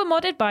Discord, we're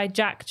modded by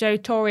Jack, Joe,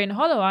 Tori, and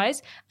Hollow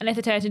Eyes. And if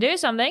they tell you to do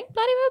something,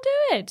 bloody well do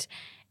it.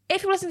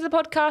 If you listen to the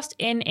podcast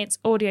in its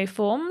audio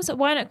forms,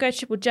 why not go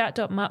to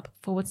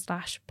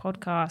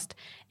triplej.mup/podcast.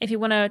 If you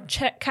want to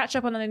catch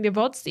up on any of the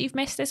VODs that you've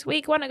missed this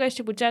week, why not go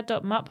to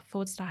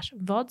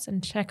triplej.mup/VODs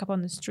and check up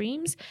on the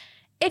streams.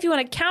 If you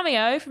want a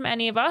cameo from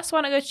any of us,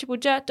 why not go to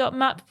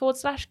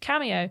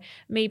triplej.mup/cameo.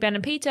 Me, Ben,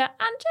 and Peter, and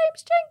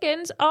James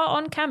Jenkins are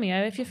on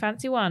Cameo if you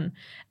fancy one.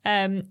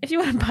 If you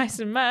want to buy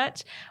some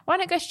merch, why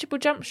not go to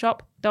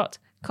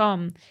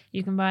triplejumpshop.com.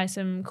 You can buy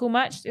some cool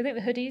merch. I think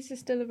the hoodies are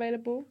still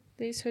available.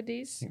 These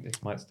hoodies. I think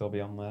this might still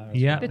be on there.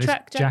 Yeah, The this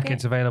track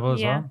jacket's available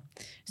as well.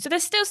 So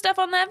there's still stuff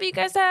on there for you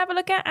guys to have a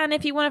look at. And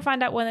if you want to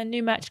find out when the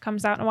new merch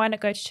comes out, why not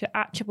go to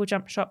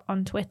 @TripleJumpShop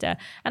on Twitter.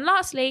 And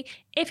lastly,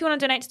 if you want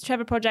to donate to the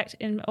Trevor Project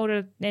in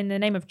the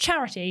name of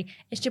charity,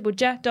 it's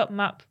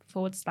triplej.mup/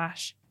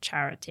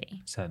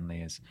 charity.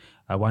 Certainly is.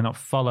 Why not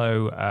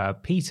follow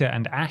Peter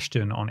and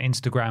Ashton on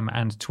Instagram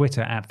and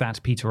Twitter at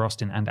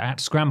 @PeterAustin and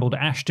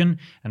 @ScrambledAshton,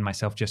 and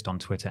myself just on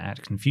Twitter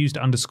at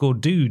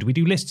 @confused_dude. We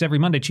do lists every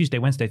Monday, Tuesday,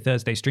 Wednesday,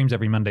 Thursday, streams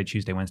every Monday,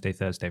 Tuesday, Wednesday,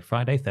 Thursday,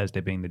 Friday,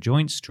 Thursday being the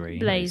joint stream.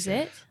 Blaze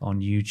it. On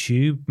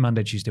YouTube,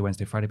 Monday, Tuesday,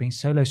 Wednesday, Friday being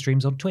solo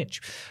streams on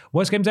Twitch.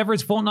 Worst Games Ever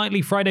is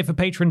fortnightly, Friday for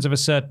patrons of a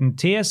certain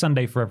tier,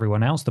 Sunday for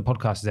everyone else. The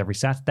podcast is every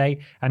Saturday,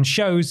 and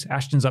shows,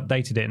 Ashton's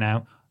updated it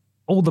now,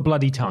 all the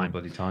bloody time. All the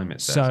bloody time,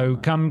 it says. So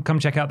come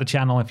check out the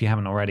channel if you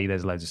haven't already.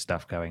 There's loads of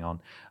stuff going on.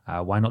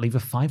 Why not leave a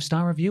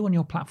 5-star review on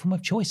your platform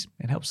of choice?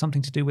 It helps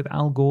something to do with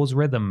Al Gore's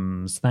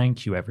rhythms.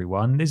 Thank you,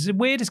 everyone. This is the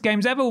weirdest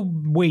Games Ever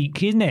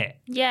week, isn't it?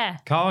 Yeah.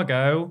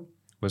 Cargo.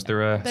 Was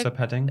there a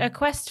subheading? A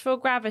Quest for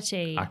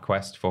Gravity. A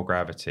Quest for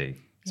Gravity.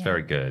 It's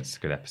very good. It's a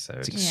good episode.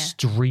 It's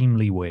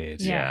extremely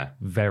weird. Yeah.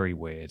 Very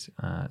weird.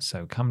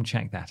 So come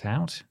check that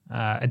out.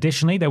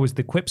 Additionally, there was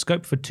the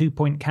Quipscope for 2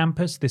 Point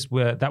Campus.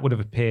 That would have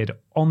appeared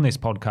on this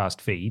podcast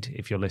feed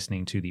if you're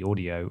listening to the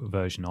audio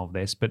version of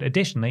this. But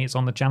additionally, it's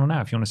on the channel now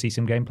if you want to see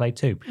some gameplay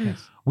too.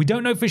 Yes. We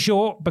don't know for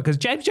sure because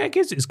James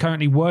Jenkins is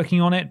currently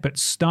working on it, but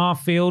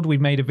Starfield, we've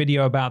made a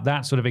video about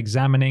that, sort of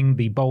examining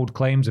the bold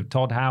claims of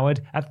Todd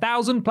Howard.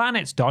 1,000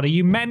 planets, Todd, are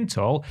you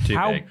mental?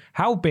 Big.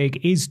 How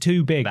big is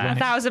too big?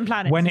 1,000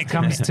 planets. When it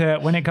comes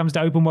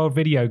to open world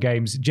video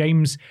games,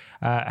 James,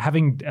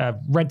 having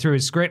read through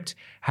his script,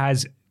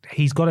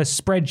 he's got a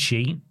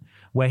spreadsheet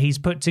where he's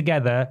put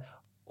together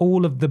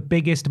all of the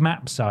biggest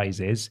map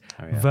sizes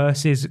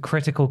versus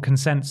critical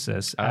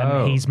consensus.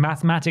 And he's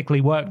mathematically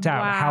worked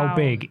out how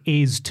big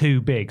is too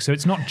big. So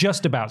it's not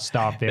just about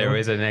Starfield. There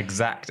is an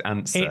exact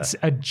answer. It's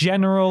a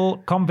general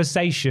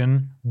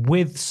conversation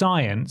with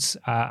science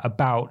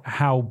about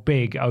how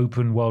big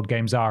open world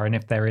games are and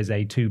if there is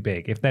a too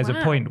big. If there's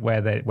a point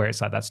where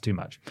it's like, that's too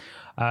much.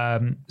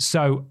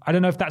 So I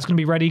don't know if that's going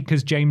to be ready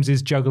because James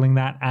is juggling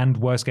that and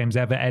Worst Games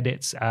Ever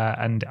edits.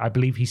 And I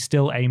believe he's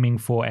still aiming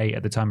for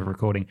at the time of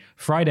recording,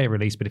 Friday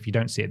release. But if you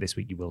don't see it this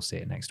week, you will see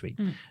it next week.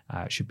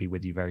 It should be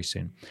with you very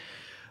soon.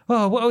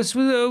 Oh, what else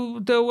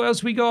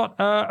we got?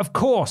 Of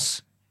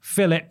course,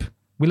 Philip.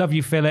 We love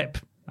you, Philip.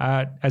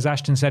 As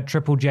Ashton said,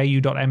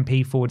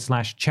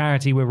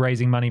 ju.mp/charity. We're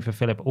raising money for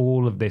Philip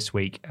all of this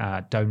week.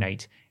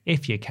 Donate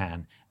if you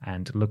can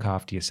and look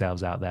after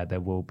yourselves out there. There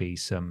will be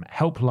some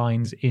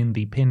helplines in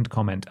the pinned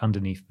comment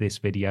underneath this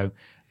video.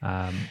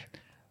 Not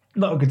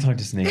a good time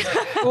to sneeze.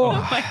 Oh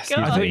my God.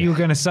 I thought you were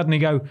going to suddenly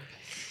go,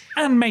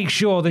 and make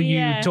sure that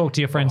you talk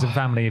to your friends and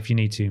family if you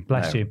need to.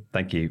 Bless you.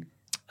 Thank you.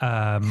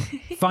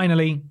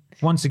 Finally,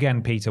 once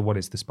again, Peter, what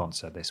is the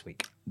sponsor this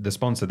week? The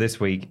sponsor this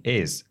week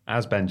is,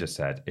 as Ben just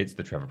said, it's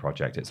the Trevor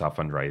Project. It's our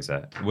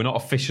fundraiser. We're not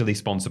officially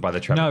sponsored by the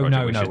Trevor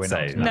Project. We're not.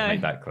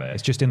 Make that clear.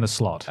 It's just in the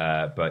slot.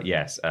 But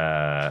yes,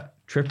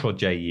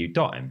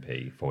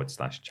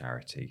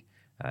 ju.mp/charity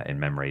in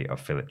memory of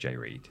Philip J.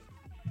 Reed.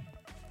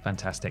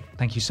 Fantastic.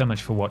 Thank you so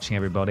much for watching,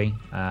 everybody,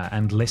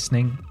 and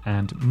listening.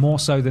 And more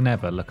so than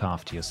ever, look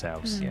after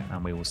yourselves.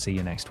 And we will see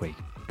you next week.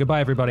 Goodbye,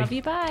 everybody. Love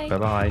you. Bye.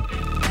 Bye-bye.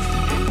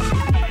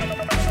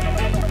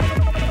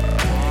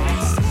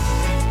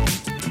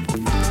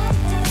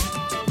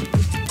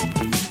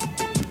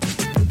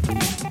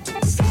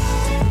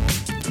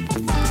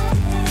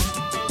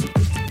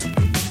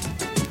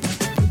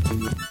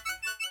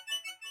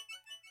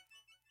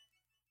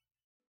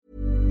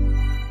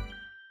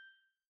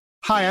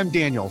 Hi, I'm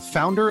Daniel,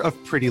 founder of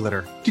Pretty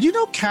Litter. Did you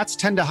know cats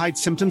tend to hide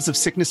symptoms of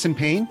sickness and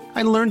pain?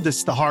 I learned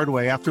this the hard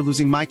way after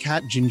losing my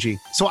cat, Gingy.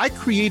 So I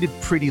created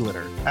Pretty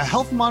Litter, a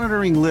health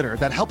monitoring litter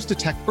that helps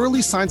detect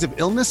early signs of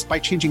illness by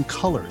changing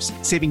colors,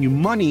 saving you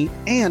money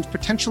and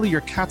potentially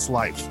your cat's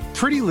life.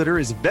 Pretty Litter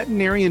is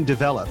veterinarian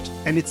developed,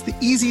 and it's the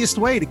easiest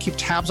way to keep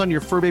tabs on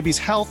your fur baby's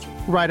health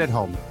right at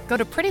home. Go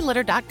to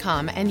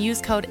prettylitter.com and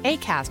use code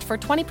ACAST for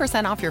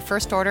 20% off your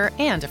first order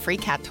and a free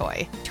cat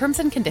toy. Terms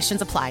and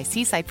conditions apply.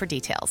 See site for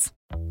details.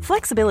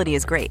 Flexibility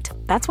is great.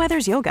 That's why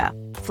there's yoga.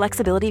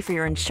 Flexibility for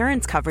your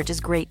insurance coverage is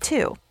great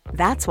too.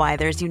 That's why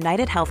there's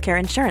United Healthcare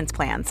Insurance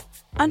Plans.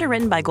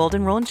 Underwritten by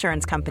Golden Rule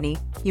Insurance Company,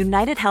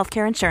 United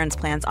Healthcare Insurance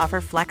Plans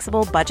offer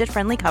flexible,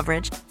 budget-friendly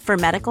coverage for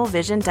medical,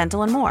 vision,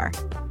 dental, and more.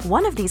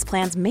 One of these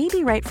plans may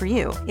be right for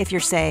you if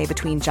you're, say,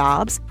 between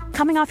jobs,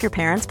 coming off your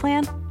parents'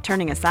 plan,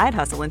 turning a side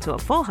hustle into a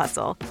full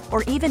hustle,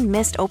 or even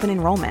missed open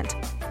enrollment.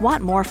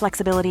 Want more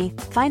flexibility?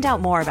 Find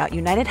out more about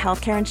United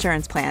Healthcare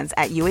Insurance Plans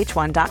at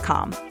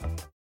uh1.com.